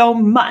sucks so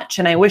much.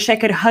 And I wish I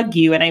could hug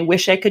you. And I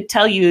wish I could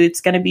tell you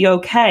it's going to be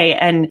okay.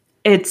 And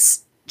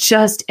it's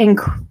just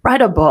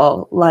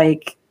incredible.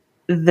 Like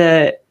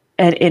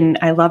and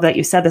I love that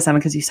you said this, Emma,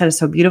 because you said it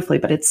so beautifully,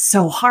 but it's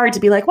so hard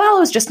to be like, well, it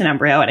was just an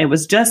embryo and it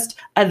was just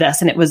a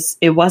this, and it was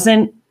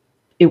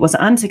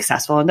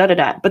unsuccessful and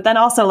But then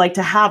also like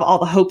to have all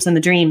the hopes and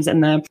the dreams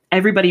and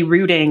everybody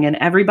rooting and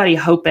everybody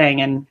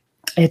hoping, and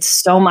it's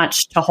so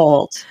much to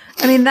hold.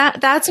 I mean,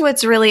 that's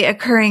what's really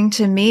occurring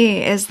to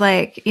me is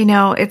like,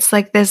 it's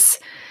like this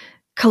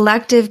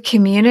collective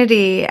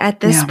community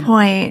at this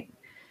point,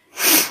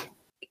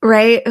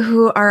 right?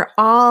 Who are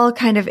all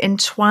kind of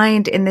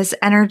entwined in this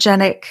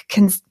energetic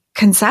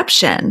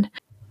conception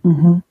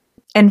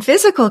and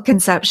physical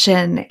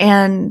conception,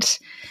 and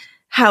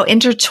how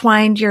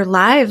intertwined your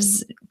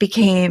lives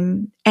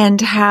became,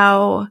 and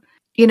how,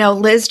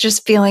 Liz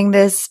just feeling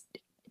this,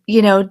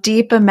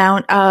 deep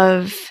amount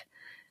of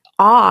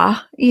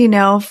awe,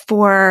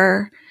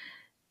 for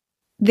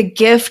the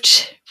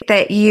gift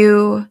that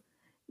you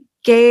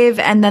gave,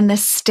 and then the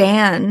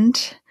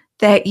stand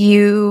that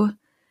you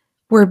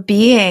were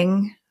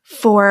being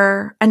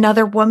for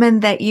another woman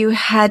that you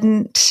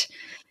hadn't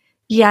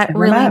yet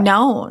really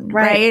known.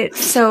 Right.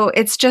 So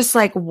it's just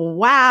like,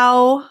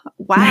 wow.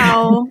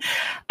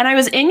 And I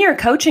was in your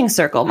coaching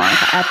circle,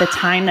 Monica, at the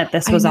time that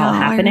this was all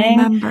happening.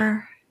 I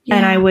remember. Yeah.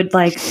 And I would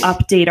like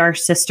update our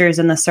sisters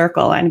in the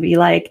circle and be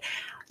like,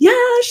 yeah,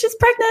 she's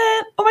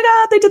pregnant. Oh my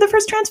God, they did the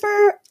first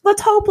transfer.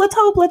 Let's hope.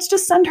 Let's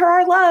just send her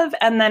our love.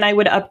 And then I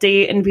would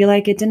update and be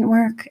like, it didn't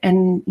work.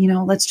 And,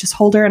 let's just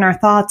hold her in our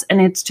thoughts. And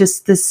it's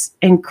just this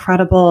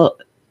incredible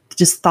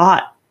just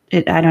thought.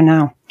 I don't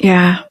know.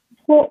 Yeah.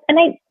 Well, and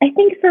I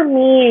think for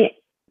me,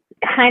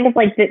 kind of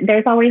like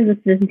there's always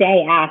this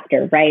day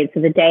after, right? So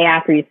the day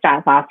after you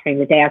stop fostering,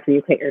 the day after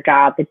you quit your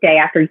job, the day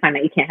after you find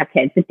out you can't have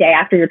kids, the day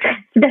after your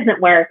transfer doesn't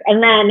work.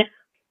 And then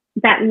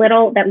that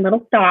little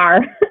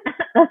star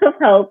of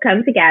hope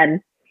comes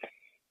again,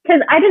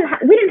 because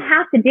we didn't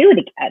have to do it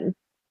again,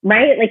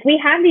 right? Like, we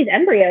have these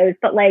embryos,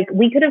 but like,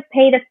 we could have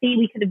paid a fee,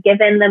 we could have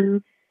given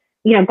them,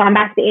 gone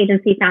back to the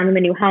agency, found them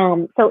a new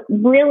home. So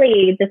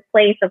really, this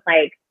place of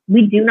like,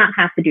 we do not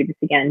have to do this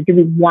again. Do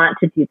we want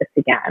to do this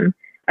again?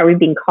 Are we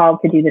being called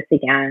to do this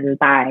again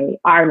by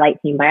our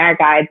light team, by our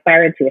guides, by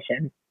our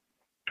intuition?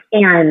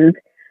 And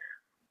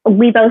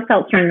we both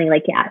felt strongly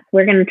like, yes,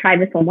 we're going to try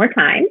this one more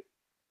time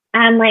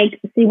and like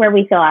see where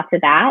we feel after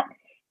that.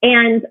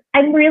 And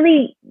I'm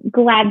really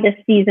glad this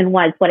season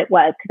was what it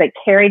was, because it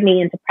carried me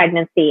into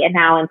pregnancy and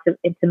now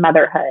into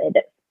motherhood.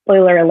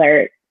 Spoiler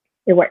alert,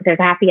 there's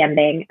a happy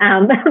ending.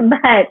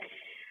 But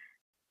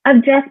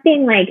of just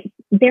being like,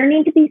 there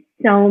need to be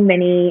so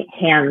many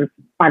hands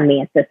on me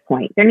at this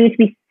point. There need to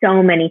be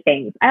so many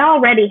things. I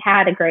already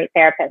had a great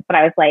therapist, but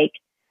I was like,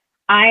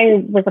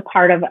 I was a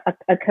part of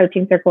a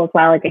coaching circle as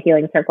well, like a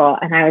healing circle.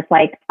 And I was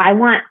like, I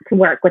want to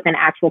work with an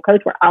actual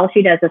coach where all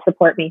she does is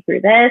support me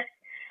through this.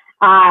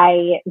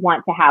 I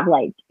want to have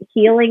like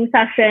healing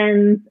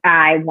sessions.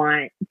 I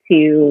want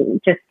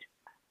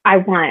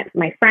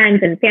my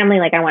friends and family,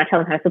 like I want to tell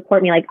them how to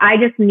support me. Like I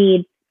just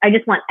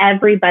want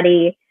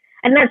everybody.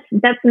 And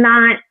that's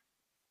not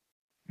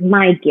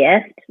my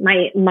gift.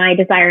 My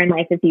desire in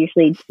life is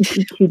usually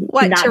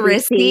to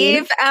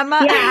receive,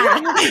 Emma. Yeah.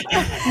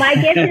 My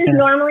gift is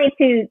normally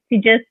to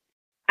just,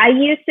 I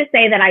used to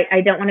say that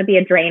I don't want to be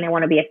a drain. I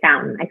want to be a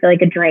fountain. I feel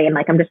like a drain,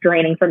 like I'm just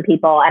draining from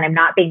people and I'm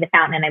not being the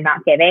fountain and I'm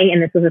not giving.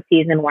 And this was a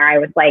season where I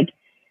was like,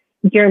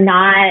 you're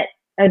not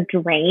a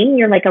drain.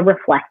 You're like a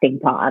reflecting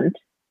pond,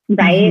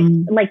 right?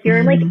 Mm-hmm. Like you're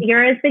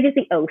as big as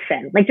the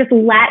ocean. Like just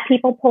let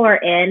people pour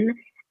in.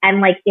 And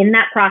like in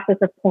that process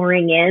of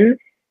pouring in,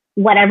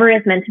 whatever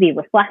is meant to be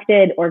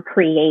reflected or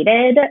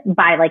created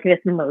by like this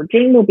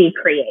merging will be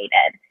created.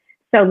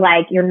 So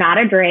like, you're not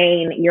a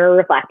drain, you're a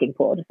reflecting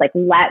pool. Just like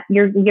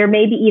you're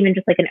maybe even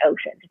just like an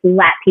ocean. Just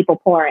let people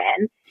pour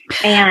in.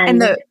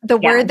 And the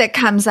word that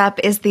comes up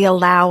is the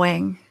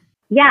allowing.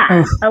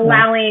 Yeah.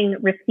 Allowing,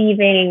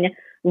 receiving,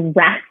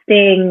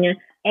 resting.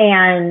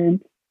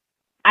 And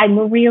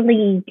I'm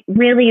really,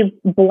 really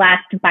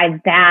blessed by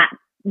that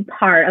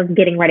part of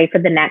getting ready for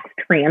the next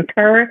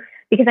transfer,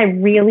 because I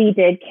really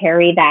did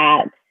carry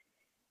that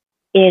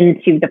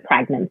into the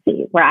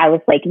pregnancy, where I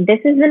was like, this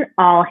is an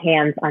all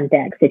hands on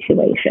deck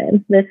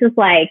situation. This is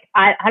like,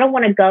 I don't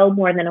want to go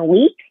more than a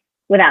week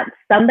without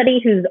somebody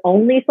whose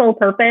only sole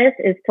purpose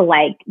is to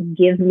like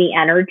give me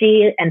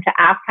energy and to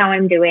ask how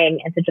I'm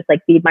doing and to just like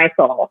feed my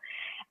soul.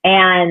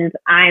 And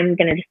I'm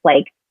going to just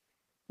like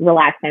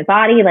relax my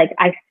body. Like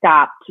I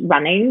stopped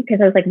running because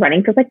I was like,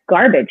 running feels like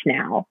garbage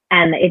now.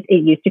 And it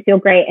used to feel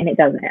great and it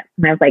doesn't.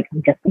 And I was like,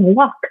 I'm just going to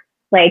walk.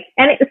 Like,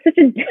 and it was such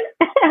a,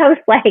 I was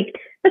like,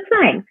 that's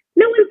fine.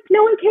 No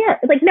one cares.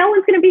 Like, no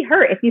one's going to be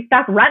hurt if you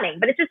stop running.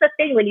 But it's just a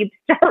thing when you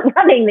start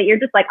running that you're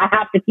just like, I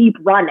have to keep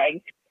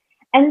running.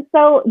 And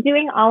so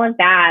doing all of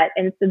that.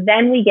 And so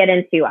then we get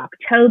into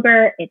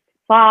October, it's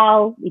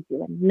fall, we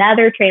do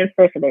another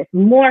transfer. So there's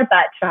more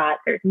butt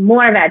shots, there's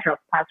more vaginal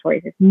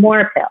suppositories, there's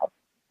more pills,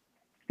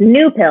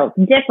 new pills,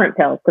 different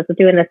pills, because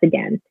we're doing this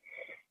again.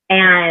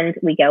 And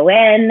we go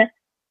in,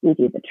 we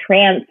do the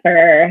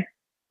transfer.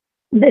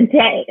 The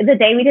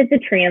day we did the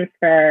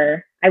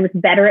transfer, I was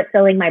better at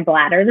filling my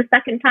bladder the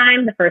second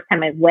time. The first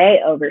time I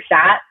way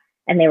overshot.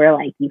 And they were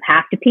like, you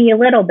have to pee a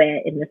little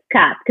bit in this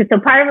cup. Because so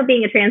part of it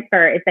being a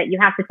transfer is that you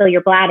have to fill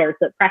your bladder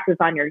so it presses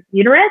on your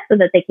uterus so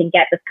that they can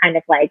get this kind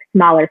of like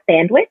smaller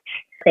sandwich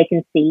they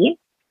can see.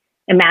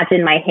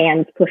 Imagine my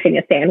hands pushing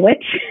a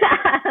sandwich.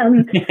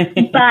 And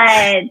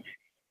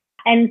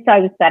so I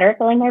was better at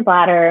filling my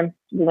bladder.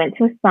 We went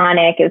to a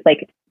Sonic. It was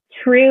like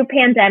true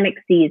pandemic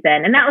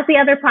season. And that was the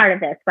other part of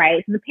this,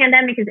 right? So the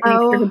pandemic is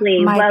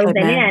inextricably woven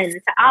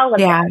into all of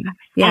it.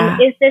 Yeah.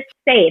 And is this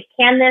safe?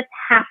 Can this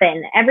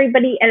happen?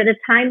 Everybody, at a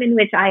time in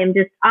which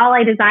all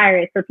I desire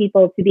is for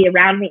people to be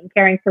around me and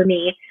caring for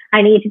me,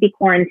 I need to be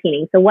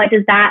quarantining. So what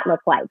does that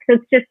look like? So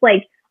it's just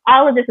like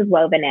all of this is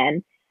woven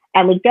in.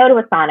 And we go to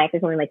a Sonic.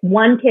 There's only like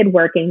one kid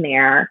working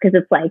there because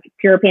it's like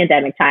pure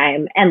pandemic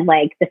time. And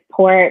like this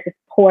poor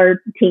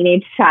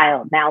teenage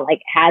child now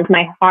like has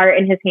my heart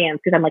in his hands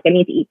because I'm like, I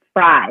need to eat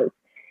fries.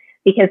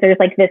 Because there's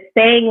like this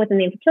thing within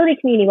the infertility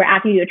community where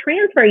after you do a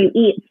transfer, you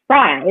eat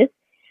fries.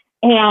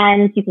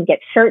 And you can get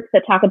shirts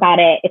that talk about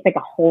it. It's like a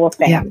whole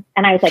thing. Yeah.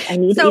 And I was like, I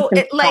need to eat some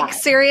fries. Like,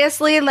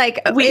 seriously?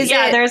 Like,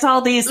 there's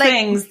all these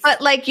things.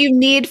 But like, you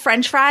need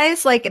French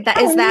fries? Like,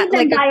 that is that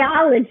like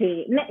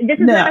biology? This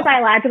is not a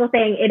biological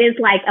thing. It is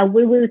like a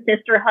woo-woo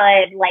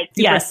sisterhood, like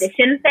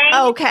superstition thing.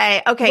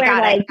 Okay.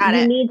 Got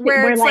it.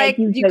 Where it's like,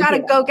 you got to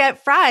go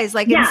get fries,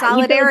 like in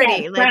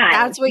solidarity. Like,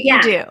 that's what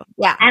you do.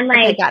 Yeah. And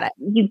like, got it.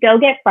 You go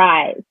get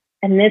fries.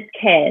 And this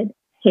kid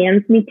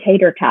hands me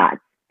tater tots.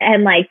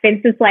 And like,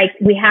 Vince is like,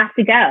 we have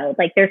to go.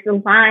 Like, there's a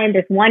line,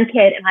 there's one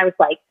kid. And I was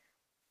like,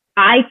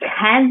 I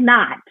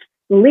cannot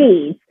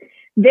leave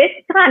this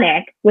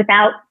Sonic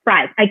without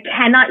fries. I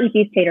cannot eat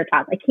these tater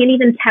tots. I can't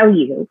even tell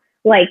you.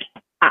 Like,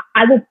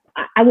 I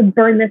will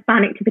burn this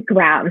Sonic to the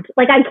ground.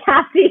 Like, I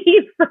have to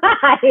eat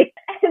fries.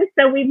 And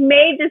so we've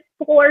made this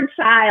poor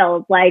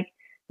child, like,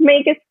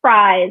 make us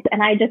fries.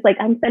 And I just like,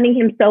 I'm sending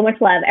him so much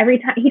love every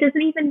time. He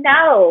doesn't even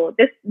know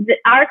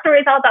our story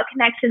is all about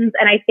connections.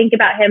 And I think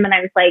about him and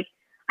I was like,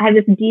 I have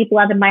this deep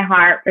love in my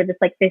heart for this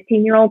like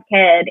 15-year-old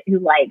kid who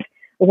like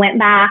went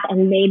back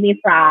and made me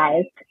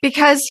fries.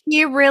 Because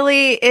he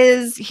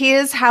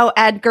is how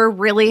Edgar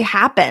really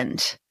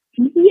happened.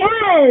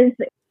 Yes.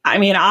 I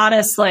mean,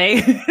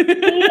 honestly. He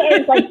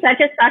is like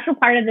such a special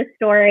part of the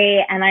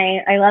story and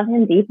I love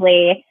him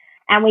deeply.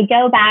 And we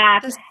go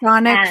back. The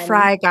Sonic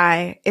Fry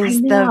guy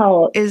was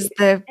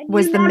the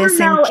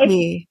missing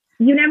key.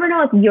 You never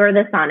know if you're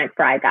the Sonic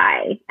Fry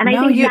guy. And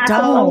I think that's the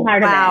whole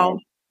part of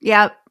it.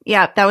 Yep.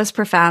 That was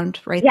profound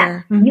right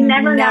there. You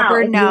never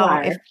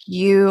know if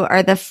you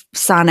are the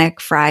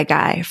Sonic Fry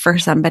guy for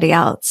somebody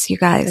else, you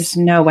guys. There's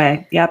no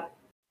way. Yep.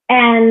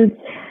 And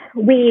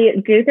we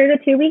go through the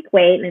 2-week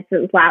wait, and it's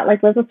a lot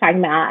like Liz was talking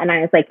about. And I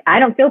was like, I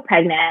don't feel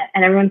pregnant.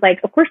 And everyone's like,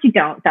 of course you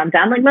don't,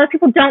 dum-dum. Like, most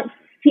people don't.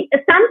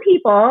 Some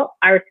people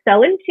are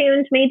so in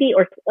tune maybe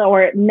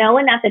or know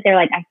enough that they're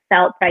like, I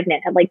felt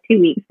pregnant at like 2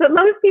 weeks. But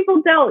most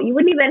people don't. You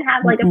wouldn't even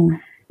have like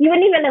you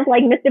wouldn't even have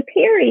like missed a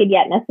period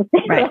yet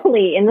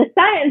necessarily in the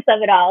science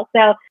of it all.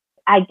 So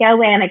I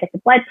go in, I get the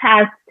blood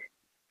test,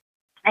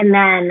 and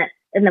then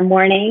in the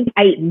morning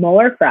I eat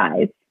more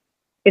fries.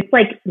 It's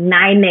like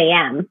 9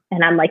 a.m.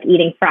 and I'm like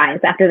eating fries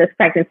after this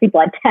pregnancy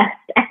blood test.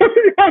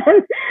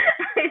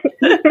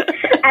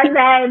 And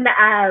then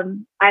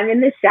I'm in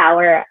the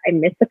shower. I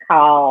miss a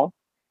call.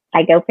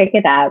 I go pick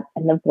it up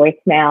and the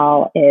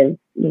voicemail is,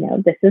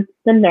 this is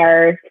the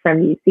nurse from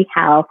UC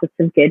Health with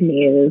some good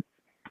news.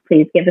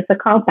 Please give us a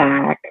call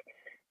back.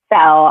 So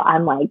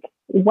I'm like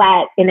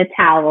wet in a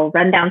towel,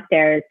 run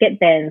downstairs, get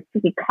Vince,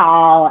 we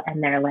call,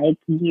 and they're like,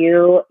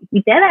 you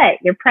did it.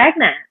 You're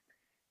pregnant.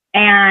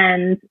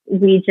 And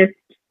we just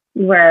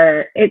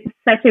it's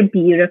such a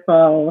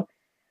beautiful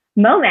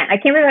moment. I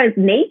can't believe I was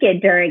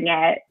naked during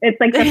it. It's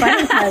like the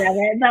funny part of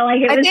it. But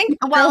like, I think,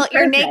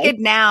 you're naked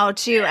now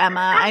too,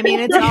 Emma. I mean,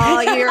 it's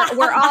all,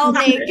 we're all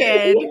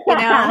naked,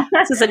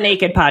 This is a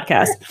naked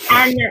podcast.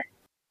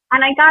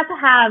 And I got to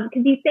have,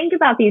 because you think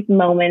about these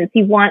moments,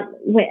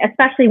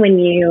 especially when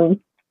you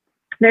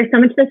there's so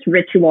much that's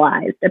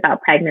ritualized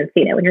about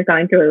pregnancy that when you're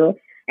going through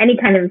any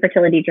kind of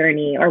infertility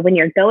journey, or when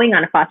you're going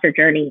on a foster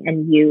journey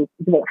and you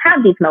won't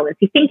have these moments,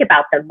 you think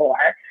about them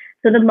more.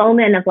 So the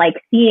moment of like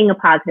seeing a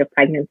positive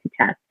pregnancy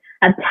test,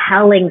 of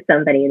telling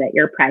somebody that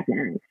you're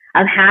pregnant,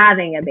 of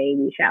having a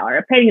baby shower,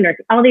 of paying a nurse,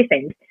 all these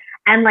things.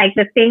 And like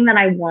the thing that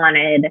I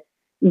wanted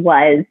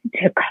was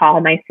to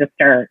call my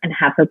sister and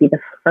have her be the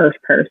first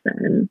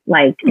person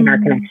like in our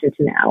connection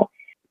to know.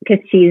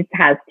 Because she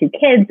has 2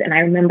 kids, and I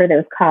remember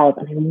those calls,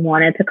 and I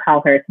wanted to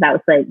call her. So that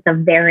was like the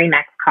very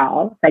next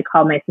call. So I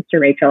called my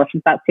sister Rachel.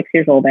 She's about 6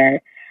 years older,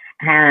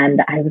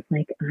 and I was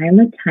like, "I'm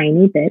a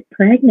tiny bit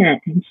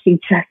pregnant," and she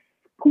just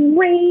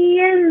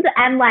screamed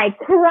and like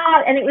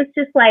cried. And it was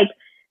just like,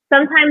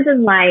 sometimes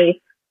in life,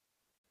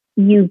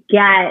 you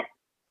get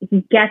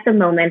the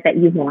moment that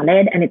you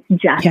wanted, and it's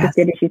just as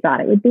good as you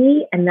thought it would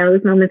be. And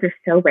those moments are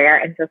so rare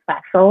and so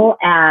special.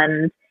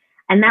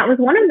 And that was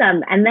one of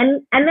them. And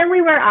then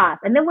we were off,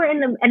 and then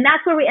and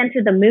that's where we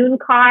entered the moon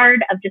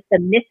card of just the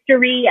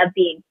mystery of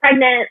being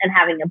pregnant and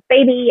having a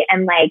baby.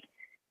 And like,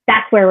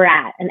 that's where we're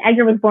at. And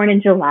Edgar was born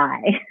in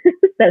July.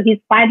 So he's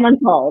 5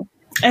 months old.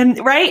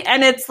 And right.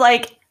 And it's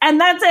like, and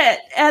that's it.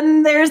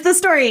 And there's the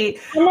story.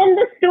 And then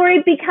the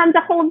story becomes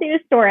a whole new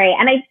story.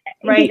 And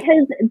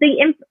because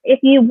if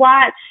you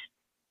watch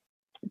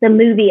the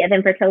movie of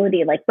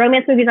infertility, like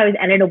romance movies always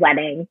end at a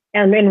wedding.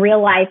 And in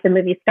real life, the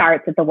movie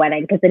starts at the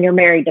wedding because then you're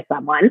married to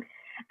someone.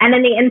 And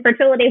in the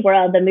infertility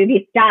world, the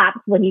movie stops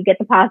when you get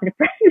the positive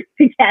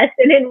pregnancy test.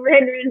 And in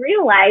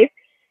real life,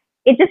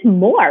 it just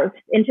morphs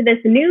into this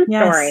new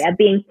story of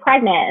being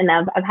pregnant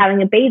and of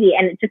having a baby.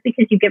 And just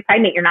because you get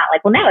pregnant, you're not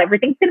like, well, no,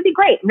 everything's going to be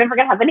great. I'm never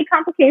going to have any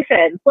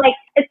complications. Like,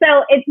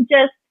 so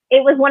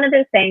it was one of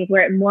those things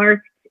where it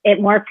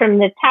morphed from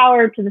the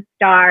tower to the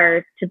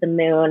stars to the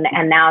moon.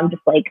 And now I'm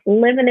just like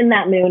living in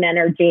that moon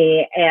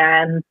energy.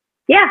 And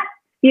yeah,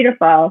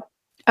 beautiful.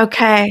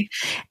 Okay.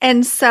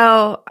 And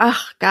so,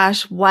 oh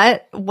gosh,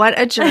 what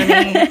a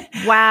journey.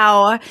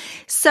 Wow.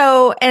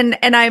 So, and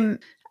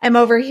I'm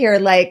over here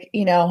like,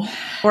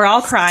 we're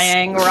all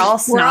crying. We're all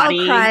snotty.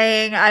 We're all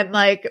crying. I'm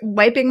like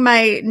wiping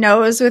my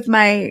nose with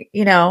my,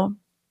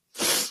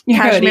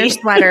 cashmere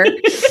sweater.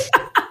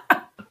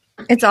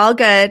 It's all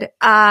good.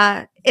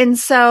 And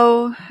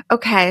so,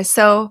 okay.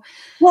 So,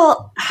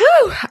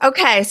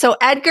 okay. So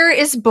Edgar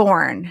is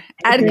born.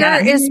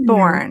 Edgar is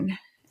born.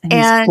 And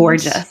he's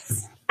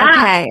gorgeous.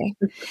 Okay.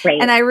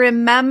 Great. And I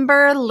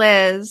remember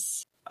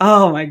Liz.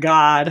 Oh my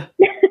God.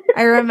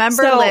 I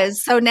remember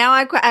Liz. So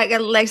now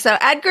so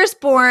Edgar's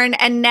born,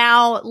 and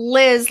now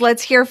Liz,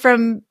 let's hear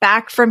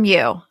back from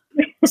you.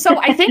 So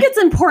I think it's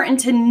important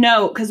to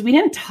note, because we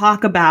didn't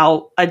talk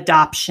about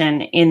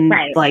adoption in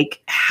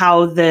like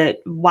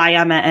why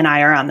Emma and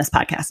I are on this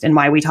podcast and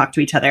why we talk to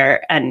each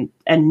other and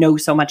know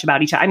so much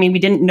about each other. I mean, we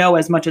didn't know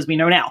as much as we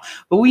know now,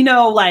 but we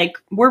know like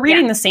we're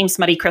reading the same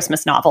smutty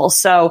Christmas novel.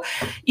 So,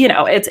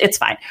 it's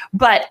fine.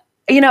 But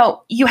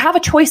you have a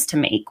choice to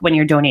make when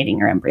you're donating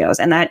your embryos.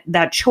 And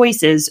that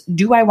choice is,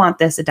 do I want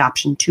this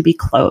adoption to be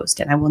closed?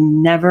 And I will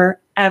never,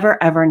 ever,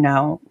 ever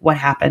know what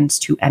happens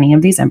to any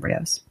of these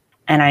embryos.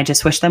 And I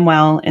just wish them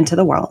well into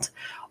the world.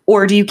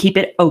 Or do you keep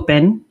it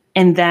open,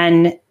 and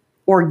then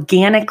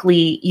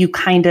organically you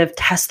kind of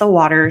test the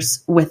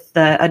waters with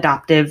the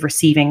adoptive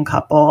receiving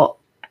couple,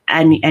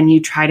 and you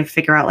try to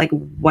figure out like,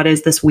 what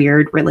is this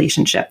weird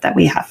relationship that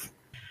we have?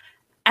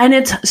 And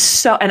it's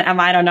so, and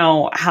I don't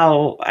know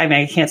how, I mean,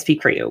 I can't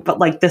speak for you, but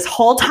like this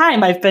whole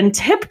time I've been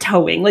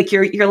tiptoeing, like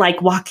you're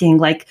like walking,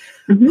 like,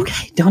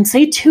 okay, don't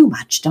say too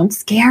much. Don't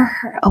scare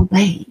her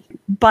away.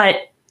 But,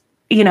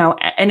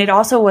 and it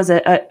also was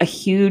a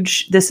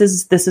huge, this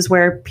is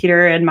where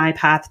Peter and my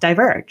path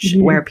diverged,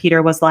 where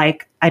Peter was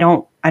like, I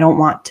don't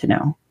want to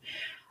know.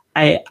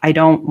 I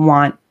don't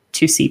want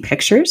to see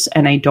pictures,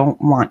 and I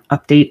don't want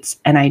updates,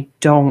 and I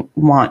don't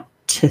want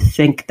to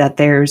think that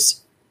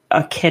there's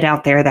a kid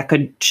out there that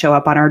could show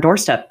up on our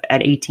doorstep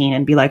at 18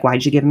 and be like,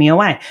 why'd you give me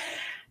away?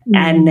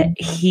 And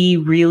he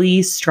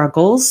really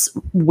struggles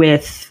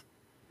with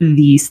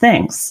these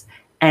things,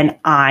 and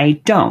I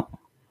don't.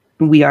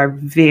 We are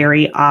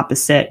very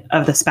opposite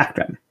of the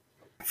spectrum.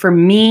 For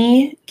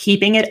me,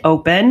 keeping it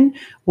open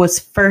was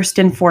first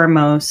and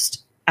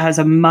foremost, as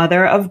a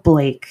mother of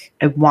Blake,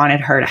 I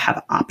wanted her to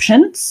have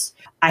options.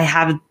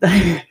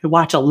 I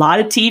watch a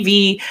lot of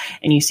TV,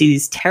 and you see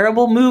these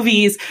terrible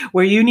movies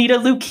where you need you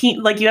have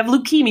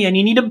leukemia and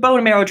you need a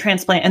bone marrow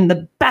transplant, and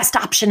the best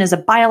option is a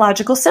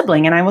biological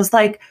sibling. And I was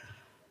like,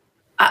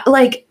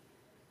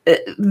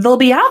 they'll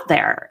be out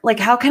there. Like,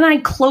 how can I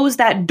close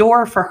that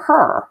door for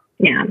her?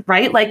 Yeah.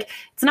 Right. Like,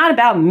 it's not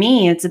about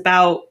me. It's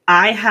about,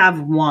 I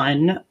have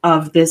one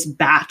of this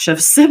batch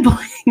of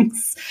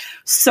siblings.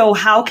 So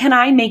how can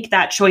I make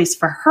that choice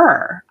for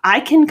her? I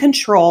can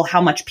control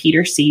how much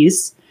Peter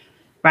sees,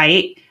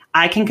 right?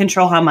 I can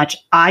control how much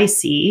I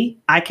see.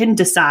 I can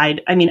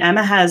decide. I mean,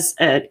 Emma has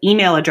an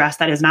email address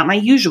that is not my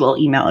usual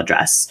email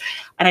address.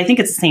 And I think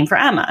it's the same for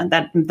Emma,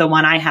 that the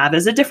one I have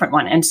is a different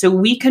one. And so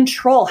we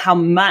control how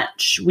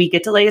much we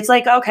get to, like, it's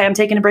like, okay, I'm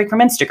taking a break from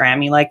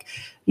Instagram.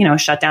 You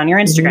shut down your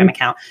Instagram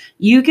account.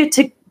 You get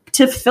to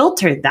to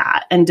filter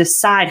that and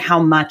decide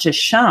how much is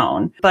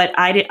shown. But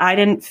I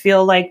didn't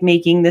feel like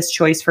making this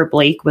choice for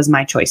Blake was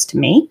my choice to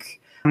make.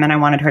 And I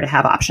wanted her to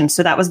have options.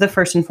 So that was the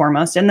first and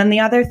foremost. And then the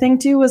other thing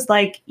too was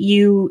like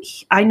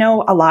I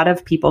know a lot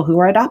of people who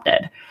are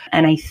adopted.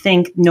 And I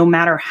think no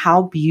matter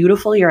how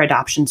beautiful your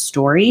adoption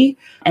story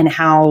and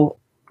how,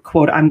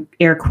 quote, I'm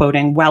air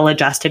quoting, well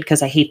adjusted,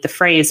 because I hate the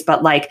phrase,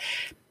 but like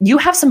you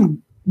have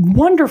some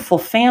wonderful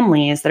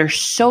families that are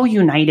so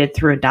united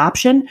through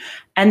adoption.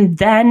 And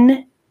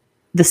then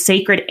the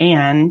sacred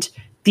and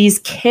these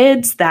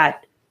kids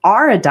that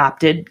are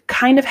adopted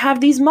kind of have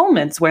these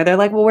moments where they're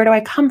like, well, where do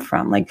I come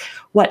from? Like,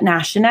 what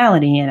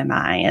nationality am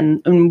I?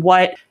 And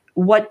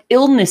what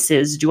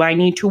illnesses do I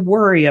need to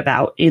worry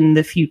about in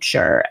the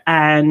future?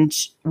 And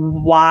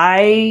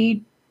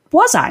why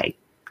was I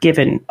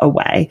given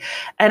away?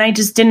 And I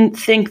just didn't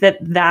think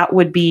that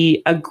would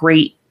be a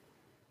great,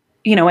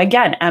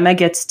 again, Emma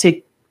gets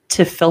to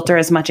filter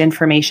as much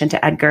information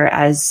to Edgar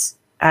as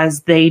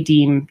they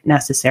deem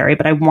necessary.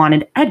 But I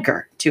wanted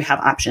Edgar to have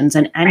options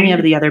and any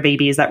of the other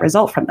babies that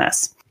result from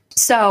this.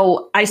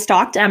 So I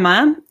stalked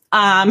Emma.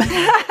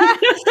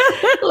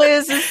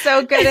 Liz is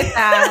so good at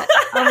that.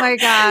 Oh my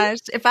gosh.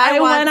 If I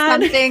want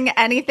something,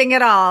 anything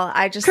at all,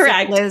 I just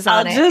correct. Liz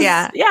on it.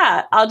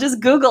 Yeah. I'll just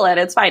Google it.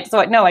 It's fine.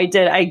 So no, I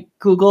did. I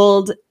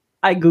Googled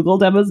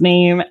Emma's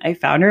name. I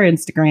found her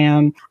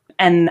Instagram.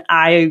 And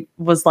I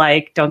was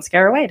like, don't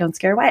scare away. Don't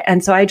scare away.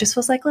 And so I just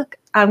was like, look,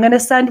 I'm going to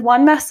send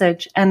one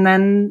message and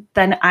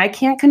then I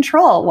can't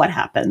control what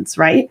happens.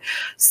 Right.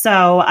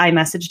 So I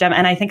messaged him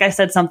and I think I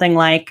said something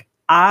like,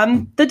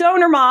 I'm the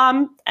donor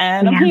mom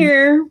and I'm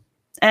here.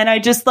 And I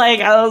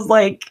was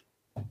like,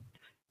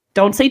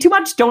 don't say too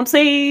much. Don't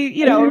say,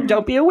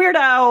 don't be a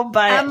weirdo.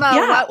 But Emma,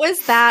 what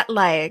was that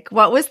like?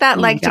 What was that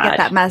like to get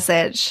that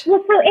message?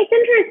 Well, so it's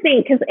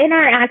interesting because in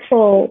our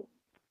actual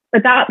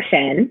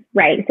adoption,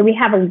 right? So we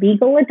have a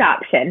legal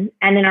adoption,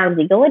 and in our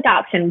legal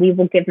adoption, we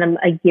will give them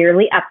a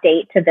yearly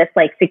update to this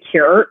like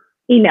secure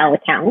email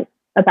account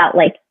about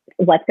like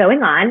what's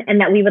going on, and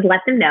that we would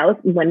let them know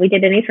when we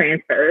did any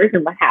transfers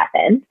and what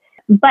happened.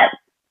 But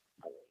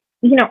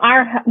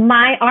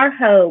our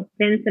hope,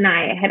 Vince and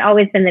I, had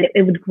always been that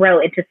it would grow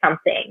into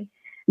something.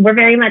 We're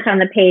very much on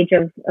the page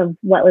of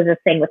what was this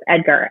thing with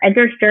Edgar.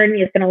 Edgar's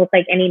journey is going to look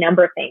like any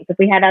number of things. If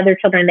we had other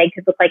children, they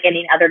could look like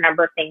any other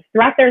number of things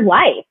throughout their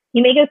life.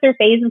 He may go through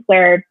phases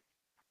where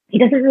he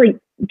doesn't really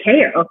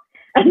care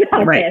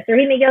about this, or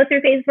he may go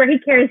through phases where he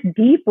cares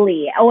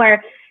deeply,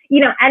 or,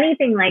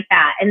 anything like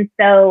that. And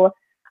so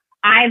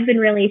I've been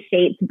really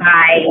shaped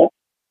by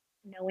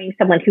knowing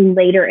someone who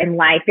later in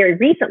life, very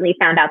recently,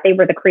 found out they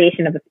were the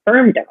creation of a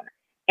sperm donor.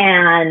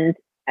 And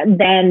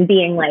then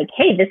being like,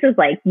 hey, this is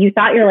like, you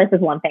thought your life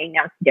was one thing,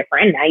 now it's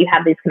different. Now you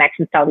have these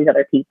connections to all these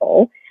other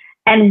people.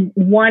 And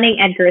wanting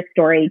Edgar's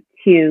story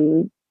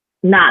to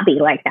not be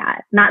like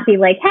that, not be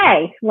like,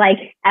 hey, like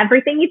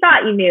everything you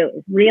thought you knew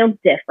is real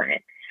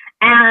different.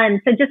 And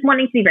so just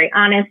wanting to be very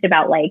honest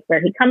about like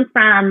where he comes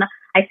from.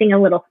 I sing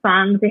a little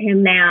song to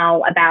him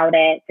now about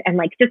it, and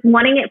like just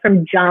wanting it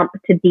from jump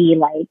to be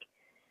like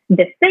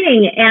this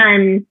thing.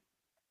 And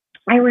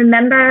I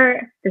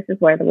remember, this is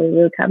where the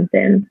woo-woo comes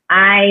in.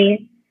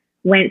 I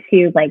went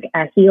to like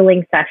a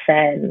healing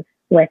session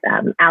with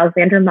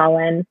Alexandra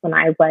Mullen when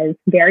I was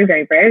very,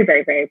 very, very,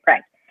 very, very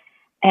pregnant.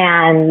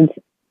 And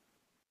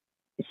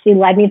she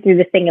led me through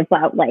this thing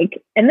about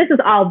like, and this is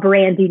all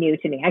brand new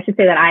to me. I should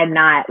say that I'm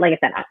not, like I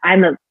said,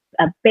 I'm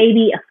a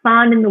baby, a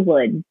fawn in the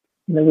woods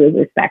in the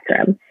woo-woo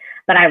spectrum.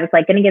 But I was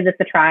like, going to give this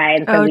a try.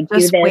 And so we do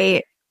this.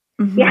 Wait.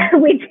 Mm-hmm. Yeah,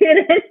 we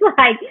do this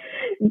like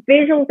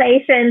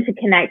visualization to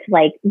connect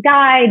like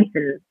guides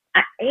and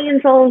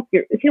angels,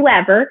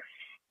 whoever.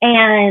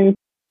 And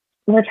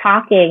we're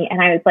talking,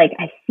 and I was like,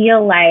 I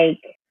feel like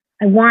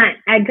I want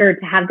Edgar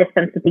to have this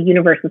sense that the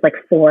universe is like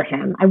for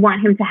him. I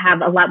want him to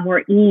have a lot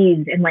more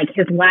ease in like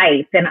his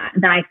life than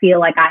I feel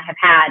like I have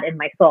had in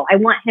my soul. I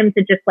want him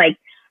to just like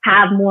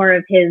have more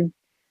of his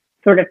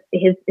sort of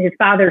his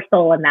father's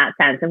soul in that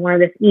sense, and more of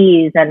this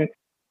ease. And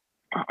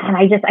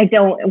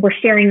we're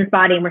sharing this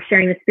body and we're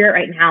sharing the spirit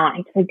right now.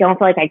 I don't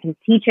feel like I can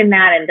teach him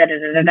that, and da da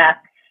da da da.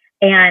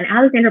 And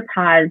Alexandra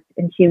paused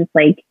and she was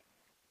like,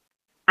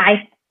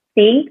 I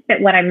think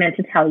that what I meant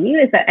to tell you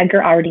is that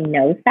Edgar already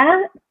knows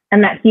that,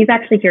 and that he's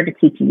actually here to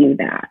teach you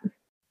that.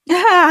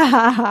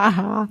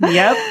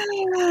 Yep.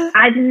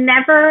 I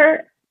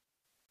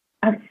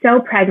was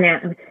so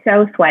pregnant. I was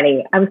so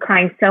sweaty. I was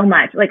crying so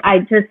much. Like I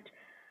just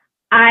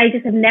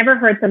have never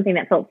heard something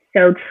that felt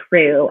so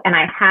true. And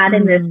I had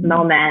in this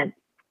moment,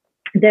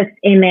 this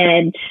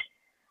image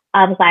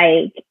of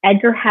like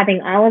Edgar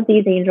having all of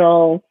these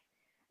angels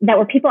that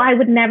were people I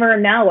would never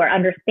know or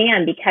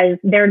understand, because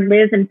they're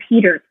Liz and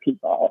Peter's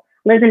people,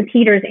 Liz and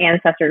Peter's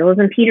ancestors, Liz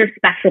and Peter's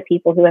special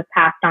people who have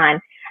passed on,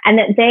 and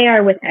that they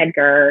are with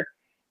Edgar,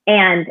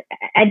 and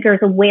Edgar's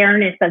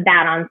awareness of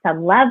that on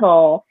some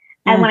level.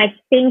 And when I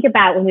think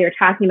about when we were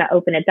talking about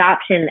open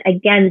adoption,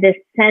 again, this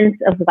sense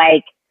of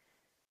like,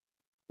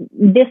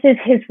 this is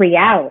his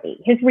reality.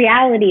 His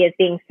reality is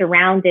being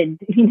surrounded,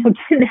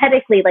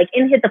 genetically, like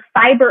in the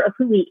fiber of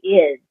who he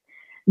is,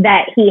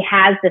 that he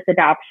has this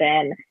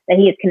adoption, that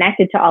he is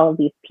connected to all of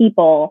these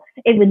people,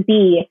 it would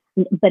be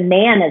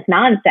bananas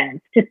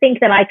nonsense to think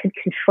that I could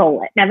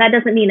control it. Now, that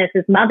doesn't mean as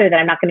his mother that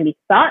I'm not going to be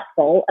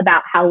thoughtful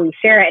about how we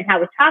share it and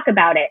how we talk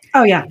about it.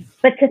 Oh, yeah.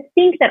 But to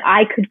think that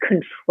I could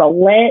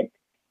control it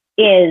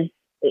is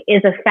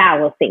a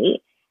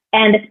fallacy.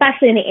 And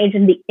especially in the age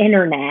of the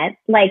internet,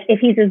 like if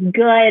he's as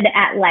good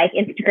at like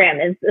Instagram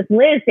as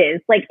Liz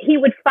is, like he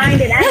would find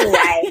it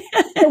anyway.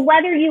 So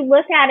whether you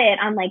look at it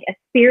on like a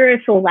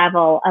spiritual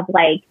level of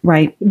like,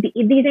 right,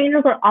 these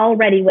angels are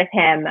already with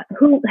him.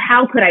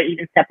 How could I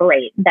even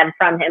separate them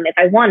from him if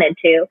I wanted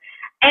to?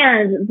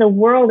 And the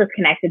world is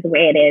connected the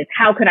way it is.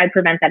 How could I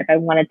prevent that if I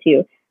wanted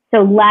to?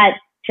 So let's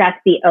just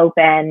be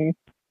open.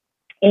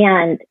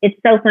 And it's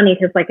so funny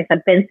because, like I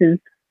said, Vince is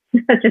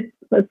such a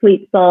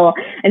sweet soul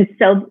and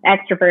so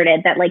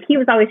extroverted that like he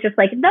was always just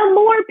like, the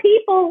more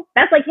people.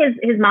 That's like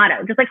his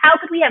motto. Just like, how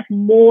could we have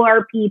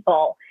more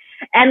people?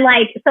 And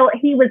like, so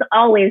he was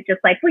always just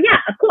like, well, yeah,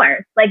 of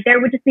course. Like there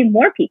would just be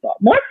more people,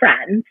 more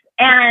friends,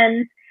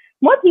 and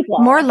more people,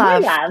 more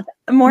love.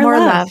 More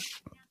love.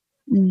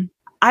 Mm.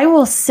 I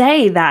will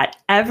say that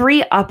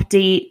every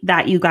update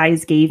that you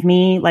guys gave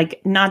me,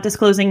 like not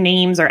disclosing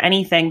names or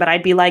anything, but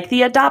I'd be like,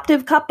 the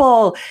adoptive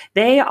couple,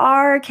 they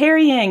are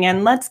carrying,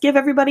 and let's give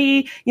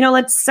everybody,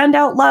 let's send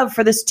out love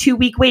for this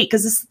 2-week wait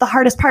because this is the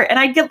hardest part. And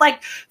I'd get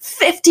like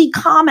 50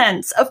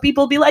 comments of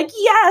people be like,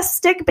 yes,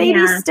 stick,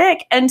 baby,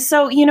 stick. And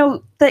so,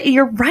 that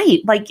you're right.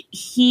 Like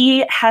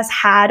he has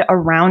had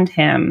around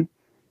him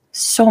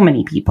so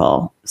many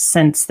people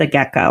since the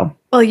get-go.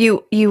 Well,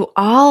 you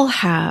all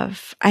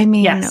have. I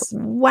mean, yes.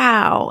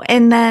 Wow.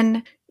 And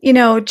then,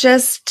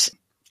 just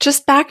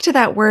back to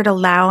that word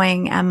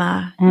allowing,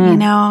 Emma,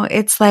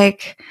 it's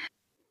like,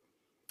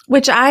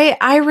 which I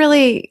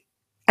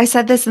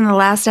said this in the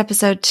last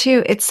episode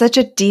too. It's such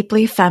a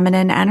deeply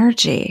feminine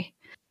energy.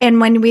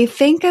 And when we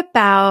think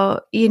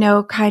about,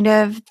 kind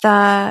of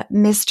the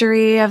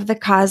mystery of the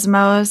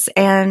cosmos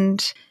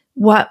and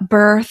what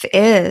birth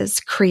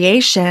is,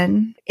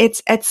 creation,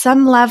 it's at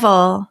some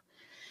level,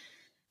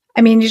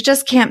 I mean, you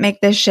just can't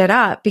make this shit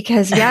up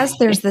because yes,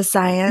 there's the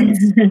science.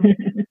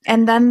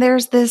 And then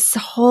there's this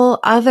whole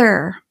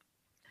other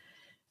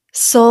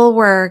soul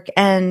work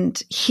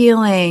and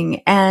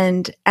healing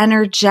and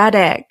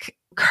energetic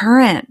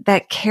current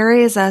that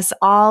carries us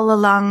all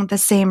along the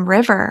same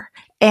river.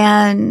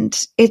 And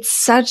it's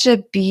such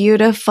a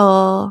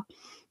beautiful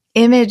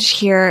image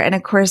here. And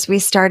of course, we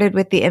started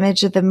with the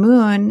image of the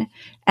moon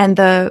and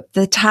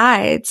the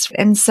tides.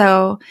 And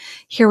so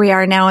here we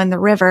are now in the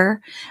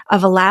river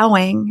of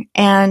allowing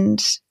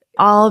and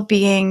all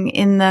being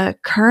in the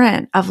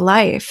current of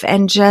life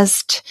and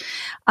just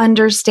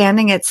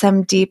understanding at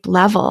some deep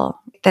level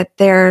that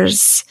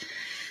there's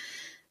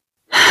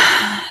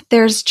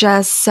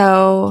just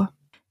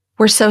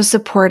we're so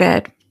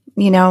supported,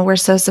 we're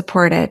so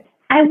supported.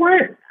 I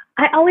want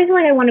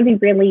to be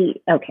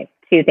really, okay,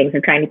 2 things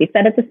are trying to be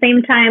said at the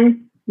same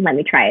time. Let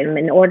me try them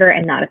in order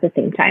and not at the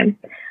same time.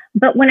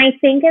 But when I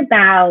think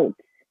about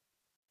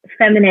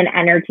feminine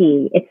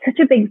energy, it's such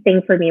a big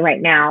thing for me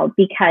right now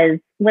because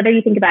whether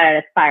you think about it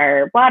as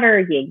fire, water,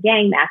 yin,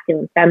 yang,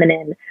 masculine,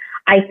 feminine,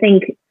 I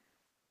think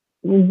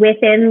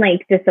within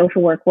like the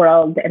social work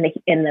world and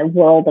in the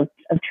world of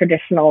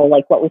traditional,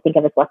 like what we think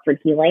of as Western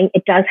healing,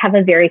 it does have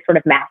a very sort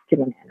of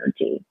masculine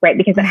energy, right?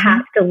 Because it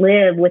has to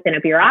live within a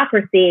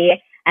bureaucracy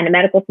and a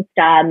medical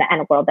system and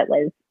a world that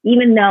was,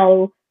 even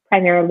though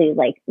primarily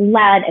like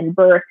led and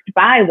birthed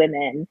by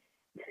women,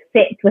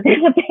 fits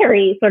within a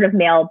very sort of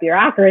male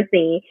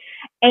bureaucracy.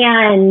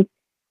 And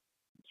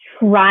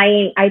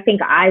I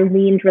think I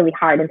leaned really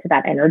hard into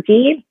that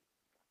energy.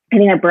 I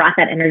think I brought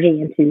that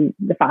energy into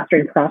the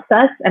fostering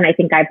process. And I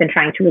think I've been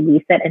trying to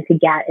release it and to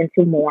get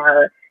into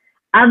more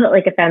of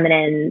like that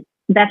feminine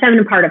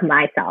part of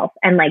myself.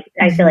 And like,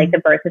 I feel like the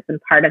birth has been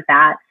part of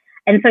that.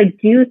 And so I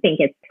do think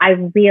I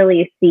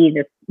really see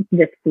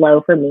this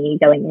flow for me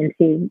going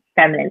into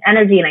feminine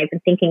energy. And I've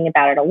been thinking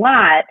about it a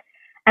lot.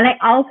 And I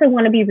also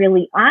want to be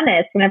really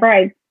honest whenever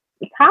I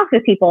talk to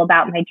people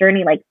about my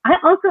journey. Like I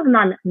also am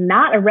on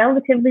not a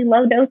relatively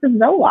low dose of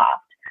Zoloft.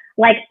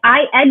 Like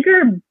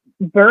Edgar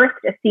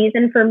birthed a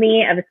season for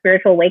me of a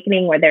spiritual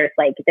awakening where there's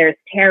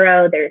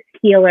tarot, there's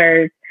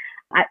healers.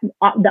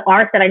 The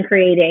art that I'm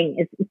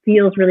creating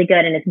feels really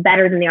good and it's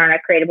better than the art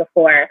I've created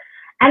before.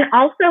 And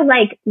also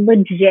like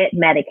legit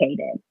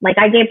medicated. Like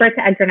I gave birth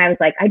to Edgar and I was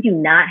like, I do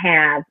not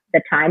have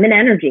the time and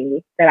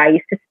energy that I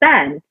used to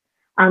spend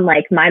on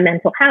like my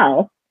mental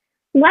health.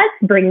 Let's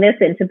bring this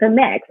into the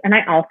mix. And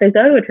I also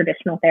go to a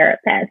traditional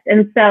therapist.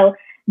 And so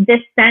this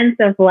sense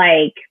of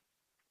like,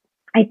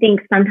 I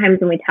think sometimes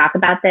when we talk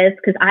about this,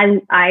 because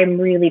I'm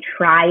really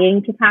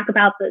trying to talk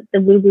about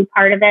the woo-woo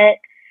part of it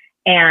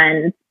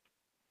and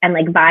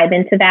like vibe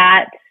into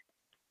that.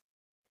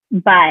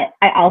 But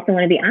I also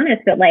want to be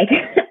honest that like,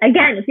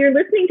 again, if you're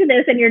listening to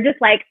this and you're just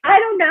like, I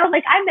don't know,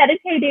 like I'm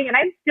meditating and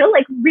I'm still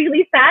like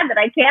really sad that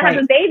I can't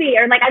have a baby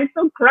or like I'm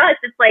so crushed.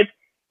 It's like,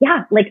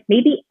 yeah, like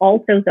maybe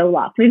also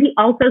Zoloft, maybe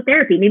also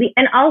therapy, maybe,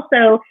 and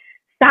also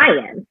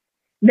science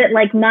that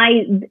like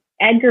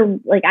Edgar,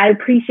 like I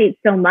appreciate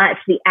so much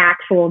the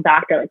actual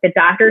doctor, like the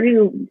doctor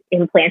who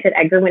implanted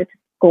Edgar went to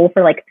school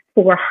for like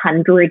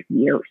 400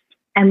 years.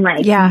 And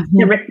like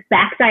the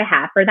respect I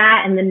have for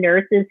that, and the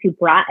nurses who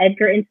brought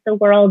Edgar into the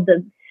world,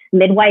 the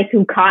midwife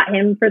who caught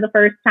him for the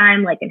first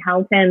time, like, and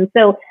helped him.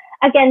 So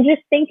again,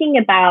 just thinking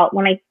about,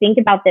 when I think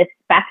about this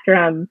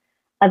spectrum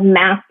of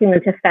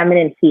masculine to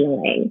feminine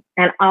healing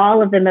and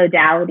all of the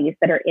modalities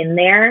that are in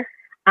there,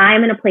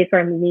 I'm in a place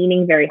where I'm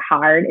leaning very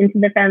hard into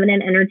the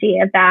feminine energy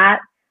of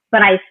that.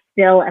 But I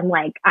still am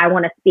like, I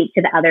want to speak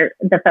to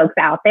the folks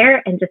out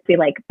there and just be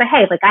like, but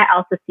hey, like I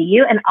also see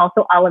you, and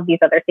also all of these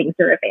other things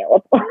are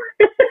available.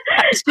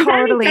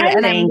 Totally.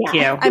 And Thank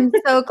you. I'm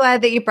so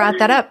glad that you brought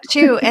that up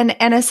too. And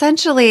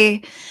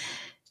essentially,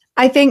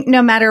 I think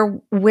no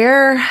matter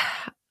where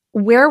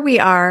we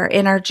are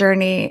in our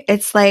journey,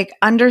 it's like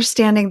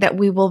understanding that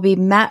we will be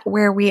met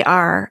where we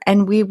are,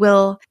 and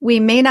we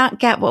may not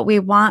get what we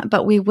want,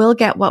 but we will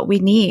get what we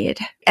need.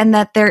 And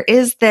that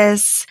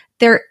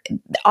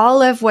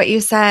all of what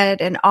you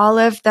said and all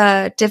of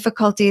the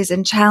difficulties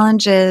and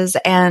challenges,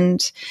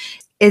 and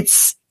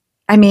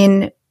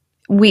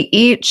we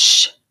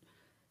each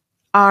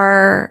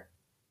are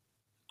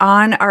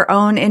on our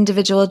own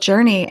individual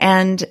journey,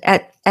 and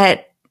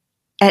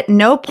at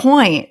no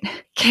point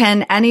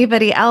can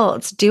anybody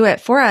else do it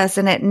for us.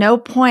 And at no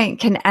point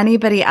can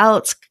anybody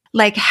else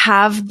like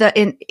have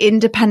the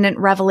independent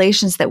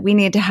revelations that we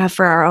need to have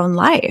for our own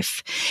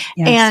life.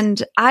 Yes.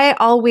 And I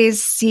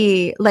always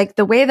see, like,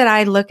 the way that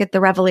I look at the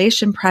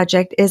Revelation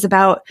Project is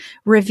about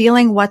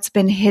revealing what's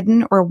been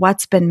hidden or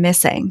what's been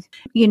missing,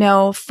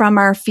 from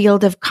our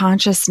field of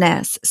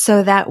consciousness,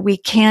 so that we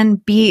can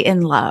be in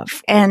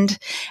love. And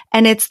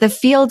it's the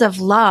field of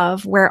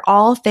love where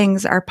all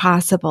things are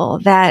possible.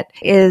 That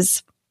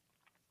is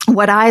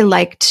what I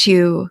like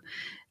to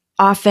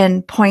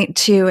often point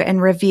to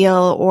and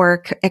reveal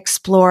or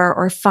explore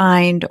or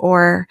find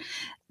or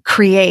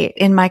create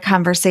in my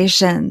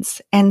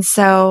conversations. And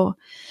so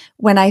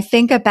when I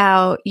think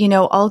about,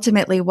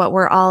 ultimately what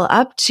we're all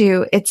up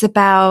to, it's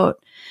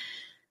about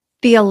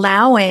the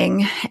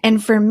allowing.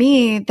 And for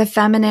me, the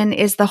feminine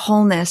is the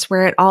wholeness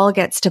where it all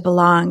gets to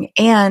belong.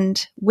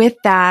 And with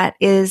that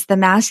is the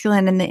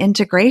masculine and the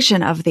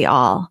integration of the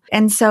all.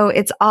 And so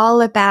it's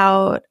all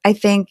about, I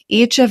think,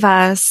 each of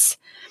us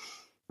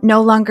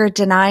no longer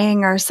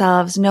denying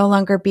ourselves, no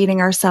longer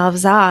beating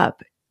ourselves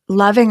up,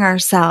 loving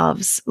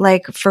ourselves,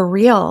 like for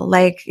real,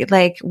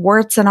 like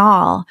warts and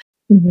all.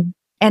 Mm-hmm.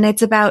 And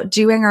it's about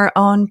doing our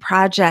own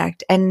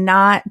project and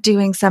not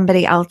doing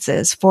somebody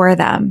else's for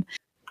them.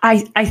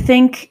 I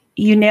think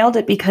you nailed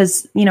it,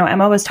 because,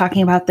 Emma was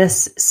talking about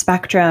this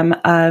spectrum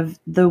of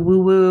the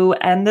woo-woo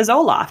and the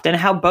Zoloft and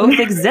how both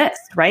exist,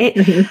 right?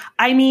 Mm-hmm.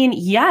 I mean,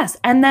 yes.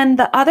 And then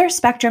the other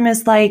spectrum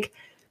is like,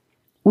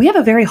 we have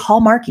a very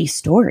hallmarky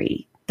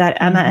story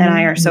that Emma and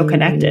I are so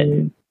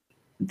connected.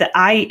 That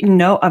I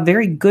know a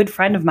very good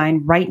friend of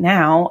mine right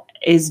now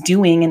is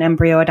doing an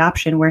embryo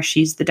adoption where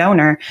she's the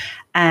donor.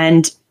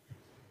 And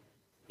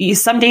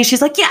some days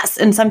she's like, yes.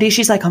 And some days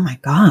she's like, oh my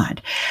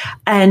God.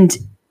 And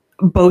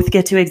both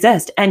get to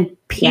exist. And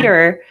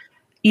Peter,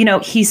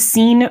 he's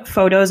seen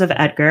photos of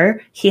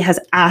Edgar. He has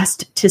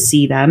asked to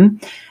see them.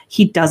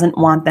 He doesn't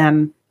want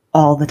them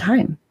all the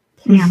time.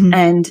 Mm-hmm.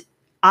 And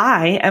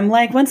I am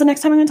like, when's the next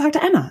time I'm going to talk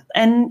to Emma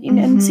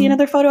and see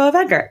another photo of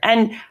Edgar?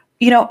 And,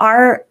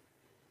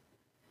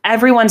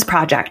 everyone's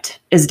project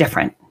is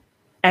different.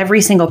 Every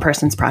single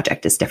person's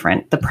project is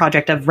different. The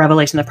project of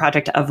revelation, the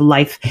project of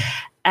life.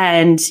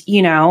 And,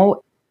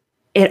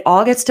 it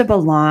all gets to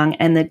belong.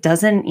 And it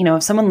doesn't,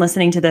 if someone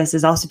listening to this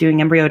is also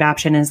doing embryo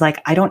adoption and is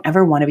like, I don't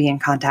ever want to be in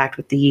contact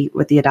with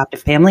the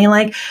adoptive family.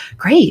 Like,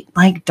 great.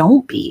 Like,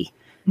 don't be.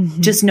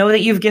 Mm-hmm. Just know that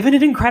you've given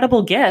an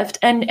incredible gift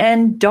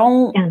and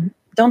don't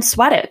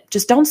sweat it.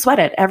 Just don't sweat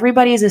it.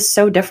 Everybody's is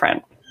so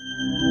different.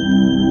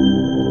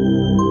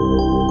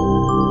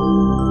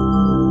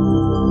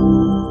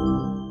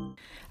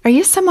 Are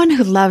you someone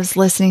who loves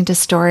listening to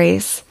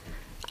stories?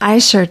 I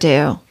sure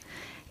do.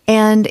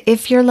 And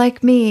if you're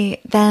like me,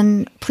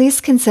 then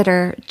please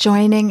consider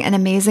joining an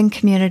amazing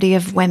community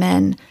of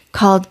women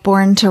called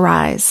Born to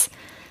Rise.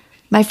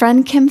 My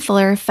friend Kim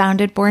Fuller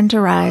founded Born to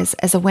Rise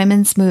as a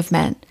women's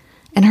movement,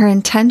 and her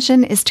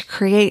intention is to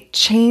create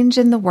change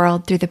in the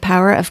world through the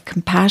power of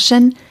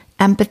compassion,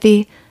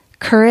 empathy,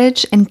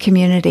 courage, and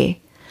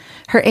community.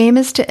 Her aim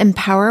is to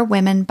empower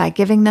women by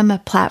giving them a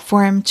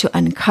platform to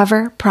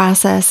uncover,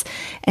 process,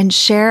 and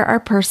share our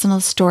personal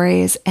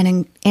stories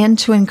and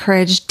to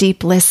encourage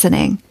deep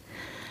listening.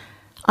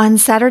 On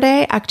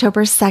Saturday,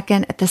 October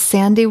 2nd, at the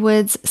Sandy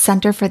Woods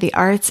Center for the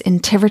Arts in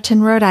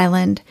Tiverton, Rhode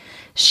Island,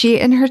 she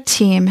and her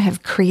team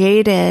have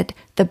created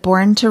the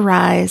Born to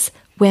Rise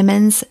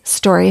Women's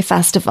Story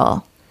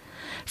Festival.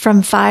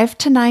 From 5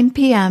 to 9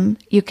 p.m.,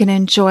 you can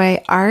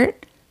enjoy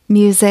art,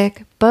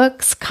 music,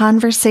 books,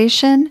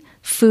 conversation,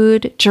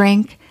 food,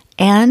 drink,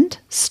 and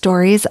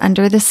stories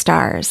under the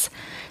stars.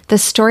 The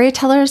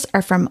storytellers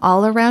are from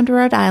all around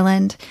Rhode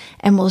Island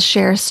and will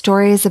share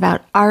stories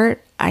about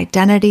art,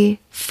 identity,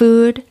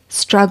 food,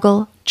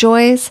 struggle,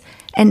 joys,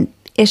 and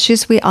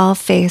issues we all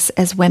face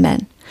as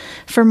women.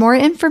 For more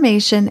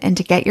information and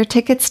to get your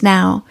tickets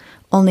now,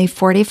 only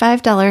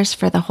 $45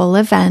 for the whole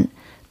event,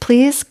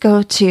 please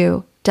go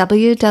to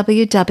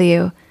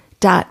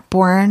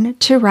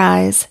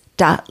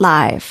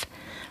www.borntorise.live.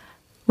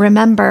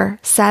 Remember,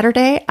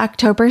 Saturday,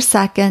 October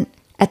 2nd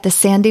at the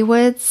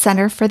Sandywood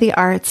Center for the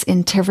Arts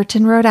in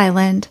Tiverton, Rhode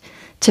Island.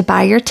 To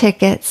buy your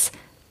tickets,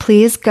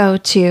 please go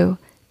to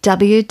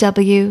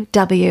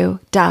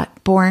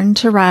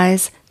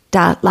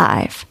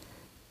www.borntorise.live.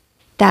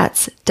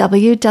 That's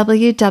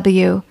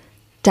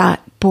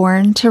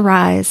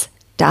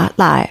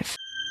www.borntorise.live.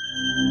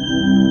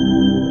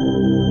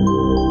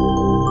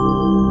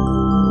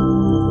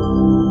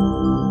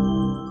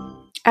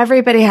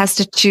 Everybody has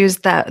to choose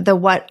the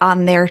what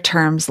on their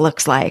terms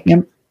looks like.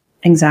 Yep,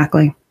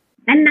 exactly.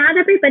 And not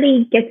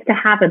everybody gets to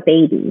have a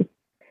baby.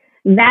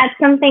 That's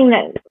something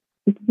that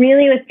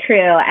really was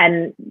true.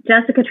 And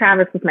Jessica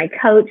Travis was my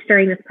coach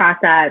during this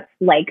process,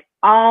 like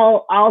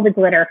all the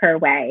glitter her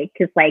way.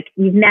 Cause like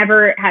you've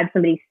never had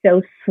somebody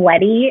so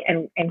sweaty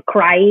and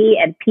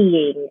cryy and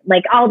peeing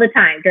like all the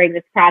time during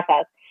this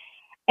process.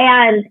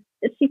 And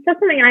she said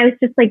something and I was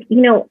just like,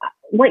 you know,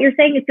 what you're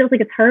saying, it feels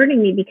like it's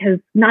hurting me because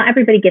not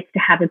everybody gets to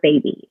have a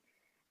baby.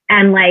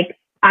 And like,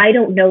 I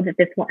don't know that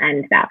this will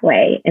end that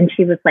way. And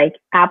she was like,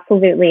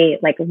 absolutely,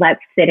 like,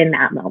 let's sit in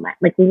that moment.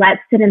 Like, let's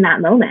sit in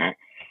that moment.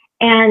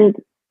 And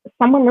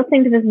someone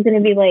listening to this is going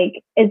to be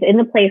like, is in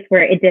the place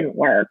where it didn't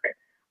work,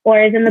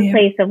 or is in the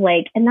place of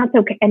like, and that's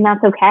okay. And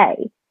that's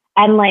okay.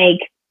 And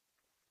like,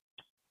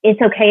 it's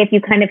okay if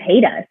you kind of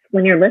hate us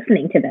when you're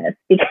listening to this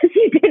because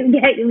you didn't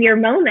get your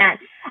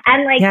moment.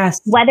 And like,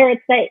 whether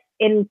it's that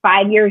in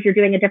 5 years, you're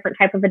doing a different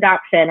type of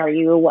adoption, or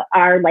you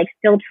are like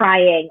still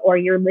trying, or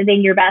you're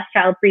living your best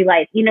child-free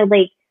life, you know,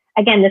 like,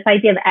 again, this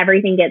idea of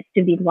everything gets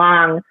to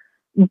belong,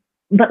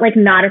 but like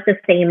not at the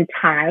same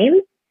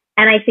time.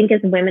 And I think as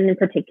women in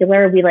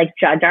particular, we like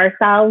judge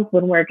ourselves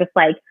when we're just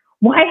like,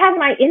 why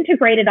haven't I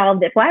integrated all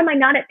of this? Why am I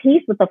not at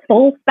peace with the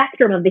full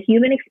spectrum of the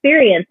human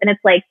experience? And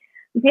it's like,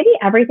 maybe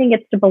everything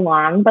gets to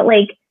belong, but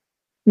like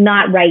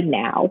not right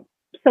now.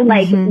 So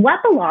like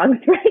what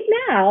belongs right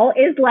now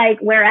is like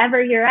wherever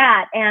you're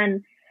at.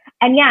 And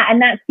yeah,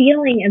 and that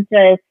feeling is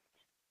just,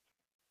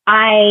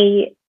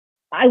 I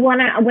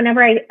want to,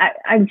 whenever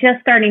I'm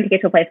just starting to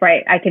get to a place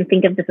where I can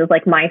think of this as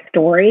like my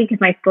story,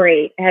 because my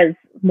story has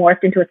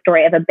morphed into a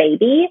story of a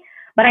baby,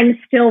 but I'm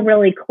still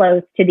really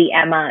close to the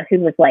Emma who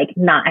was like,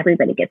 not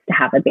everybody gets to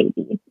have a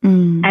baby,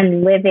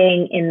 and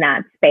living in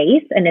that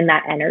space and in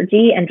that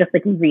energy and just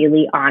like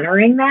really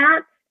honoring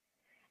that.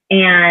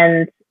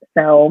 And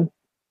so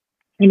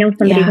I know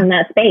somebody's in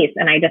that space,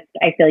 and I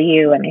feel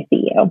you and I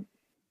see you.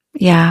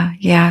 Yeah.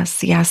 Yes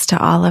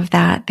to all of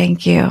that.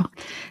 Thank you.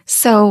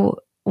 So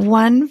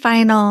one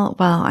final,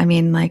 well, I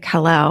mean, like,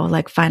 hello,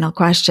 like final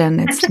question.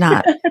 It's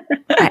not,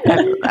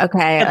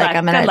 okay. Like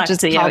I'm going to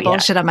just call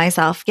bullshit on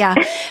myself. Yeah.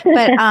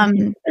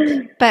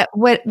 But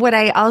what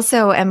I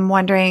also am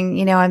wondering,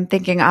 you know, I'm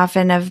thinking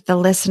often of the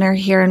listener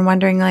here and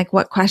wondering like,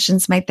 what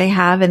questions might they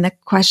have? And the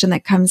question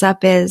that comes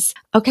up is,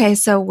 okay,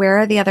 so where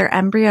are the other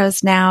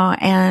embryos now?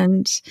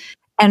 And,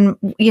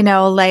 you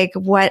know, like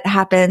what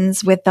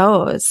happens with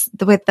those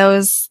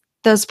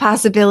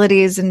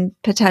possibilities and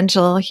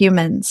potential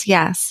humans?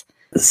 Yes.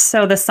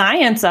 So the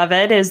science of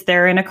it is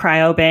they're in a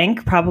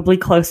cryobank, probably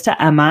close to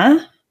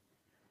Emma.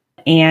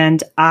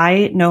 And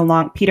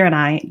Peter and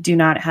I do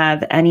not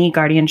have any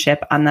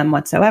guardianship on them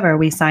whatsoever.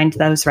 We signed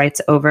those rights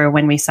over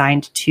when we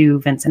signed to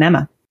Vince and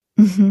Emma.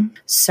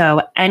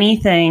 So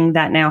anything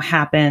that now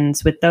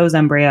happens with those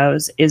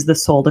embryos is the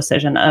sole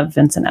decision of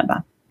Vince and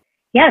Emma.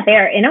 Yeah, they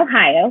are in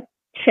Ohio,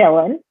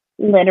 chilling,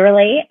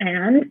 literally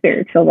and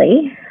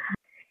spiritually.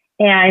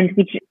 And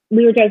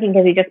we were joking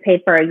because we just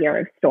paid for a year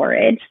of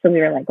storage. So we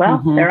were like,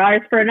 well, they're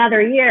ours for another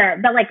year.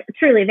 But like,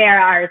 truly, they're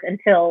ours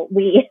until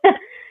we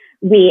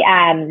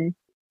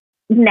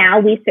now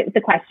we sit with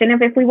the question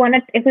of if we want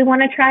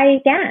to try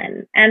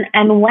again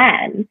and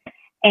when.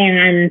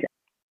 And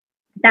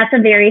that's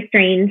a very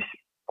strange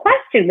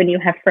question when you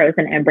have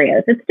frozen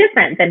embryos. It's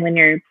different than when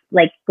you're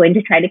like going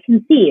to try to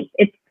conceive.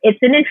 It's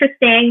an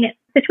interesting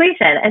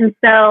situation. And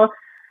so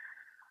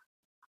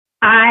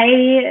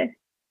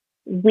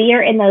we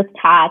are in those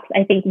talks.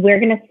 I think we're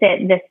going to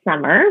sit this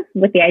summer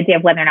with the idea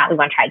of whether or not we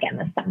want to try again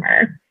this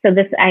summer. So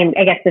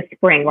I guess this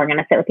spring, we're going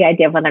to sit with the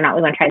idea of whether or not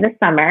we want to try this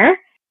summer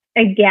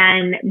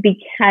again,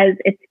 because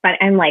it's fun.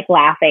 I'm like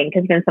laughing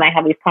because Vince and I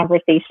have these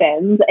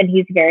conversations and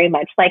he's very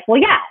much like,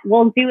 well, yeah,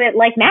 we'll do it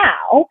like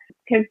now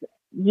because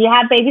you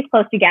have babies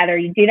close together.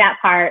 You do that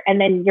part and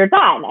then you're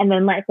done. And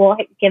then like, we'll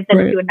give them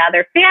to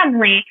another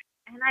family.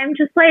 And I'm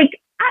just like,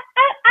 I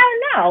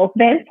don't know,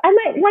 Vince. I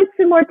might want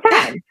some more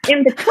time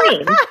in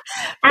between.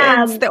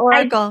 It's the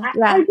oracle. I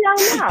don't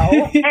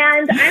know.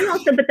 And I'm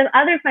also, but the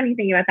other funny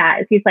thing about that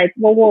is he's like,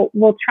 well,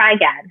 we'll try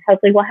again.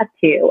 Hopefully we'll have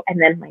two,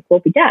 and then like we'll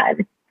be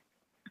done.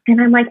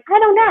 And I'm like, I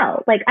don't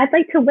know. Like I'd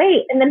like to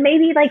wait, and then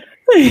maybe like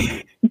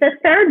the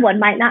third one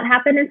might not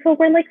happen until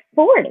we're like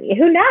 40.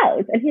 Who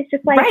knows? And he's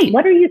just like,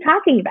 What are you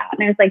talking about?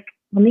 And I was like,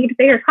 we'll need a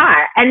bigger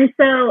car. And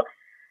so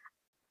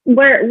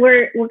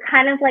we're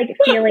kind of like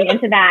feeling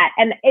into that.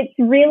 And it's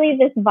really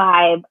this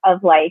vibe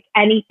of like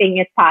anything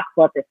is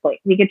possible at this point.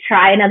 We could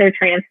try another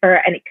transfer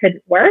and it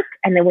couldn't work.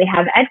 And then we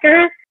have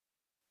Edgar.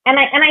 And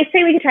I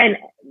say we could try,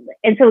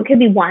 and so it could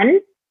be 1,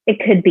 it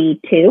could be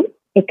 2,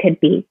 it could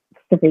be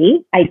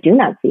 3. I do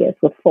not see us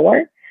with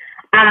 4.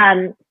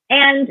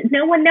 And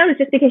no one knows.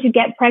 Just because you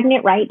get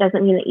pregnant, right,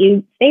 doesn't mean that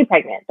you stay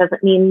pregnant.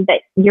 Doesn't mean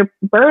that your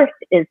birth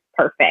is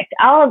perfect.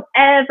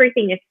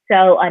 Everything is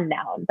so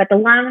unknown. But the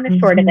long and the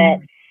short of it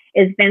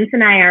is Vince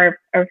and I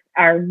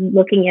are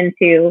looking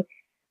into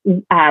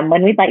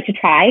when we'd like to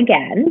try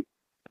again.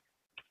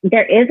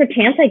 There is a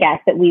chance, I guess,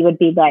 that we would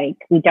be like,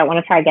 we don't want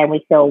to try again.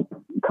 We feel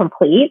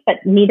complete, but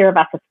neither of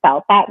us have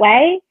felt that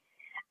way.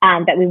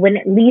 That we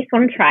wouldn't at least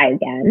want to try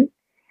again.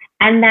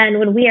 And then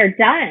when we are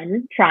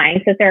done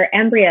trying, so there are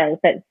embryos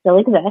that still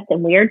exist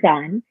and we are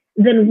done,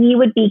 then we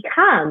would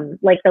become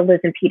like the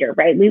Liz and Peter,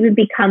 right? We would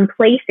become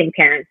placing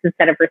parents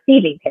instead of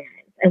receiving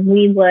parents. And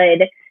we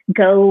would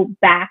go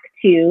back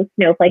to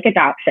Snowflake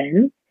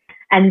Adoptions,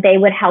 and they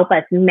would help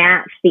us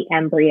match the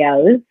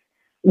embryos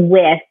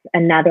with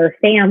another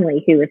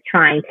family who is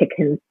trying to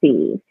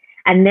conceive.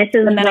 And this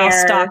is and then where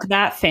I'll stalk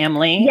that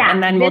family,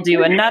 and then we'll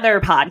do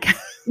another podcast.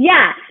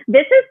 Yeah,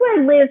 this is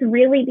where Liz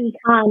really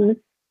becomes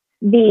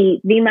the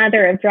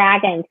mother of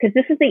dragons, because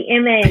this is the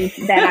image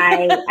that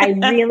I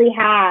really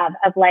have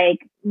of like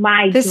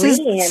my this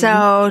dream. Is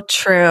so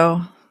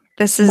true.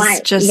 This is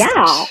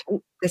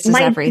this is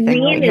my everything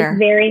dream right here. Is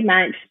very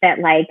much that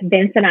like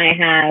Vince and I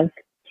have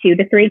 2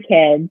 to 3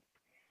 kids,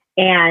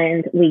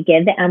 and we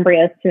give the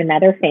embryos to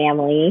another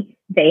family.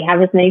 They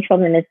have as many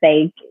children as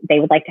they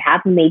would like to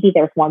have. Maybe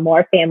there's one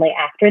more family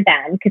after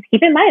them, because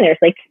keep in mind there's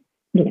like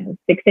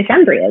 6-ish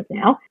embryos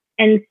now.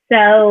 And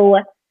so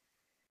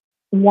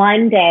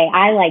one day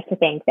I like to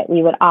think that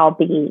we would all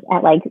be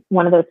at like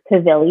one of those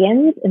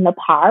pavilions in the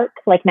park,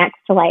 like next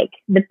to like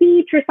the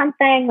beach or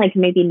something, like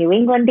maybe New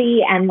Englandy,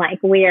 and like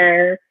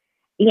we're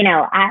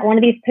at one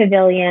of these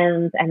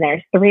pavilions, and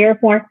there's 3 or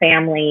 4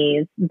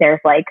 families. There's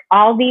like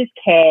all these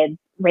kids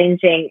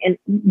ranging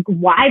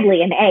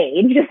widely in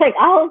age, just like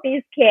all of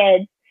these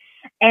kids,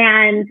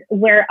 and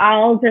we're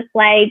all just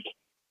like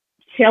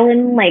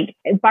chilling, like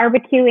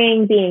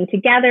barbecuing, being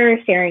together,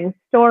 sharing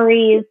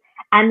stories.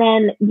 And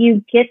then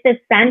you get this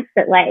sense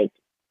that like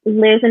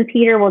Liz and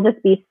Peter will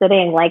just be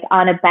sitting like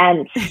on a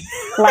bench,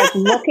 like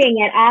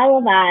looking at all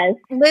of us.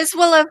 Liz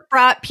will have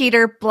brought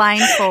Peter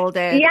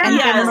blindfolded. Yeah, and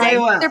yes, like, I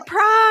will.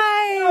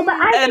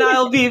 Surprise! And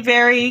I'll be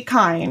very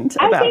kind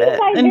about it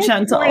and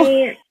gentle.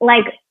 Point,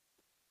 like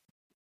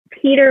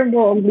Peter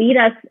will lead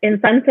us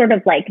in some sort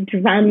of like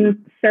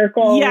drum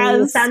circle,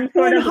 some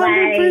sort 100%.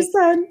 Of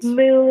like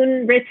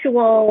moon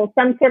ritual,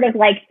 some sort of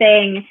like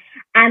thing,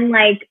 and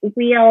like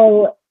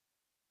we'll.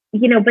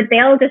 But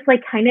they'll just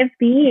like kind of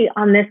be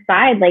on this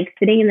side, like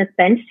sitting in this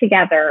bench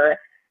together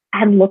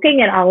and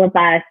looking at all of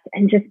us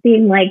and just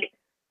being like,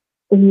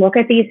 look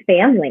at these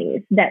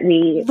families that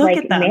we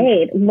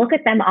made. Look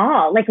at them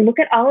all. Like, look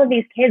at all of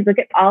these kids. Look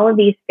at all of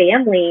these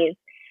families.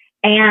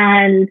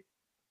 And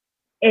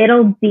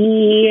it'll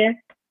be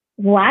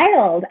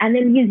wild. And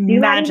then you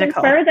zoom out even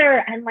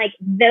further, and like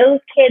those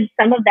kids,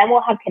 some of them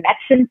will have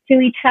connections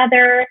to each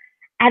other.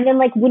 And then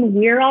like when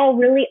we're all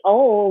really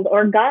old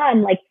or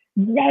gone, like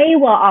they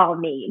will all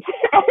meet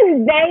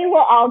and they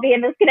will all be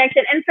in this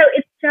connection. And so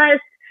it's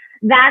just,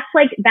 that's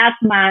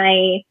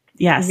my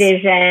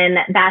vision.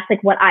 That's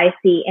like what I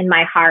see in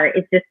my heart,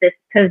 is just this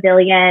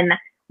pavilion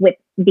with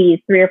these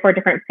 3 or 4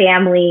 different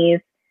families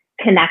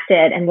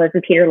connected, and Liz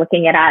and Peter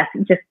looking at us,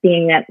 just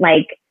being at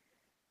like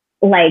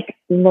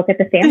look at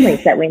the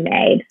families that we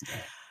made.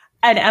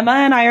 And Emma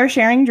and I are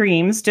sharing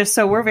dreams, just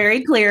so we're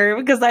very clear,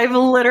 because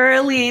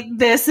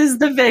this is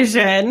the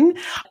vision.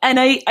 And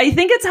I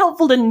think it's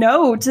helpful to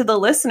know to the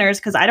listeners,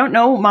 because I don't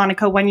know,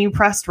 Monica, when you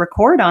pressed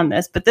record on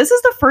this, but this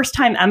is the first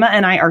time Emma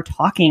and I are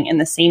talking in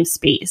the same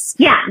space.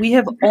 Yeah. We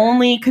have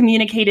only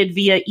communicated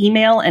via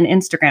email and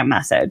Instagram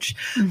message.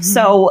 Mm-hmm.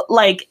 So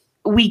like,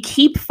 we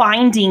keep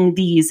finding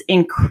these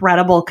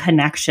incredible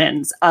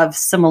connections of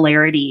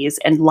similarities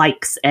and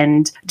likes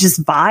and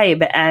just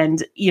vibe.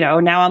 And,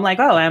 now I'm like,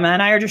 oh, Emma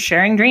and I are just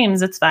sharing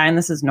dreams. It's fine.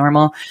 This is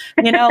normal.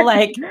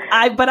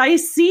 But I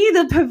see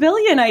the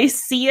pavilion. I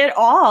see it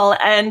all.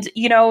 And,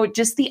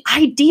 just the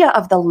idea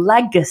of the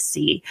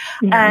legacy.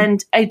 Yeah.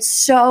 And it's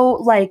so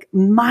like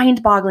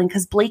mind boggling,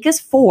 because Blake is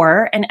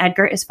 4 and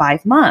Edgar is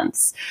 5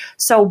 months.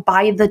 So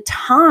by the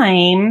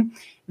time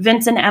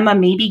Vince and Emma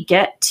maybe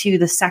get to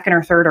the 2nd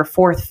or 3rd or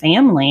 4th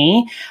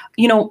family,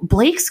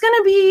 Blake's going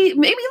to be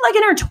maybe like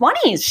in her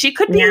 20s. She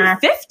could be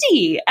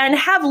 50 and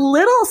have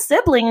little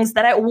siblings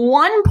that at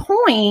one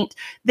point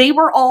they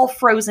were all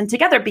frozen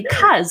together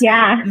because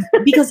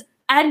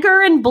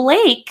Edgar and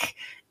Blake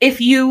if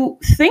you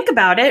think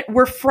about it,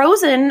 we're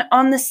frozen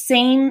on the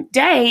same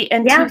day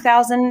in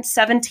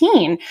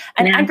 2017.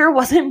 And Edgar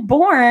wasn't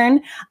born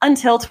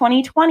until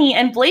 2020.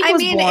 And Blake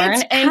was born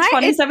in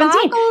 2017. It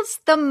boggles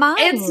the mind.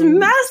 It's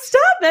messed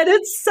up and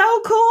it's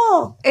so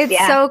cool.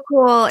 It's so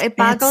cool. It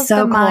boggles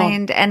the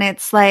mind. And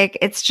it's like,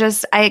 it's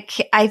just, I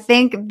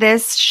think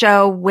this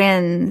show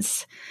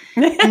wins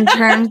in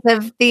terms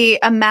of the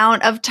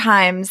amount of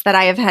times that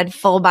I have had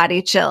full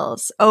body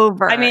chills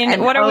over. I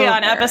mean, what are we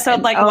on?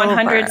 Episode like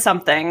 100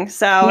 something.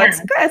 So it's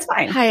good. It's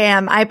fine.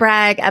 I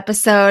brag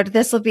episode.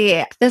 This will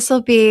be,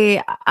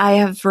 I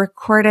have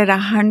recorded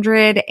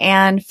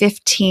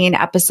 115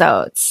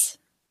 episodes.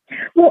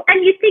 Well,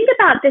 and you think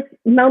about this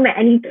moment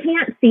and you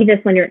can't see this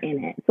when you're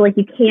in it. So like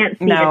you can't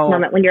see this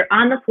moment when you're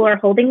on the floor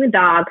holding the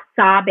dog,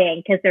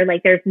 sobbing because they're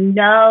like, there's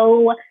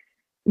none.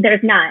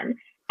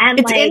 And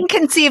it's like,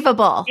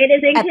 inconceivable. It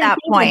is inconceivable. At that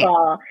point.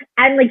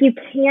 And like, you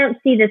can't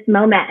see this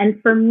moment.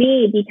 And for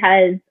me,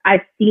 because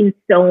I've seen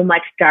so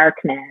much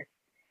darkness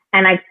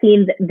and I've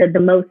seen the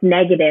most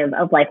negative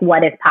of like,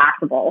 what is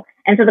possible.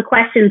 And so the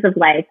questions of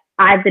like,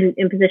 I've been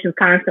in positions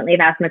constantly of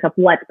asking myself,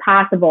 what's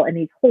possible in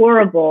these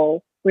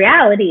horrible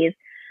realities.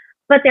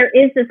 But there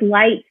is this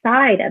light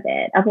side of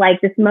it, of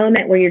like this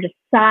moment where you're just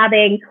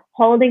sobbing,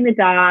 holding the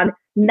dog,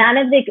 none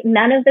of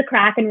the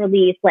crack and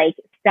release like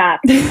stuff.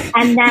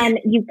 And then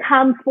you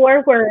come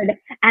forward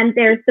and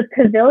there's the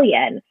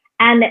pavilion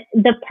and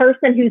the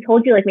person who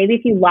told you like, maybe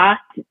if you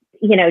lost,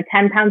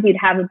 10 pounds, you'd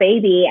have a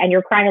baby and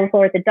you're crying on the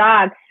floor with the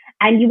dog.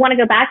 And you want to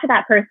go back to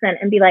that person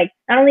and be like,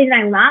 not only did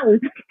I not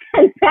lose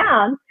 10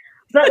 pounds,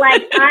 but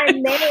like I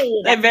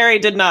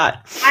did not.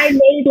 I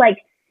made like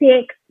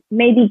 6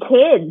 maybe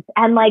kids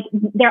and like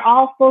they're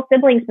all full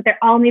siblings, but they're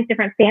all in these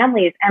different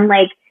families. And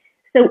like,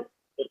 so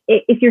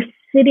if you're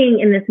sitting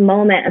in this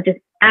moment of just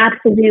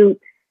absolute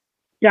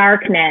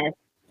darkness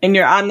and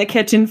you're on the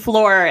kitchen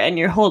floor and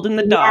you're holding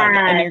the dog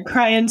and you're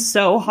crying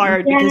so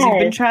hard because you've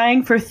been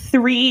trying for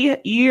 3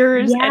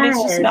 years and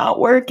it's just not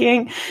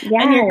working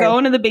and you're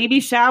going to the baby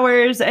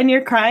showers and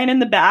you're crying in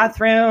the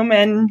bathroom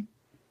and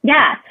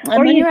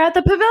then you're at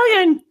the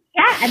pavilion.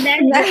 Yeah, and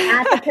then you're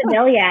at the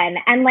pavilion.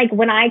 And like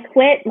when I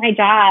quit my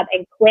job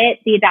and quit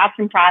the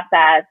adoption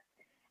process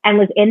and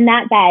was in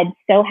that bed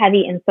so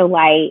heavy and so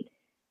light,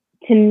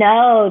 to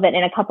know that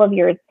in a couple of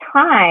years'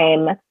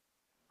 time,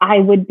 I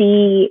would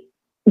be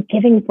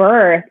giving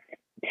birth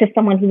to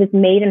someone who was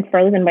made and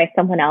frozen by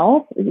someone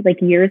else like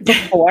years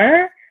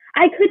before,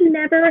 I could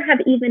never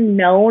have even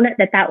known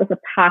that was a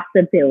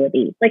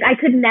possibility. Like I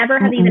could never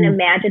have even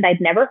imagined.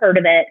 I'd never heard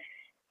of it.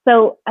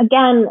 So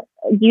again,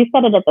 you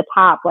said it at the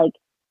top, like,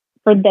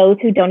 for those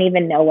who don't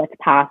even know what's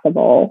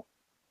possible,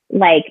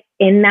 like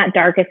in that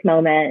darkest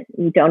moment,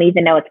 you don't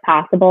even know it's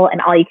possible. And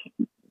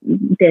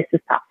this is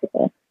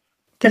possible.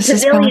 The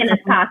pavilion is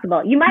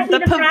possible. You might be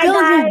the fry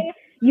guy.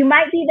 You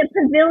might be the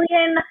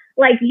pavilion,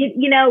 like,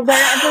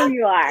 wherever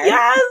you are.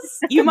 Yes.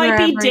 You might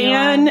be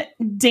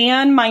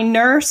Dan, my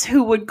nurse,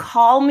 who would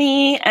call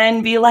me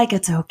and be like,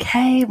 it's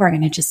okay. We're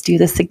going to just do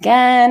this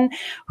again.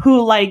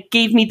 Who like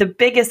gave me the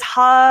biggest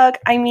hug.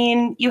 I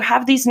mean, you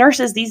have these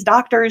nurses, these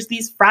doctors,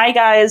 these fry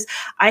guys.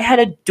 I had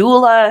a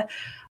doula.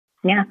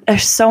 Yeah.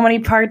 There's so many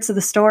parts of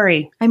the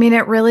story. I mean,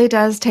 it really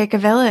does take a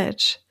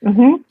village.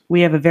 Mm-hmm.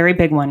 We have a very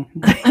big one.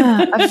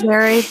 A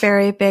very,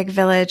 very big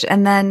village.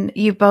 And then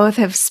you both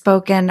have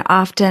spoken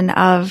often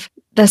of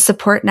the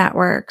support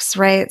networks,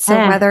 right? So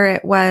whether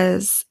it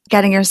was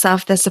getting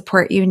yourself the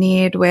support you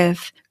need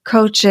with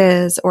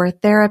coaches or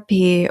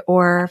therapy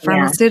or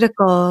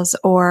pharmaceuticals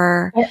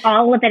or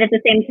all of it at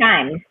the same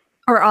time.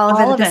 Or all of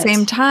it at the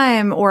same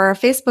time, or a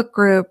Facebook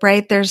group,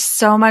 right? There's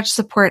so much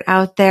support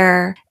out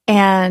there.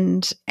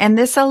 And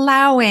this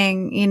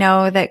allowing,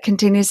 that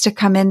continues to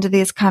come into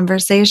these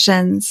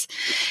conversations.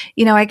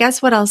 I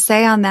guess what I'll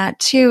say on that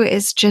too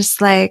is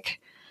just like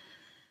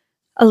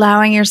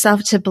allowing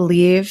yourself to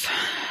believe,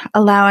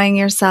 allowing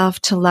yourself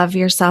to love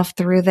yourself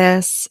through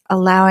this,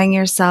 allowing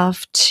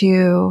yourself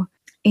to,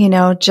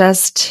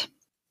 just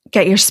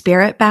get your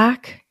spirit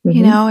back.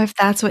 If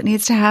that's what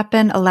needs to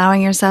happen,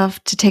 allowing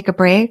yourself to take a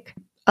break,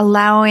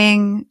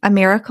 allowing a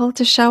miracle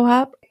to show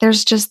up.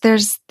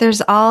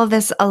 There's all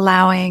this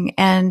allowing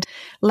and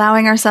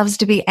allowing ourselves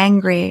to be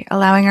angry,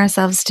 allowing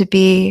ourselves to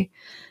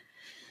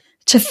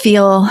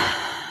feel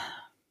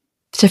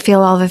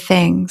all the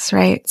things,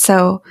 right?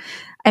 So,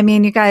 I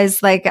mean, you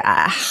guys, like,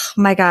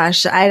 my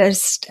gosh,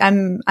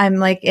 I'm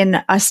like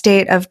in a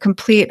state of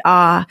complete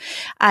awe.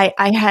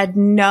 I had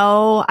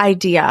no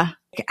idea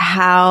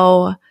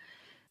how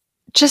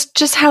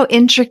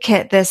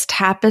intricate this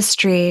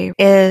tapestry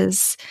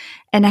is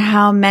and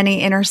how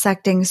many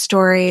intersecting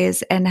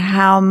stories and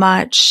how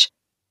much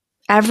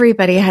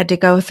everybody had to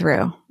go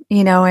through,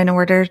 in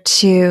order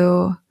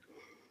to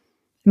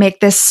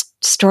make this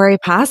story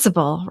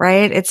possible,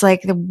 right? It's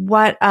like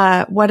what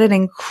an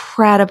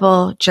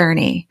incredible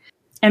journey.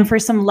 And for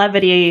some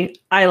levity,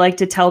 I like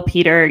to tell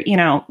Peter,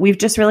 we've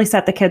just really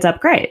set the kids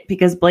up great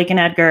because Blake and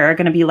Edgar are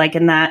going to be like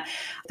in the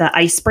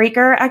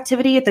icebreaker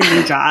activity at the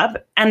new job.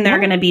 And they're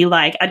going to be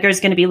like, Edgar's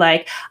going to be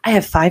like, I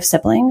have 5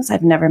 siblings.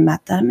 I've never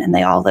met them. And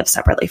they all live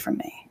separately from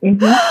me.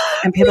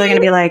 Mm-hmm. And people are going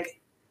to be like,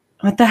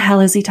 what the hell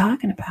is he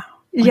talking about?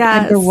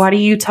 Yes. Edgar, what are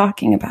you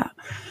talking about?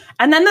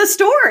 And then the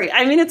story.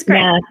 I mean, it's great.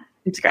 Yeah.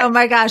 It's great. Oh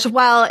my gosh.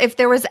 Well, if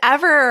there was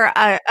ever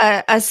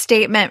a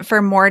statement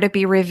for more to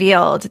be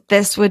revealed,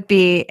 this would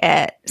be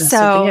it.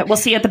 We'll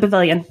see you at the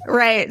pavilion.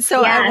 Right.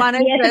 So I want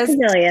to just, the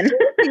pavilion.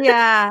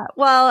 Yeah.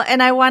 Well,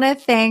 and I want to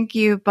thank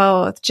you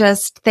both.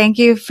 Just thank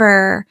you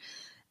for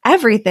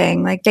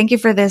everything. Like, thank you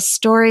for this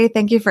story.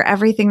 Thank you for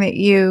everything that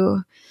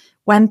you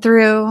went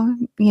through.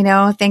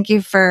 Thank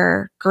you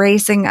for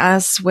gracing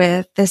us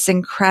with this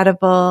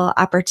incredible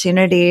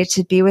opportunity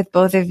to be with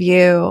both of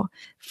you,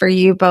 for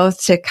you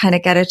both to kind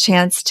of get a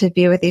chance to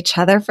be with each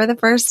other for the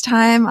first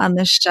time on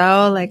the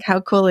show. Like,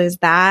 how cool is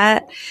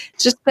that?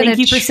 Thank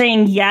you for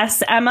saying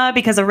yes, Emma,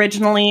 because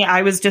originally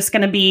I was just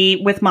going to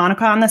be with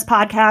Monica on this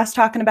podcast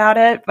talking about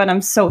it, but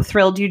I'm so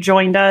thrilled you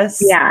joined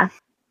us. Yeah,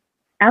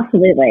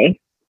 absolutely.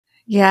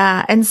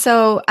 Yeah. And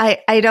so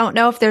I don't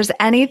know if there's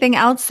anything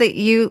else that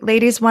you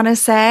ladies want to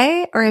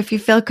say, or if you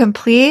feel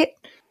complete.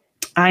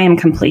 I am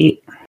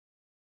complete.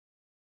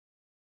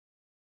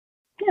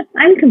 Yeah,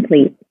 I'm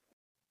complete.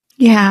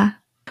 Yeah.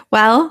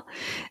 Well,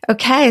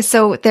 okay.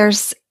 So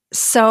there's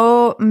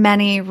so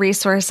many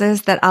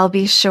resources that I'll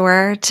be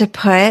sure to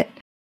put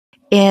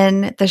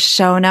in the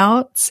show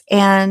notes,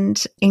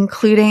 and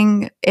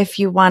including if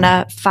you want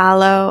to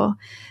follow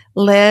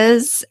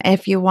Liz,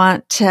 if you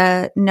want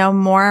to know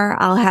more,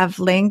 I'll have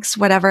links,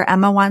 whatever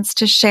Emma wants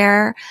to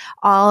share,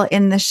 all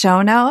in the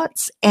show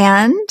notes.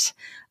 And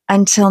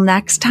until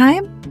next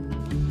time,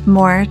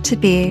 more to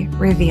be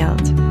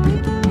revealed.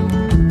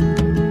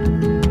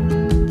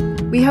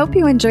 We hope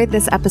you enjoyed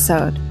this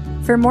episode.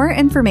 For more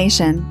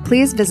information,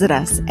 please visit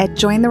us at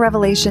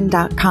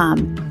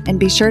jointherevelation.com and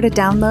be sure to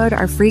download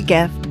our free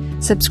gift,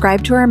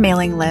 subscribe to our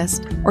mailing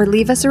list, or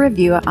leave us a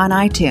review on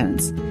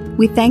iTunes.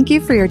 We thank you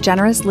for your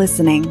generous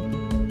listening.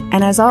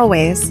 And as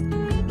always,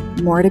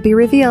 more to be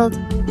revealed.